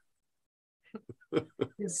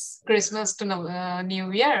 It's Christmas to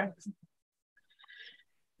New Year.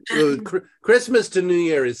 Christmas to New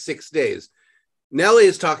Year is 6 days. Nellie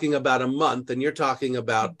is talking about a month, and you're talking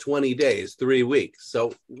about 20 days, 3 weeks.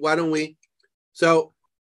 So why don't we? So,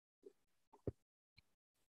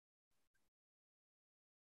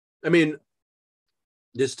 I mean,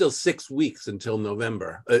 there's still 6 weeks until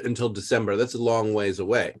until December. That's a long ways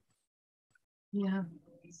away. Yeah,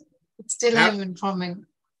 still I'm informing.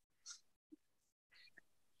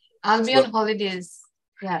 I'll be on holidays.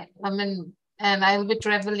 Yeah, I mean, and I'll be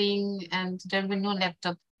traveling, and there'll be no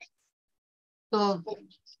laptop. So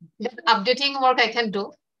updating work I can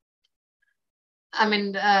do. I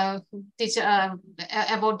mean, teacher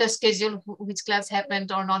about the schedule, which class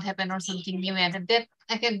happened or not happened, or something new added, that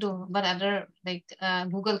I can do. But other like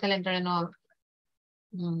Google Calendar and all,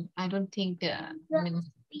 I don't think. I mean,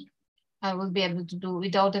 I will be able to do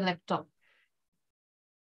without a laptop.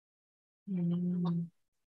 And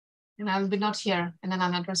I'll be not here in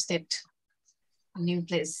another state, a new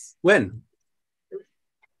place. When?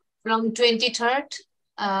 From 23rd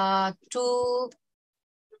to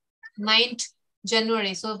 9th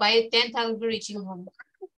January. So by 10th, I'll be reaching home.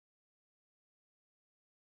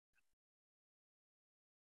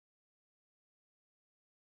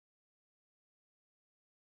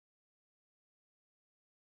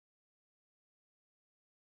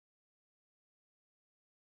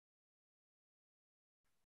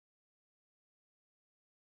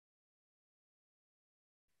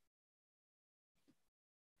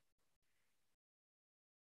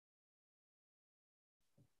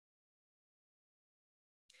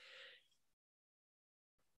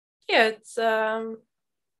 Yeah, it's so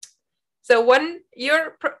when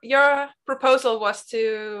your proposal was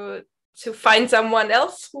to find someone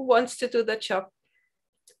else who wants to do the job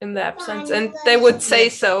in the absence, and they would say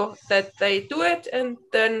so that they do it, and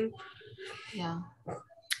then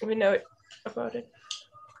we know about it.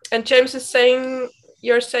 And James is saying,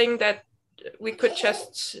 you're saying that we could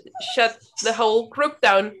just shut the whole group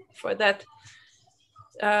down for that,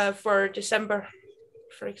 for December,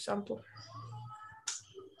 for example.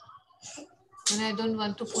 And I don't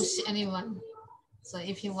want to push anyone. So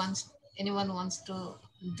if anyone wants to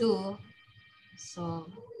do, so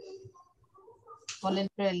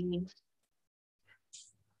voluntarily,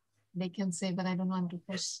 they can say, but I don't want to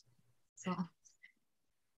push. So.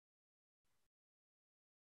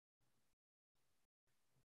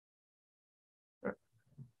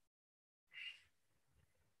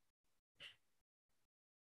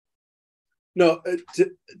 No,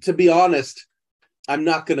 to be honest, I'm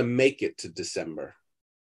not going to make it to December.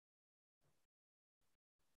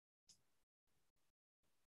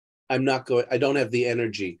 I don't have the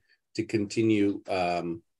energy to continue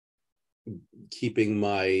keeping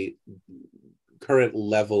my current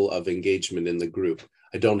level of engagement in the group.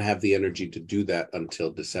 I don't have the energy to do that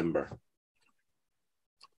until December.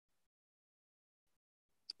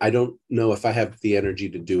 I don't know if I have the energy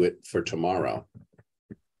to do it for tomorrow.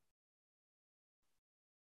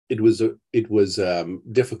 It was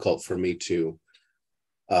difficult for me to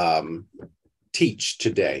teach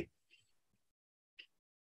today.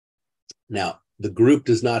 Now, the group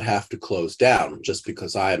does not have to close down just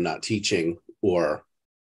because I am not teaching or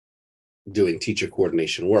doing teacher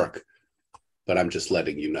coordination work, but I'm just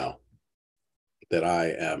letting you know that I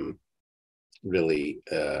am really,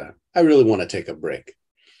 I really want to take a break.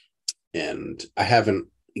 And I haven't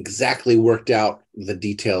exactly worked out the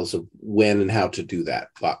details of when and how to do that,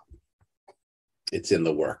 but it's in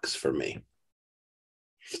the works for me.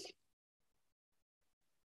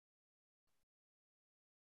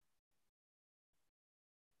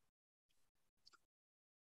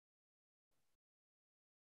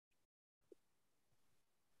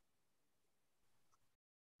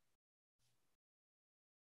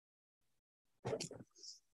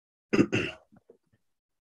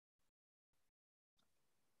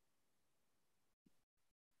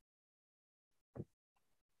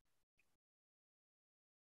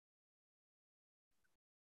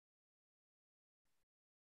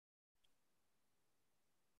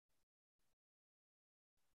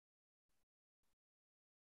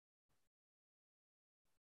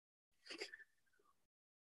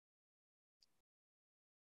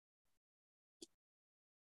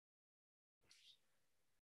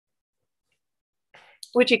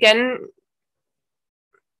 Which again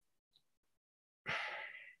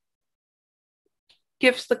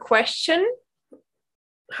gives the question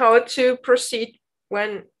how to proceed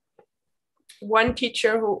when one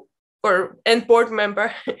teacher and board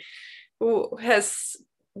member who has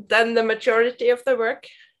done the majority of the work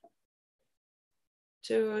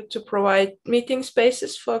to provide meeting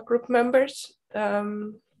spaces for group members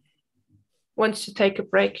wants to take a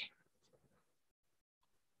break.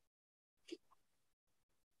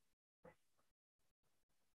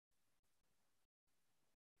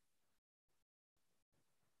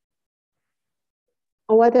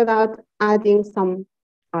 What about adding some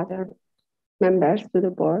other members to the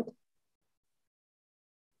board?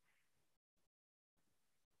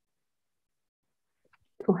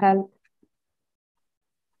 To help,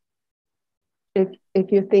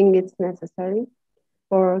 if you think it's necessary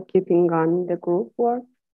for keeping on the group work,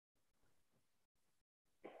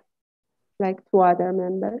 like 2 other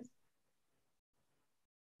members.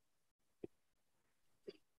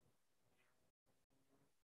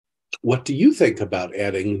 What do you think about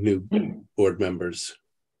adding new board members?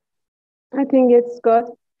 I think it's good.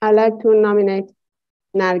 I like to nominate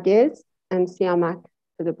Nargis and Siamak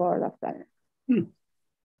to the board of directors.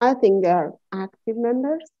 I think they are active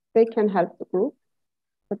members. They can help the group,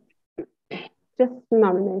 but just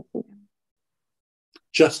nominating them.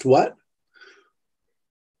 Just what?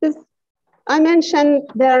 Just, I mentioned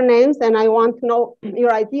their names and I want to know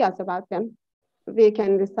your ideas about them. We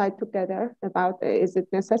can decide together about is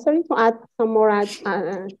it necessary to add some more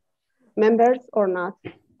members or not,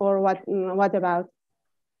 or what about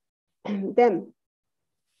them?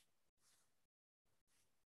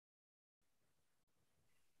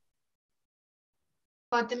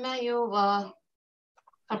 Fatima, you are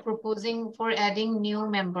proposing for adding new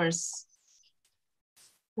members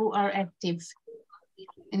who are active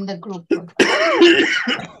in the group.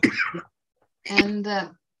 And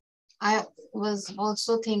I was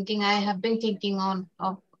also thinking, I have been thinking of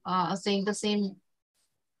saying the same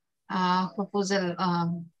proposal.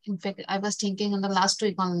 In fact, I was thinking in the last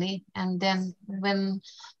week only. And then when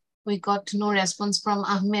we got no response from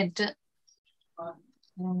Ahmed,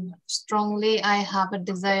 strongly, I have a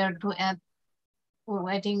desire to add.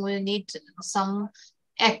 I think we need some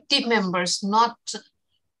active members, not,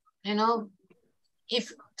 you know,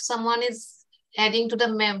 if someone is adding to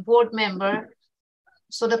the board member,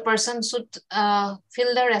 so the person should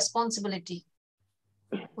feel the responsibility.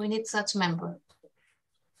 We need such member.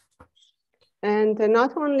 And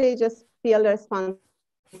not only just feel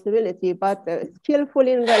responsibility, but skillful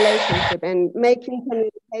in relationship and making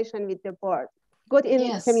communication with the board. Good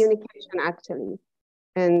in communication, actually.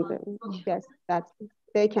 And yes,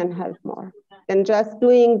 they can help more than just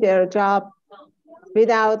doing their job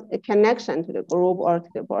without a connection to the group or to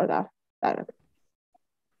the board of directors.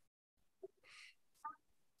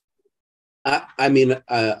 I mean,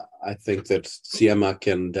 I think that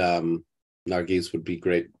Siamak and Nargis would be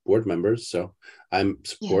great board members, so I'm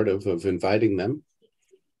supportive of inviting them.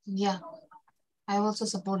 Yeah, I also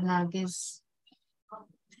support Nargis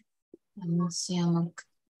and Siamak.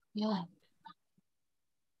 Yeah.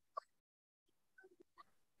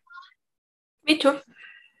 Me too.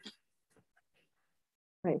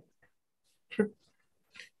 Right.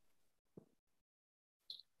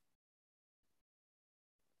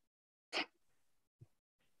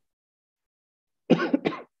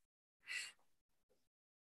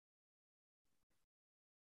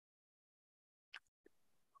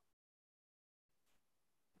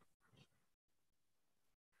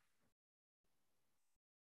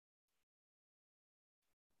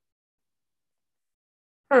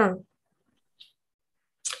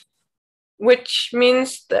 Which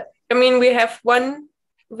means that, I mean, we have one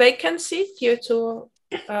vacancy due to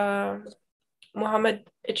Mohammed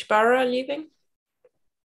Ijbara leaving.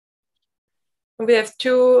 We have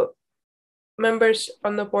 2 members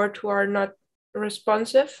on the board who are not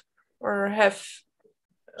responsive or have,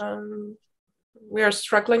 we are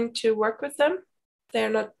struggling to work with them. They're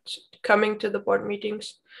not coming to the board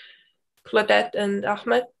meetings, Claudette and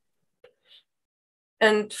Ahmed.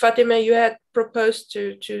 And Fatima, you had proposed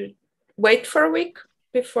to wait for a week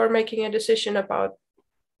before making a decision about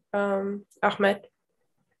Ahmed.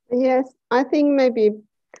 Yes, I think maybe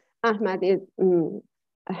Ahmed is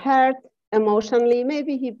hurt emotionally.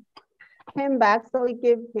 Maybe he came back, so we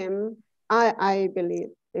give him, I believe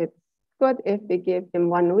it's good if we give him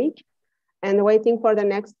 1 week and waiting for the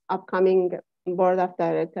next upcoming board of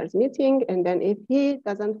directors meeting. And then if he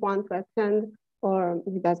doesn't want to attend or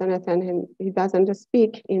he doesn't attend, he doesn't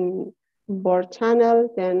speak in board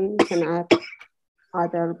channel, then we can add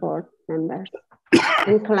other board members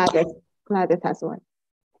and Claudette as well.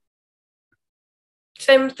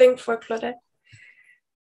 Same thing for Claudette.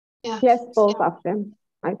 Yeah. Yes, both of them,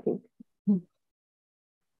 I think.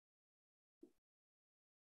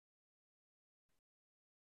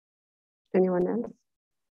 Anyone else?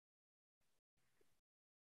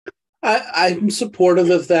 I'm supportive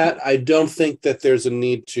of that. I don't think that there's a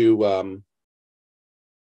need to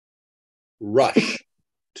rush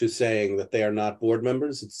to saying that they are not board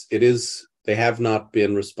members. They have not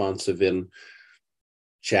been responsive in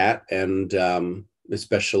chat, and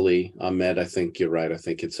especially Ahmed, I think you're right. I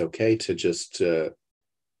think it's okay to just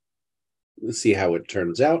see how it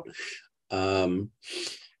turns out. I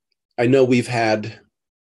know we've had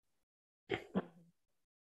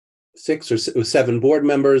 6 or 7 board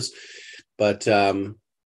members, but I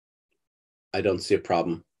don't see a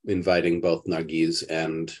problem inviting both Nargiz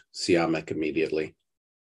and Siamek immediately.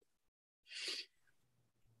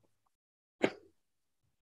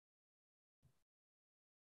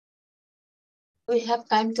 We have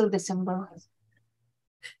time till December.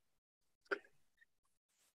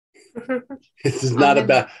 This is not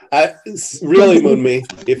about really, Moonmi.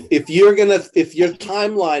 If your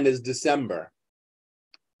timeline is December,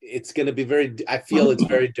 it's going to be I feel it's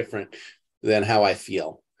very different than how I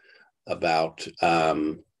feel about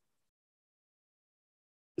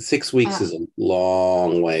 6 weeks is a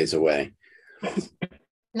long ways away.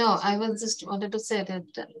 No, I was just wanted to say that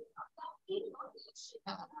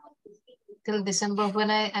till December, when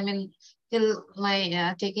till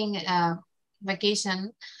my taking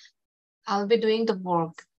vacation, I'll be doing the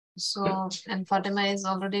work. So, and Fatima is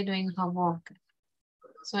already doing her work.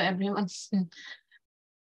 So everyone,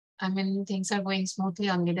 things are going smoothly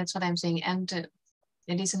only. That's what I'm saying. And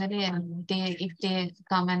additionally, if they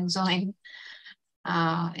come and join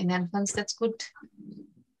in advance, that's good.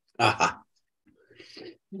 Aha.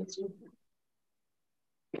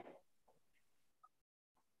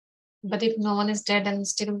 But if no one is dead, and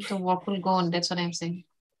still the work will go on. That's what I'm saying.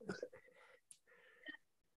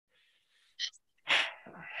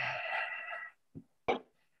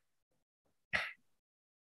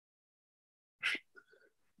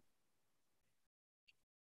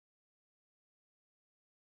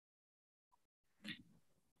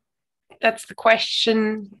 That's the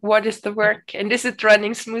question. What is the work? And is it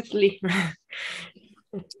running smoothly?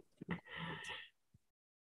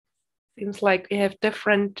 Seems like we have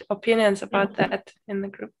different opinions about that in the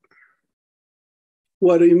group.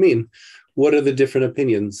 What do you mean? What are the different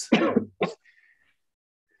opinions?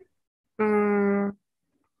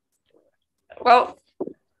 Well,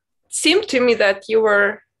 it seemed to me that you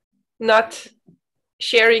were not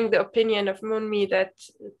sharing the opinion of Moonmi that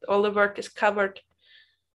all the work is covered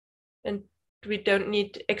and we don't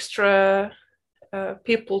need extra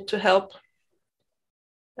people to help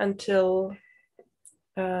until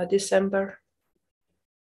December.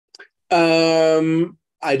 I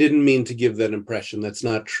didn't mean to give that impression. That's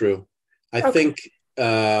not true. I think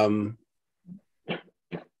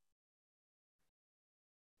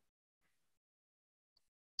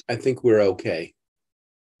we're okay.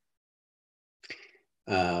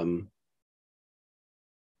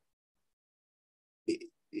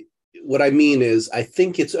 What I mean is, I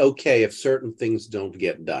think it's okay if certain things don't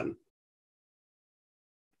get done.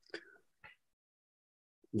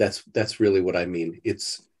 That's really what I mean.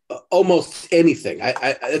 It's almost anything.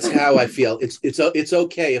 That's how I feel. It's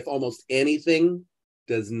okay if almost anything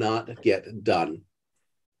does not get done.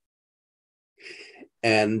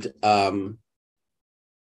 And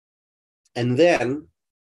then,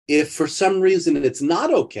 if for some reason it's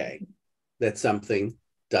not okay that something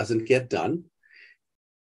doesn't get done,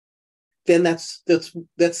 then that's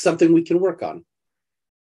something we can work on.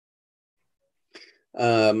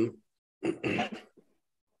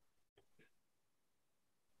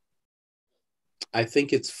 I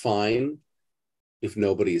think it's fine if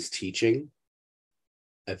nobody is teaching.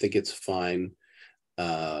 I think it's fine.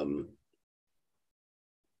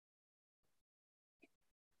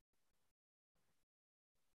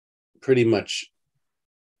 Pretty much,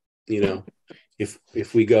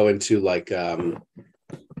 if we go into like,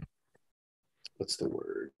 what's the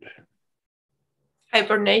word?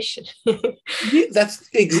 Hibernation. Yeah, that's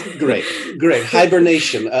great.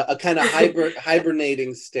 Hibernation, a kind of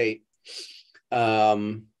hibernating state.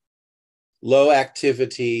 Low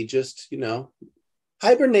activity, just,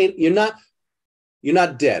 hibernate. You're not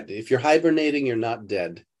dead. If you're hibernating, you're not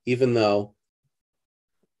dead, even though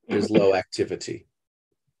there's low activity.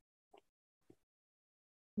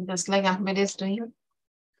 Just like Ahmed is doing.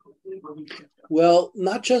 Well,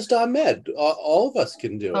 not just Ahmed. All of us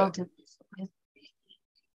can do it.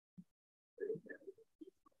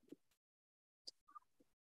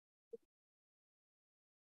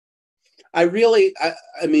 I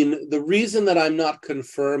mean, the reason that I'm not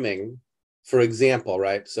confirming, for example,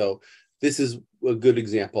 right? So this is a good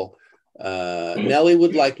example. Nelly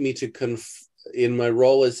would like me to in my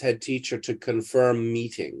role as head teacher, to confirm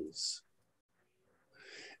meetings.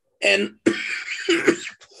 And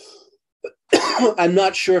I'm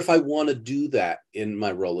not sure if I want to do that in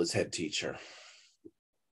my role as head teacher.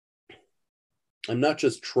 I'm not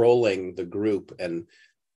just trolling the group and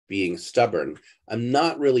being stubborn. I'm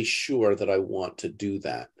not really sure that I want to do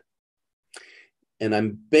that. And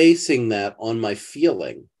I'm basing that on my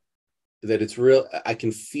feeling that it's real. I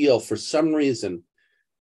can feel for some reason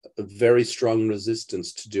a very strong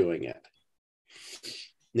resistance to doing it.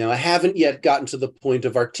 Now, I haven't yet gotten to the point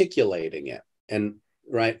of articulating it. And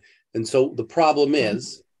right. And so the problem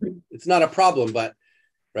is, it's not a problem, but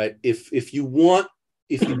right, if you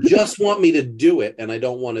just want me to do it and I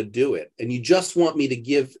don't want to do it, and you just want me to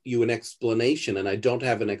give you an explanation and I don't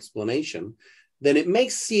have an explanation, then it may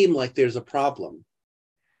seem like there's a problem.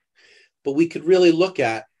 But we could really look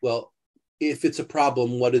at, well, if it's a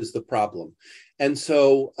problem, what is the problem? And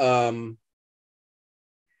so I'm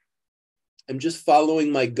just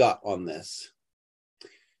following my gut on this,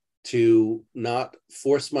 to not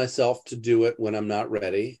force myself to do it when I'm not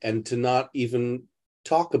ready, and to not even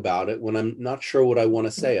talk about it when I'm not sure what I want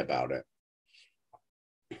to say about it.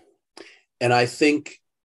 And I think,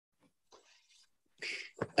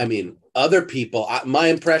 I mean, other people, my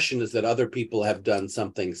impression is that other people have done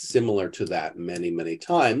something similar to that many, many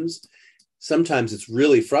times. Sometimes it's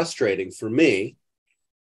really frustrating for me.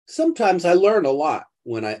 Sometimes I learn a lot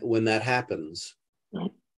when that happens,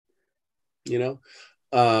 you know?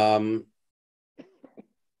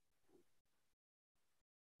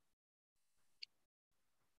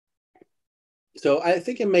 So I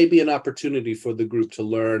think it may be an opportunity for the group to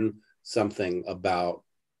learn something about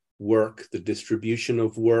work, the distribution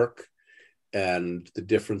of work, and the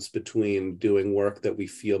difference between doing work that we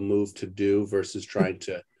feel moved to do versus trying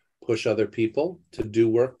to push other people to do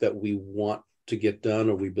work that we want to get done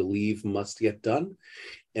or we believe must get done.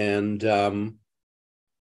 And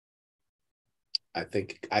I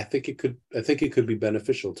think it could be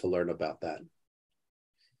beneficial to learn about that.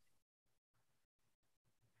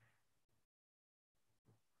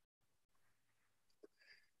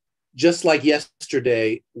 Just like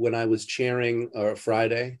yesterday when I was chairing, or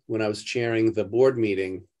Friday, when I was chairing the board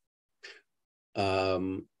meeting,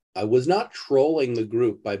 I was not trolling the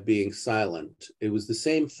group by being silent. It was the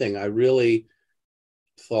same thing. I really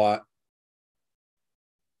thought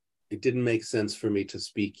it didn't make sense for me to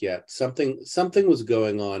speak yet. Something was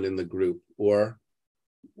going on in the group or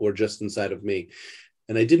just inside of me.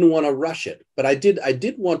 And I didn't want to rush it, but I did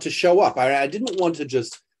want to show up. I didn't want to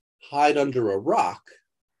just hide under a rock.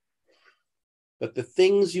 But the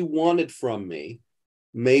things you wanted from me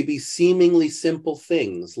may be seemingly simple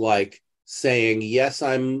things, like saying, yes,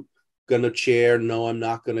 I'm going to chair. No, I'm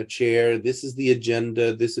not going to chair. This is the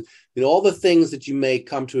agenda. This is, all the things that you may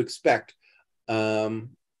come to expect.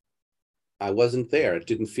 I wasn't there. It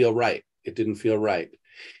didn't feel right. It didn't feel right.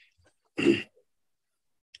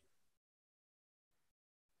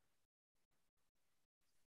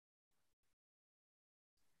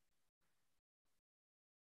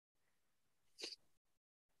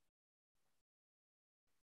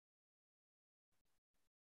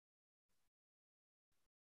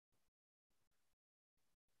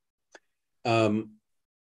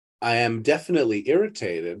 I am definitely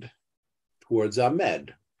irritated towards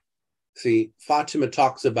Ahmed. See, Fatima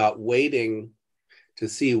talks about waiting to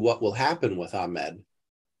see what will happen with Ahmed,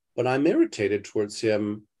 but I'm irritated towards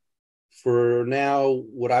him for now,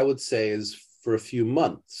 what I would say is for a few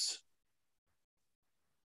months.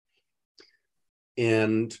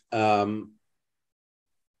 And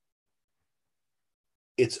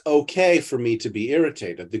it's okay for me to be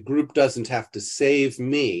irritated. The group doesn't have to save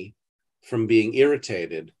me from being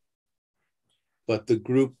irritated, but the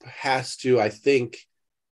group has to, I think,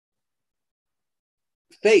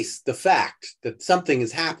 face the fact that something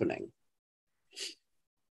is happening.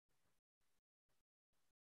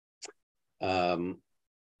 And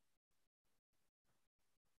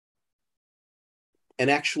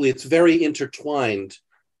actually, it's very intertwined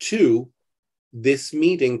to this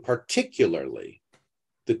meeting, particularly.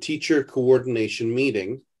 The teacher coordination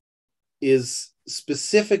meeting is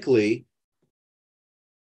specifically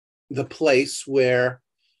the place where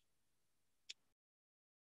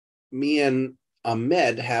me and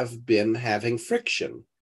Ahmed have been having friction.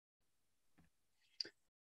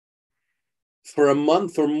 For a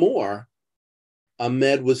month or more,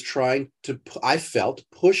 Ahmed was trying to, I felt,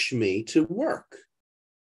 push me to work.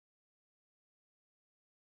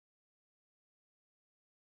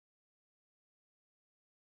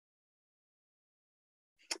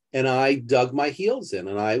 And I dug my heels in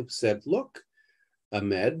and I said, look,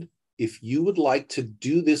 Ahmed, if you would like to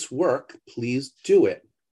do this work, please do it.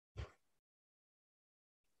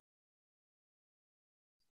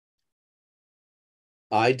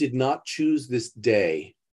 I did not choose this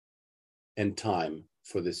day and time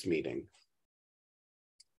for this meeting,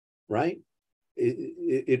 right?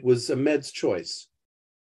 It was Ahmed's choice,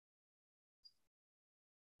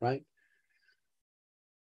 right?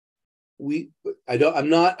 I'm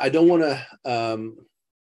not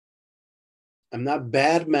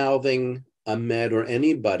bad-mouthing Ahmed or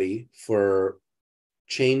anybody for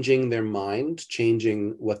changing their mind,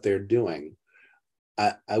 changing what they're doing.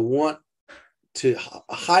 I want to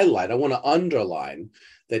highlight, I want to underline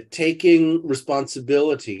that taking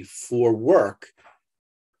responsibility for work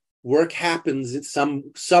happens at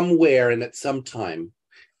somewhere and at some time.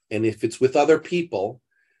 And if it's with other people,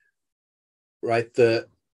 right, the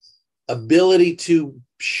ability to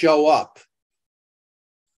show up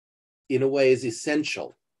in a way is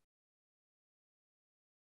essential.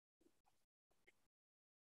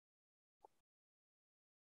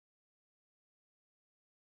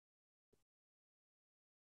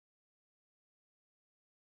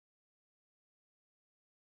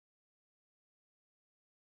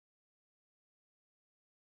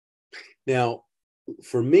 Now,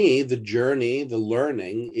 for me, the journey, the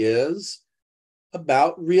learning is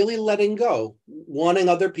about really letting go, wanting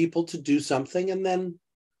other people to do something and then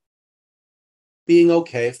being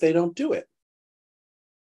okay if they don't do it.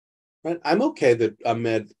 Right? I'm okay that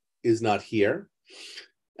Ahmed is not here.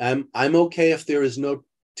 I'm okay if there is no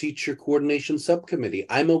teacher coordination subcommittee.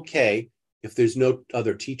 I'm okay if there's no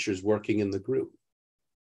other teachers working in the group.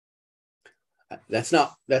 That's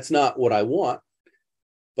not what I want,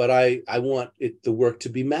 but I want the work to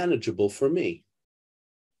be manageable for me.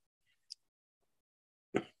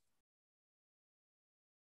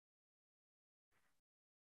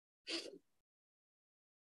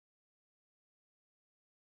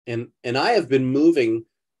 And I have been moving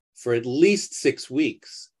for at least 6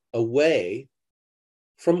 weeks away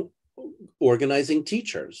from organizing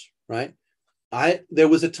teachers, right? There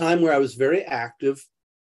was a time where I was very active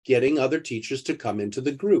getting other teachers to come into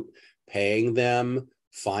the group, paying them,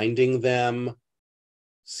 finding them,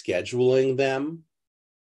 scheduling them.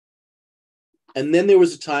 And then there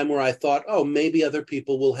was a time where I thought, oh, maybe other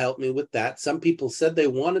people will help me with that. Some people said they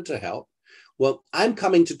wanted to help. Well, I'm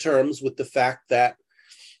coming to terms with the fact that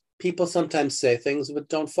people sometimes say things but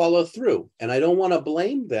don't follow through. And I don't want to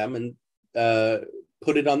blame them and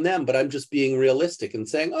put it on them, but I'm just being realistic and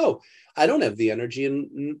saying, oh, I don't have the energy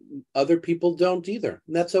and other people don't either.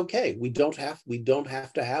 And that's okay. We don't have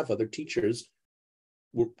to have other teachers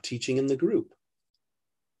teaching in the group.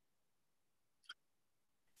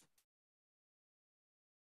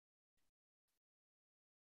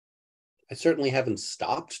 I certainly haven't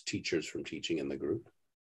stopped teachers from teaching in the group.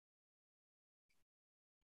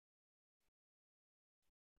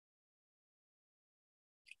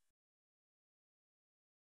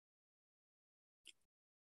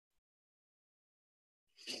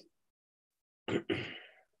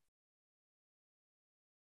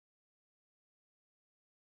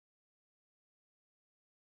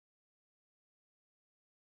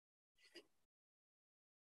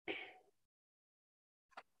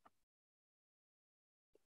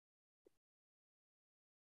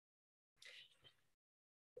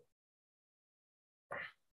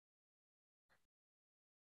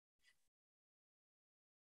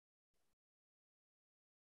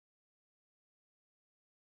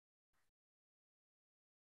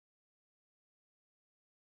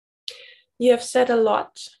 You have said a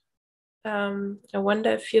lot. I wonder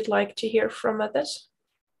if you'd like to hear from others.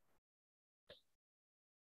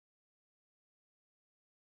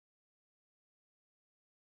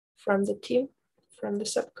 From the team, from the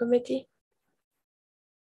subcommittee.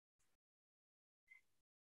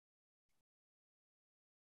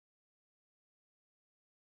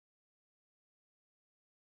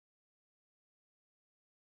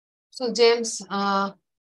 So James,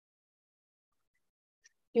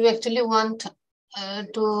 you actually want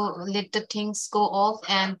to let the things go off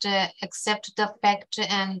and accept the fact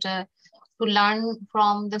and to learn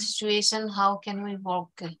from the situation. How can we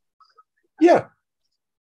work? Yeah.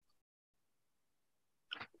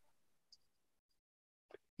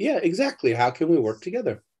 Yeah, exactly. How can we work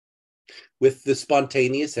together with the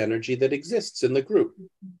spontaneous energy that exists in the group?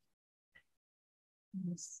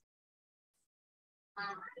 Yes.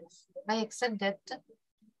 I accept that.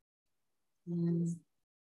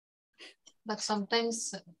 But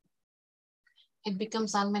sometimes it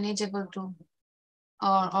becomes unmanageable too,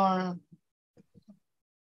 or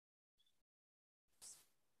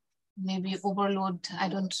maybe overload. I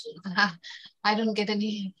don't get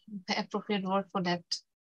any appropriate word for that.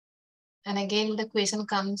 And again, the question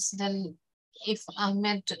comes then, if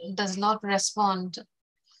Ahmed does not respond,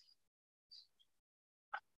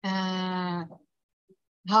 how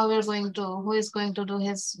we're going to, who is going to do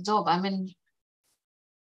his job? I mean,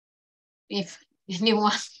 if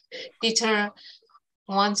anyone teacher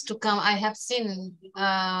wants to come, I have seen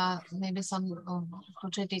maybe some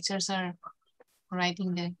 2-3 teachers are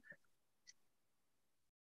writing there.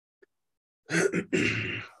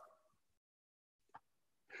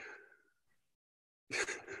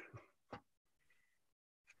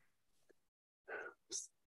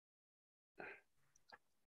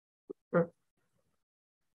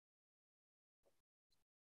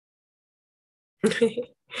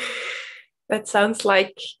 That sounds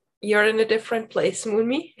like you're in a different place,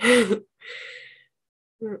 Moonmi.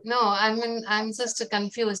 No, I mean, I'm just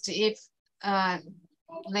confused. If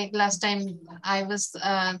like last time I was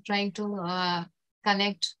trying to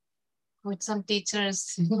connect with some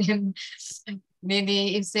teachers, then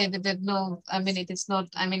maybe if they did no, I mean, it is not,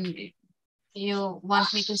 I mean, you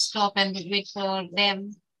want me to stop and wait for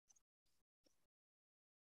them.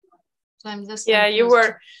 So I'm just yeah, confused. you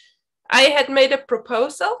were. I had made a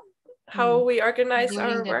proposal how we organize Doing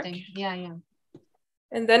our that work. thing. Yeah, yeah.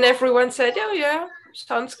 And then everyone said, oh yeah,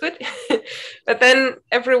 sounds good. But then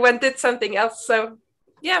everyone did something else. So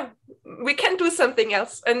yeah, we can do something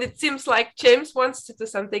else. And it seems like James wants to do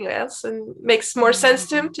something else and makes more sense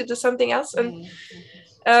to him to do something else. And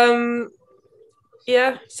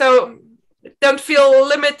yeah, so don't feel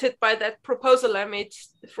limited by that proposal I made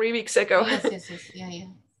 3 weeks ago. Yes. Yeah.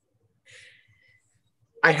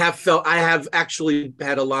 I have actually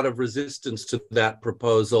had a lot of resistance to that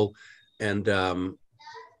proposal, and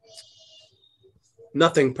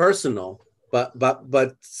nothing personal,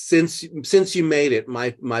 but since you made it,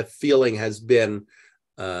 my feeling has been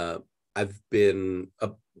I've been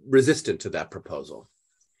resistant to that proposal.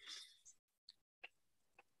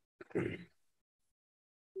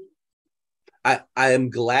 I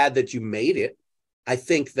am glad that you made it. I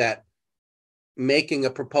think that making a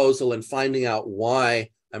proposal and finding out why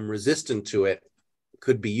I'm resistant to it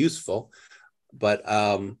could be useful, but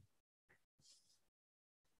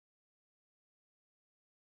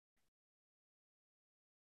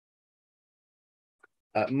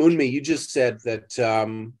Moonmi, you just said that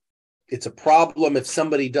it's a problem if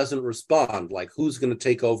somebody doesn't respond, like who's going to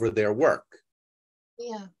take over their work?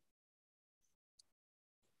 Yeah.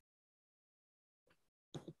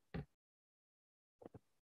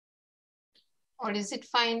 Or is it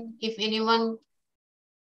fine if anyone,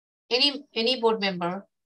 any board member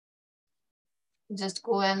just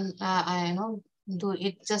go and I know do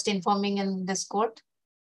it, just informing in Discord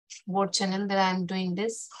board channel that I'm doing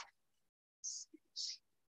this.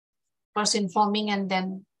 First informing and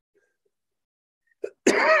then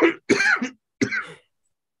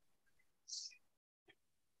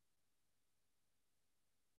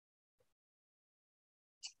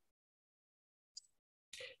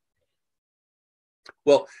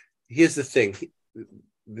well, here's the thing.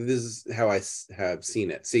 This is how I have seen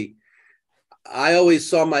it. See, I always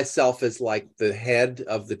saw myself as like the head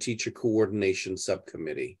of the teacher coordination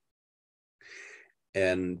subcommittee.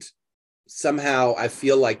 And somehow I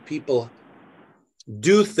feel like people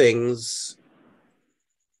do things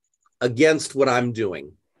against what I'm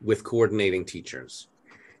doing with coordinating teachers.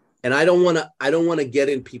 And I don't want to get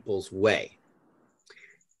in people's way.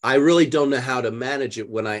 I really don't know how to manage it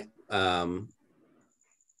when I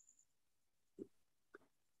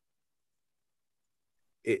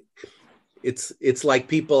it's like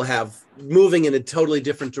people have moving in a totally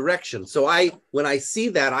different direction. So when I see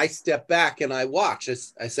that, I step back and I watch.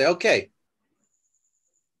 I say, okay,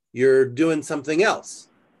 you're doing something else.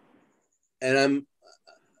 And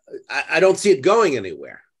I don't see it going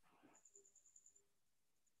anywhere.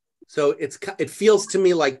 So it feels to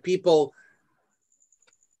me like people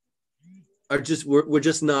are we're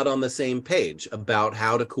just not on the same page about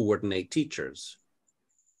how to coordinate teachers.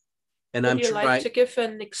 And Would you like to give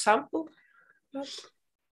an example?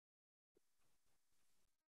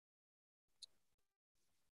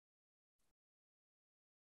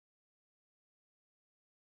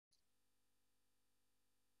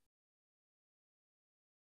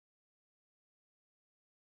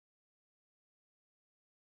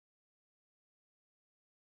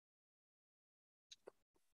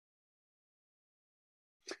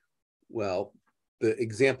 Well, the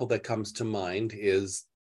example that comes to mind is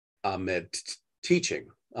Ahmed teaching,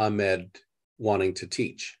 Ahmed wanting to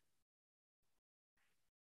teach.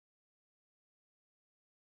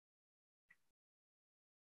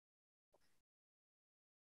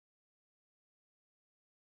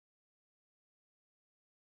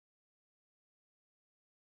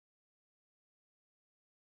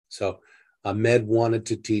 So Ahmed wanted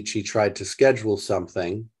to teach. He tried to schedule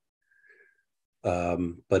something.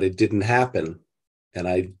 but it didn't happen. And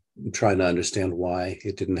I'm trying to understand why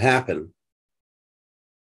it didn't happen.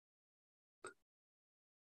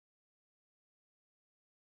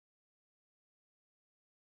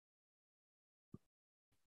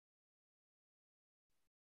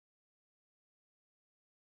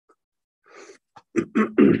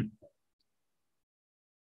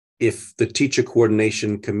 If the teacher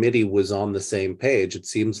coordination committee was on the same page, it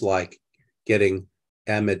seems like getting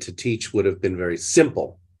Ahmed to teach would have been very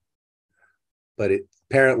simple. But it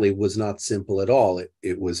apparently was not simple at all.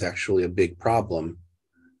 It was actually a big problem.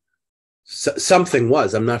 Something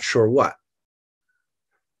was, I'm not sure what.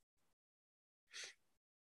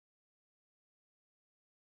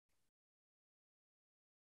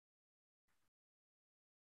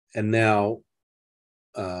 And now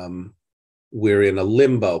we're in a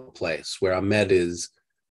limbo place where Ahmed is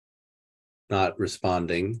not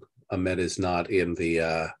responding. Ahmed is not in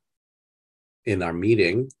the in our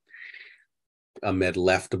meeting. Ahmed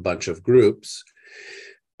left a bunch of groups.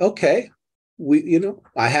 Okay,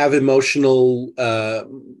 I have emotional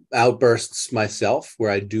outbursts myself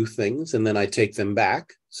where I do things and then I take them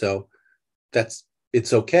back. So it's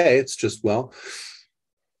okay. It's just, well,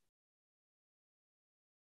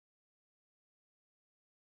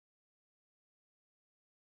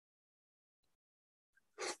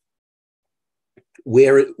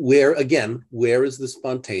 where is the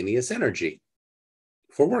spontaneous energy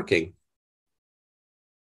for working?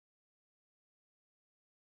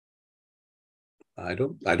 I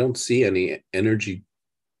don't see any energy.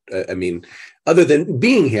 I mean, other than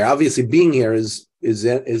being here. Obviously, being here is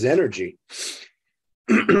energy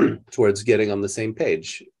towards getting on the same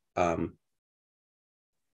page.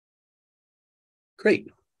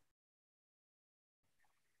 Great.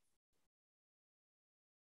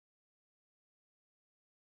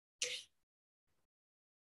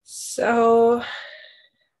 So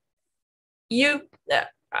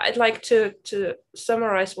I'd like to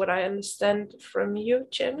summarize what I understand from you,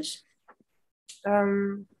 James.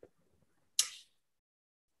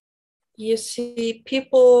 You see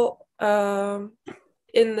people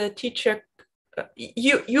in the teacher,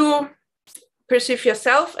 you perceive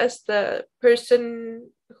yourself as the person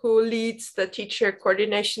who leads the teacher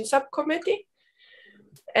coordination subcommittee.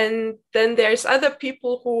 And then there's other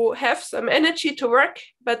people who have some energy to work,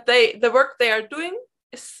 but the work they are doing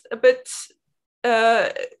is a bit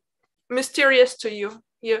mysterious to you.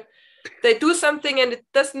 They do something and it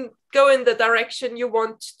doesn't go in the direction you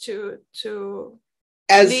want to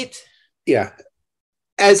lead. Yeah.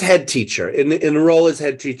 As head teacher, in a role as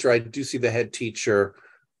head teacher, I do see the head teacher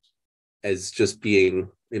as just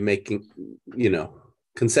making,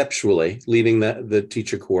 conceptually leading the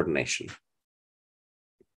teacher coordination.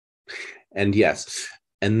 And yes,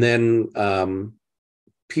 and then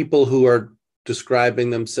people who are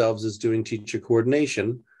describing themselves as doing teacher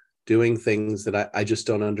coordination, doing things that I just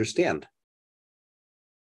don't understand.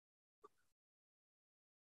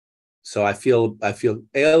 So I feel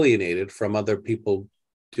alienated from other people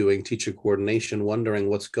doing teacher coordination, wondering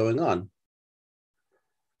what's going on.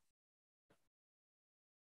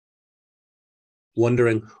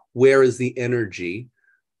 Wondering where is the energy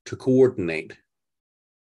to coordinate?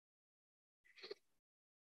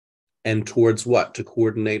 And towards what? To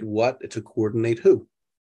coordinate what? To coordinate who?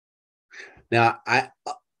 Now,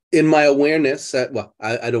 in my awareness, I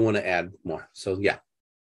don't want to add more. So yeah,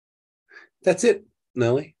 that's it,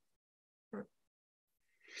 Nelly.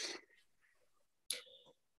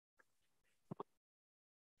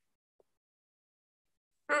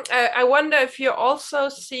 I wonder if you also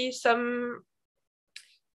see some,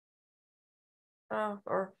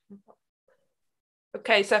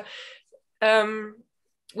 okay, so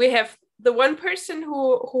we have the one person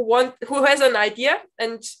who has an idea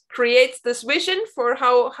and creates this vision for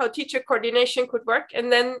how teacher coordination could work,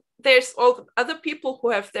 and then there's all the other people who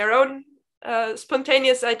have their own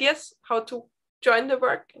spontaneous ideas how to join the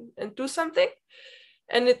work and do something,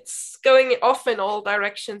 and it's going off in all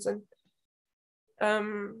directions, and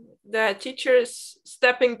the teacher is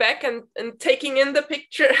stepping back and taking in the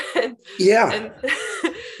picture.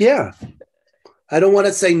 Yeah. I don't want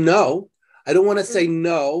to say no. I don't want to say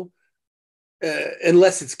no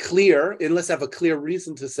unless it's clear, unless I have a clear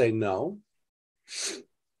reason to say no.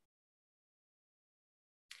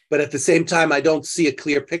 But at the same time, I don't see a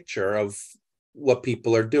clear picture of what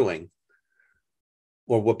people are doing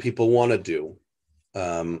or what people want to do.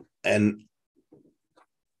 And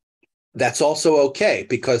that's also okay,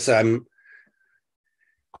 because I'm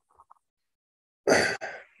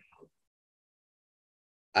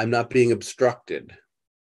not being obstructed.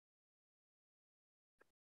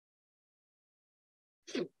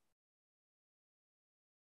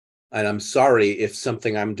 And I'm sorry if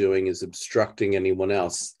something I'm doing is obstructing anyone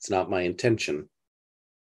else. It's not my intention.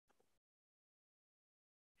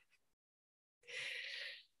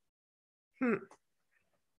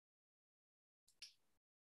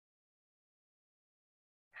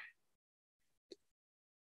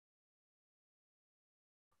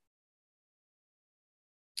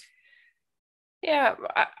 Yeah,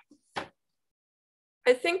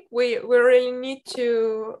 I think we really need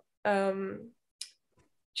to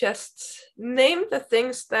just name the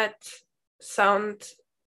things that sound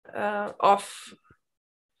off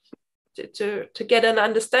to get an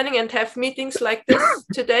understanding, and have meetings like this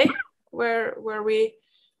today where we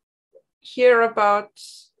hear about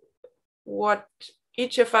what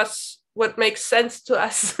each of us, what makes sense to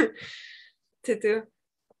us to do,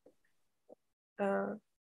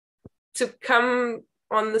 to come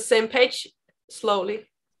on the same page slowly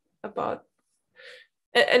about.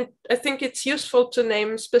 And I think it's useful to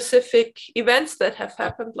name specific events that have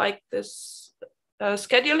happened, like this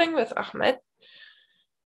scheduling with Ahmed,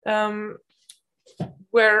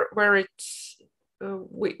 where it's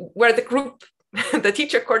where the group, the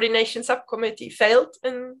teacher coordination subcommittee, failed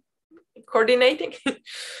in coordinating.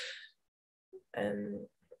 And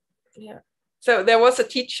yeah, so there was a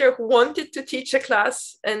teacher who wanted to teach a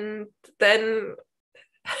class, and then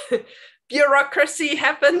bureaucracy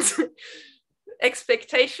happened.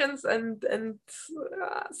 Expectations and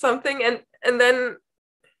something, and then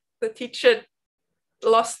the teacher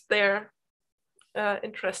lost their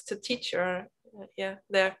interest to teach, or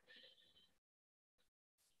their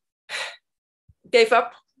gave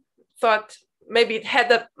up, thought maybe it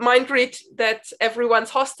had a mind read that everyone's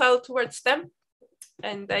hostile towards them,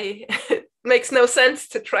 and they it makes no sense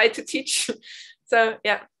to try to teach. So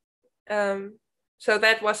yeah, so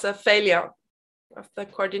that was a failure of the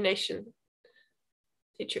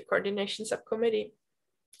teacher coordination subcommittee.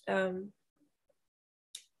 And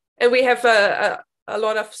we have a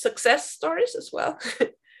lot of success stories as well,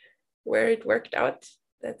 where it worked out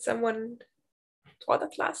that someone taught a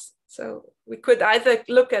class. So we could either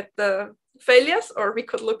look at the failures, or we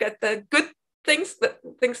could look at the good things,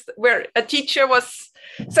 where a teacher was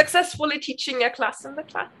successfully teaching a class in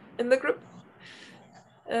the group.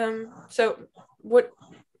 So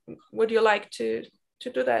would you like to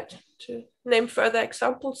do that, to name further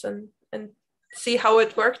examples and see how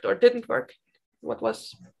it worked or didn't work? What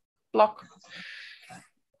was blocked?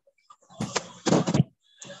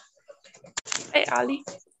 Hey, Ali,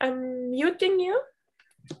 I'm muting you,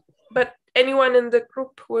 but anyone in the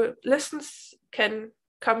group who listens can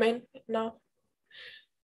come in now.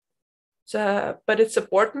 But it's a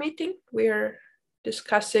board meeting. We're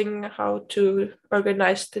discussing how to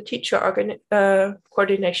organize the teacher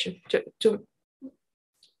coordination to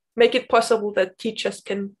make it possible that teachers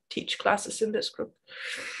can teach classes in this group.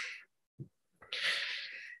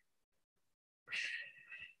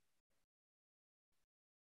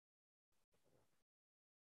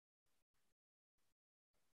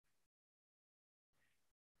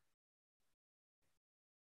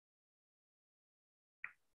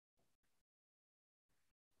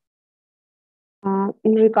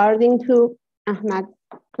 Regarding to Ahmad's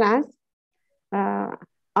class,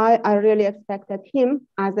 I really expected him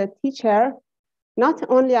as a teacher, not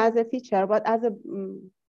only as a teacher, but as a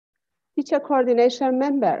teacher coordination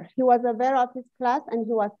member. He was aware of his class and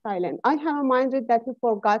he was silent. I have a mind read that he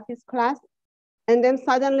forgot his class and then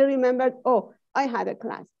suddenly remembered, oh, I had a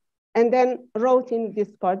class, and then wrote in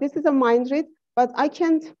Discord. This is a mind read, but I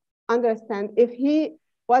can't understand if he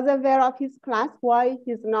was aware of his class, why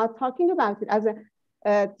he's not talking about it as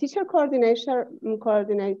a teacher coordinator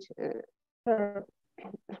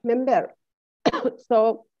member.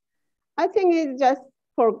 So I think he just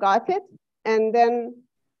forgot it, and then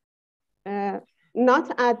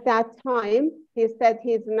not at that time. He said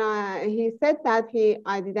he's not. He said that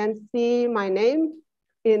I didn't see my name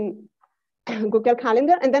in Google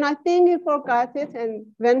Calendar, and then I think he forgot it, and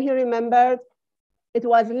when he remembered, it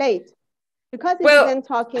was late because he didn't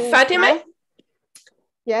talking. Fatima.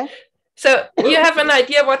 Yes. So you have an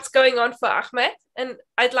idea what's going on for Ahmed, and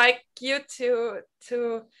I'd like you to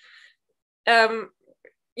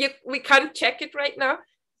we can't check it right now.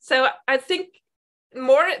 So I think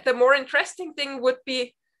the more interesting thing would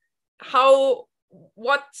be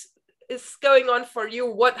what is going on for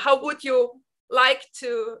you. How would you like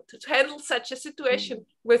to handle such a situation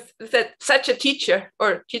with such a teacher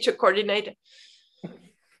or teacher coordinator?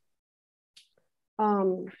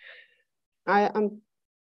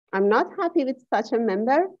 I'm not happy with such a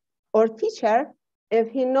member or teacher if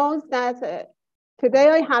he knows that today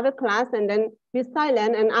I have a class and then be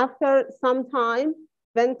silent, and after some time,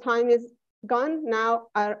 when time is gone. Now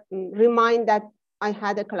I remind that I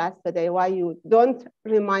had a class today. Why you don't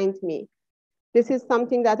remind me? This is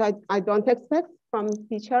something that I don't expect from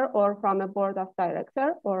teacher or from a board of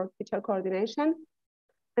director or teacher coordination.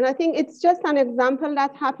 And I think it's just an example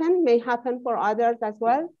that happened, may happen for others as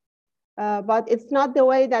well. But it's not the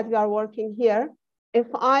way that we are working here. If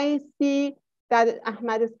I see that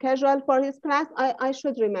Ahmed is scheduled for his class, I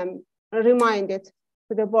should remind it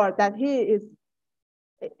to the board that he's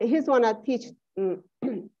gonna teach.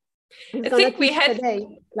 I think we had today,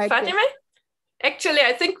 like Fatima. Actually,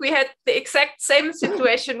 I think we had the exact same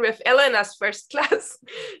situation with Elena's first class.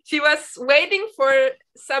 She was waiting for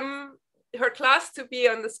her class to be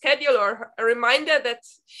on the schedule or a reminder that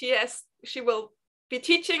she will be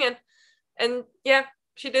teaching, and yeah,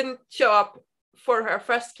 she didn't show up for her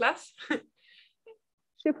first class.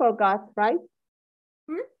 She forgot, right?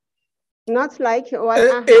 Not like what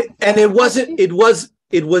and it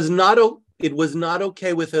was not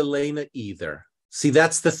okay with Elena either. See,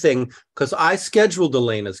 that's the thing, because I scheduled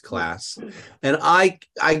Elena's class and I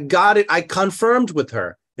got it, I confirmed with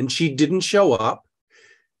her and she didn't show up.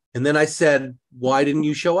 And then I said, why didn't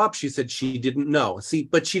you show up? She said she didn't know. See,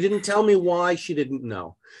 but she didn't tell me why she didn't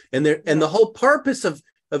know. And the whole purpose of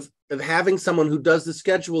having someone who does the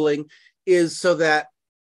scheduling is so that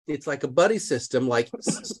it's like a buddy system, like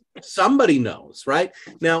somebody knows, right?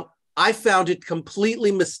 Now, I found it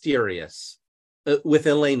completely mysterious with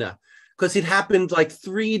Elena because it happened like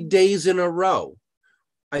 3 days in a row.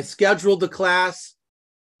 I scheduled the class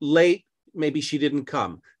late. Maybe she didn't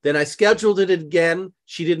come. Then I scheduled it again.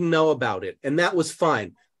 She didn't know about it. And that was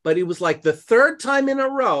fine. But it was like the third time in a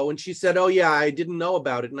row. And she said, oh, yeah, I didn't know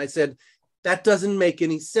about it. And I said, that doesn't make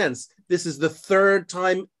any sense. This is the third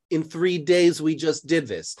time in 3 days we just did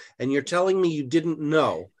this. And you're telling me you didn't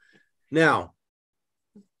know. Now,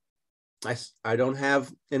 I don't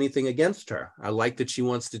have anything against her. I like that she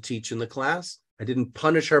wants to teach in the class. I didn't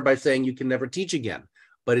punish her by saying you can never teach again.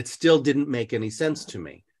 But it still didn't make any sense to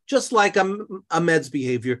me. Just like Ahmed's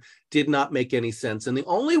behavior did not make any sense. And the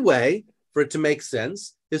only way for it to make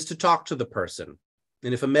sense is to talk to the person.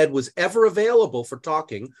 And if Ahmed was ever available for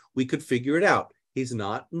talking, we could figure it out. He's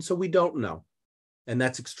not, and so we don't know. And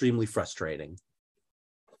that's extremely frustrating.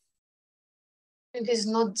 It is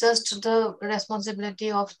not just the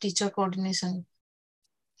responsibility of teacher coordination.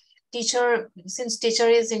 Since teacher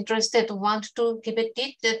is interested, want to keep it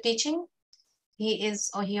teaching, he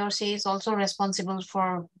or she is also responsible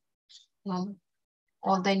for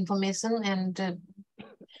all the information, and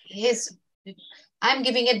I'm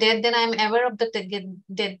giving a date, then I'm aware of the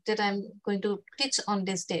date that I'm going to teach on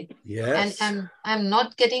this date. Yes. And I'm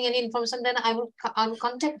not getting any information, then I will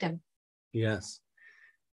contact them. Yes.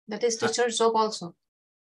 That is teacher's job also.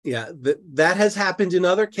 Yeah, that has happened in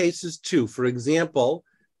other cases too. For example,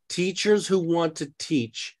 teachers who want to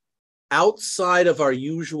teach outside of our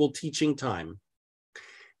usual teaching time.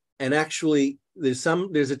 And actually, there's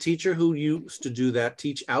a teacher who used to do that,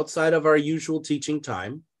 teach outside of our usual teaching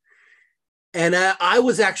time. And I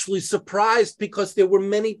was actually surprised because there were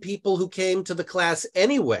many people who came to the class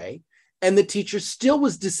anyway, and the teacher still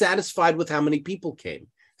was dissatisfied with how many people came.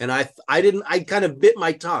 And I kind of bit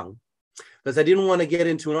my tongue because I didn't want to get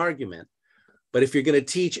into an argument. But if you're going to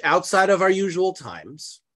teach outside of our usual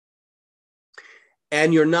times,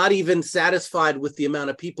 and you're not even satisfied with the amount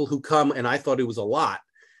of people who come, and I thought it was a lot,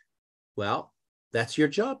 well, that's your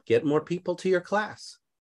job. Get more people to your class,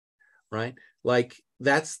 right? Like,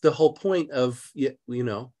 that's the whole point of, we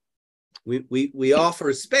offer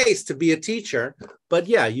a space to be a teacher, but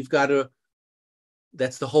yeah, you've got to,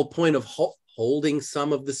 that's the whole point of holding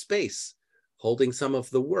some of the space, holding some of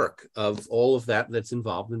the work of all of that that's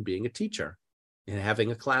involved in being a teacher and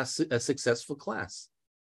having a successful class.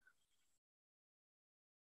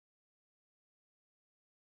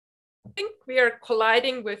 I think we are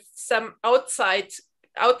colliding with some outside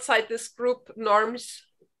this group norms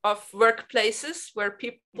of workplaces where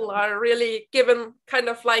people are really given kind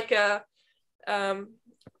of like a,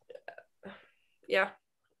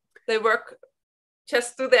 they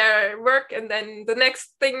just do their work, and then the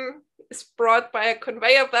next thing is brought by a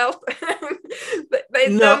conveyor belt.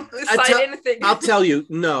 they don't decide anything. I'll tell you,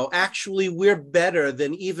 no, actually, we're better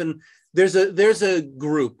than even. There's a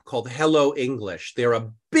group called Hello English. They're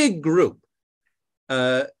a big group.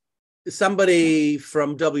 Somebody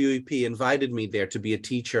from WEP invited me there to be a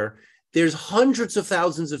teacher. There's hundreds of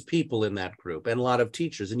thousands of people in that group and a lot of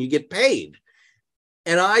teachers, and you get paid.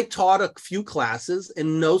 And I taught a few classes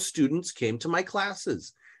and no students came to my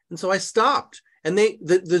classes. And so I stopped. And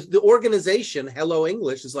the organization, Hello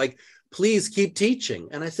English, is like, please keep teaching.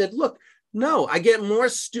 And I said, look, no, I get more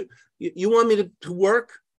students. You want me to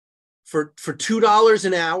work for $2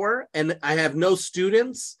 an hour and I have no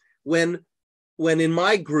students when in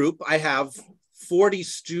my group I have 40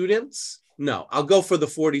 students? No, I'll go for the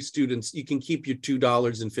 40 students. You can keep your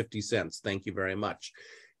 $2.50. Thank you very much.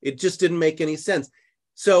 It just didn't make any sense.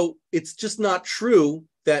 So it's just not true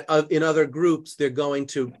that in other groups, they're going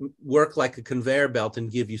to work like a conveyor belt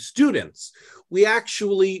and give you students. We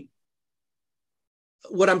actually,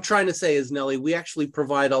 what I'm trying to say is, Nelly, we actually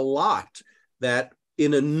provide a lot that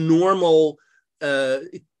in a normal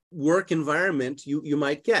work environment, you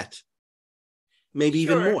might get, maybe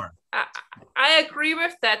even more. I agree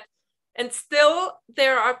with that. And still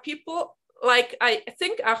there are people like, I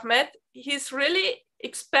think Ahmed, he's really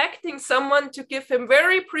expecting someone to give him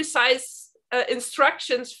very precise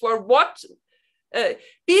instructions for what,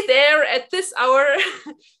 be there at this hour,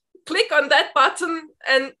 click on that button,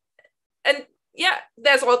 and yeah,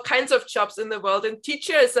 there's all kinds of jobs in the world, and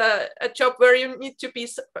teacher is a job where you need to be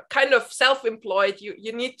kind of self-employed.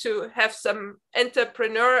 You need to have some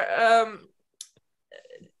entrepreneur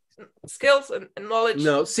skills and knowledge.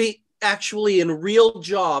 No, see, actually in real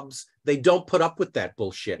jobs, they don't put up with that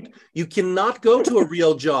bullshit. You cannot go to a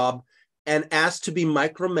real job and ask to be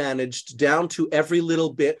micromanaged down to every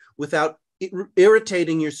little bit without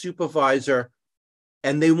irritating your supervisor,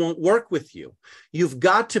 and they won't work with you. You've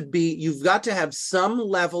got to have some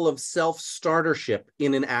level of self-startership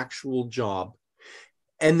in an actual job.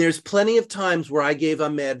 And there's plenty of times where I gave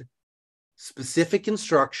Ahmed specific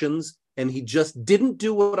instructions and he just didn't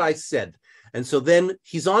do what I said. And so then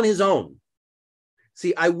he's on his own.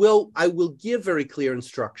 See, I will give very clear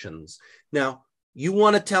instructions. Now, you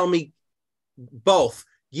want to tell me both,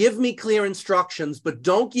 give me clear instructions, but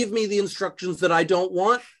don't give me the instructions that I don't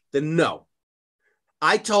want, then no.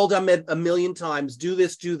 I told Ahmed a million times, do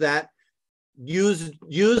this, do that, use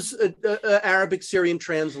an Arabic Syrian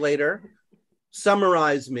translator,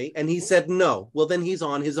 summarize me, and he said no. Well, then he's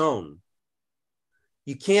on his own.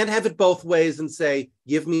 You can't have it both ways and say,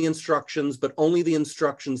 give me instructions, but only the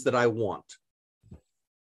instructions that I want.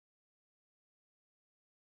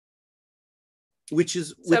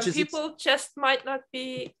 Some people just might not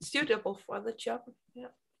be suitable for the job. Yeah.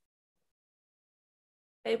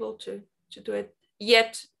 Able to do it.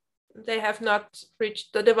 Yet they have not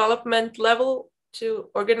reached the development level to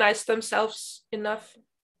organize themselves enough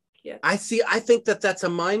yet. I think that's a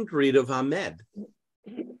mind read of Ahmed.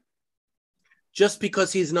 Just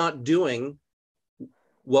because he's not doing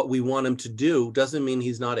what we want him to do doesn't mean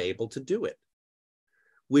he's not able to do it.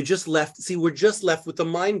 We're just left with a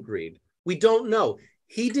mind read. We don't know.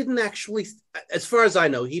 He didn't actually, as far as I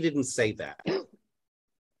know, he didn't say that.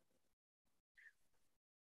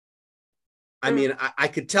 I mean, I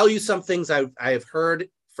could tell you some things I have heard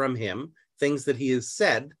from him, things that he has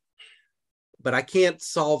said, but I can't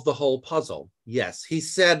solve the whole puzzle. Yes, he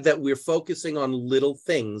said that we're focusing on little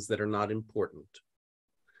things that are not important.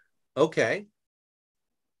 Okay.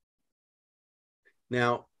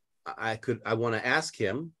 Now, I want to ask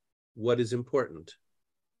him what is important,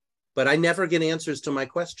 but I never get answers to my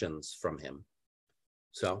questions from him.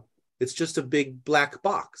 So it's just a big black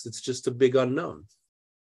box. It's just a big unknown.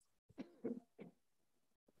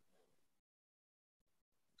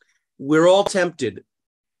 We're all tempted.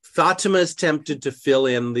 Fatima is tempted to fill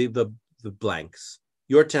in the blanks.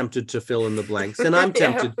 You're tempted to fill in the blanks, and I'm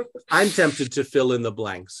tempted. Yeah. I'm tempted to fill in the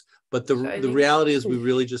blanks. But the reality is, we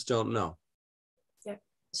really just don't know. Yeah,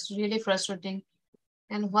 it's really frustrating.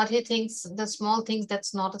 And what he thinks, the small things,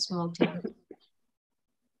 that's not a small thing.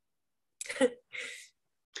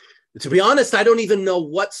 To be honest, I don't even know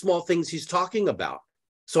what small things he's talking about,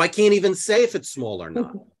 so I can't even say if it's small or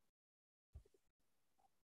not.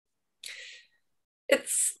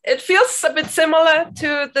 It feels a bit similar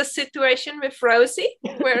to the situation with Rosie,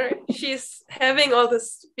 where she's having all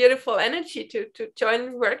this beautiful energy to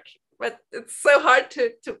join work, but it's so hard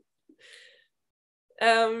to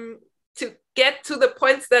get to the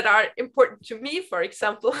points that are important to me, for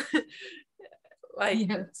example. Like,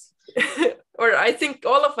 yes. Or I think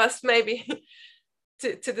all of us maybe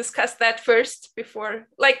to discuss that first before,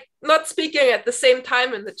 like, not speaking at the same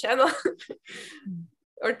time in the channel.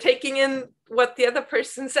 Or taking in what the other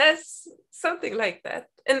person says, something like that.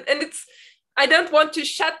 And it's, I don't want to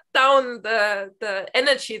shut down the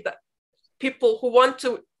energy that people who want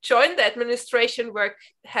to join the administration work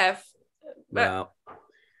have. But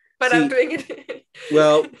see, I'm doing it.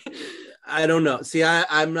 Well, I don't know. See,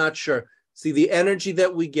 I'm not sure. See, the energy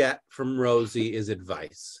that we get from Rosie is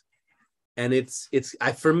advice. And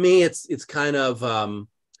for me, it's kind of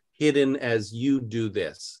hidden as you do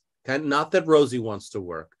this. Not that Rosie wants to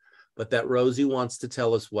work, but that Rosie wants to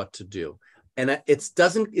tell us what to do. And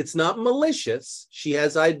it's not malicious. She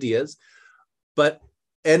has ideas, but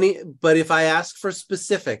if I ask for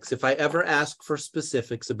specifics, if I ever ask for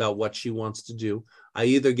specifics about what she wants to do, I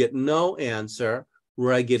either get no answer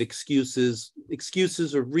or I get excuses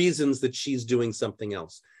or reasons that she's doing something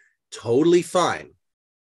else. Totally fine.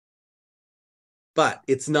 But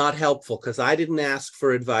it's not helpful because I didn't ask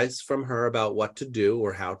for advice from her about what to do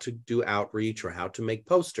or how to do outreach or how to make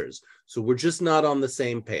posters. So we're just not on the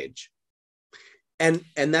same page. And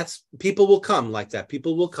that's, people will come like that.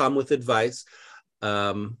 People will come with advice.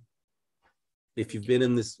 If you've been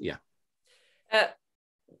in this, yeah.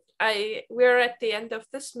 We're at the end of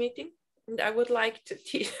this meeting, and I would like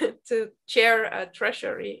to chair a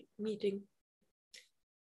treasury meeting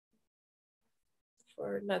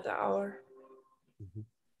for another hour.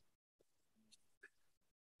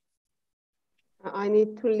 I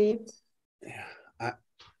need to leave. Yeah,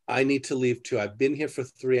 I need to leave too. I've been here for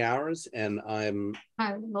 3 hours and I'm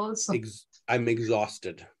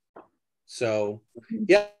exhausted. So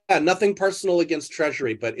yeah, nothing personal against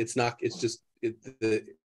Treasury, but it's just the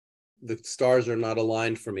stars are not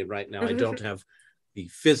aligned for me right now. I don't have the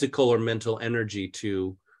physical or mental energy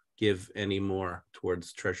to give any more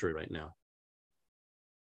towards Treasury right now.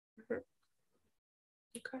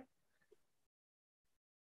 Okay.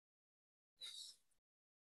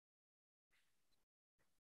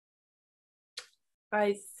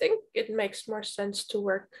 I think it makes more sense to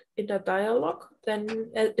work in a dialogue than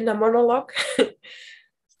in a monologue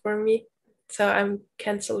for me. So I'm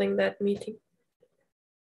canceling that meeting.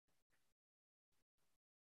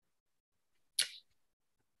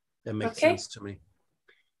 That makes sense to me.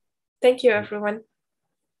 Thank you, everyone.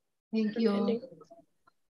 Thank you.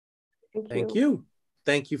 Thank you.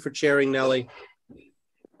 Thank you for chairing, Nelly.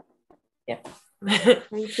 Yeah.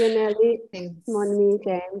 Thank you, Nelly. Thanks. Monmi,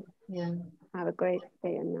 James. Yeah. Have a great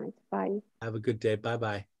day and night. Bye. Have a good day.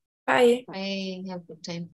 Bye-bye. Bye. Bye. Have a good time.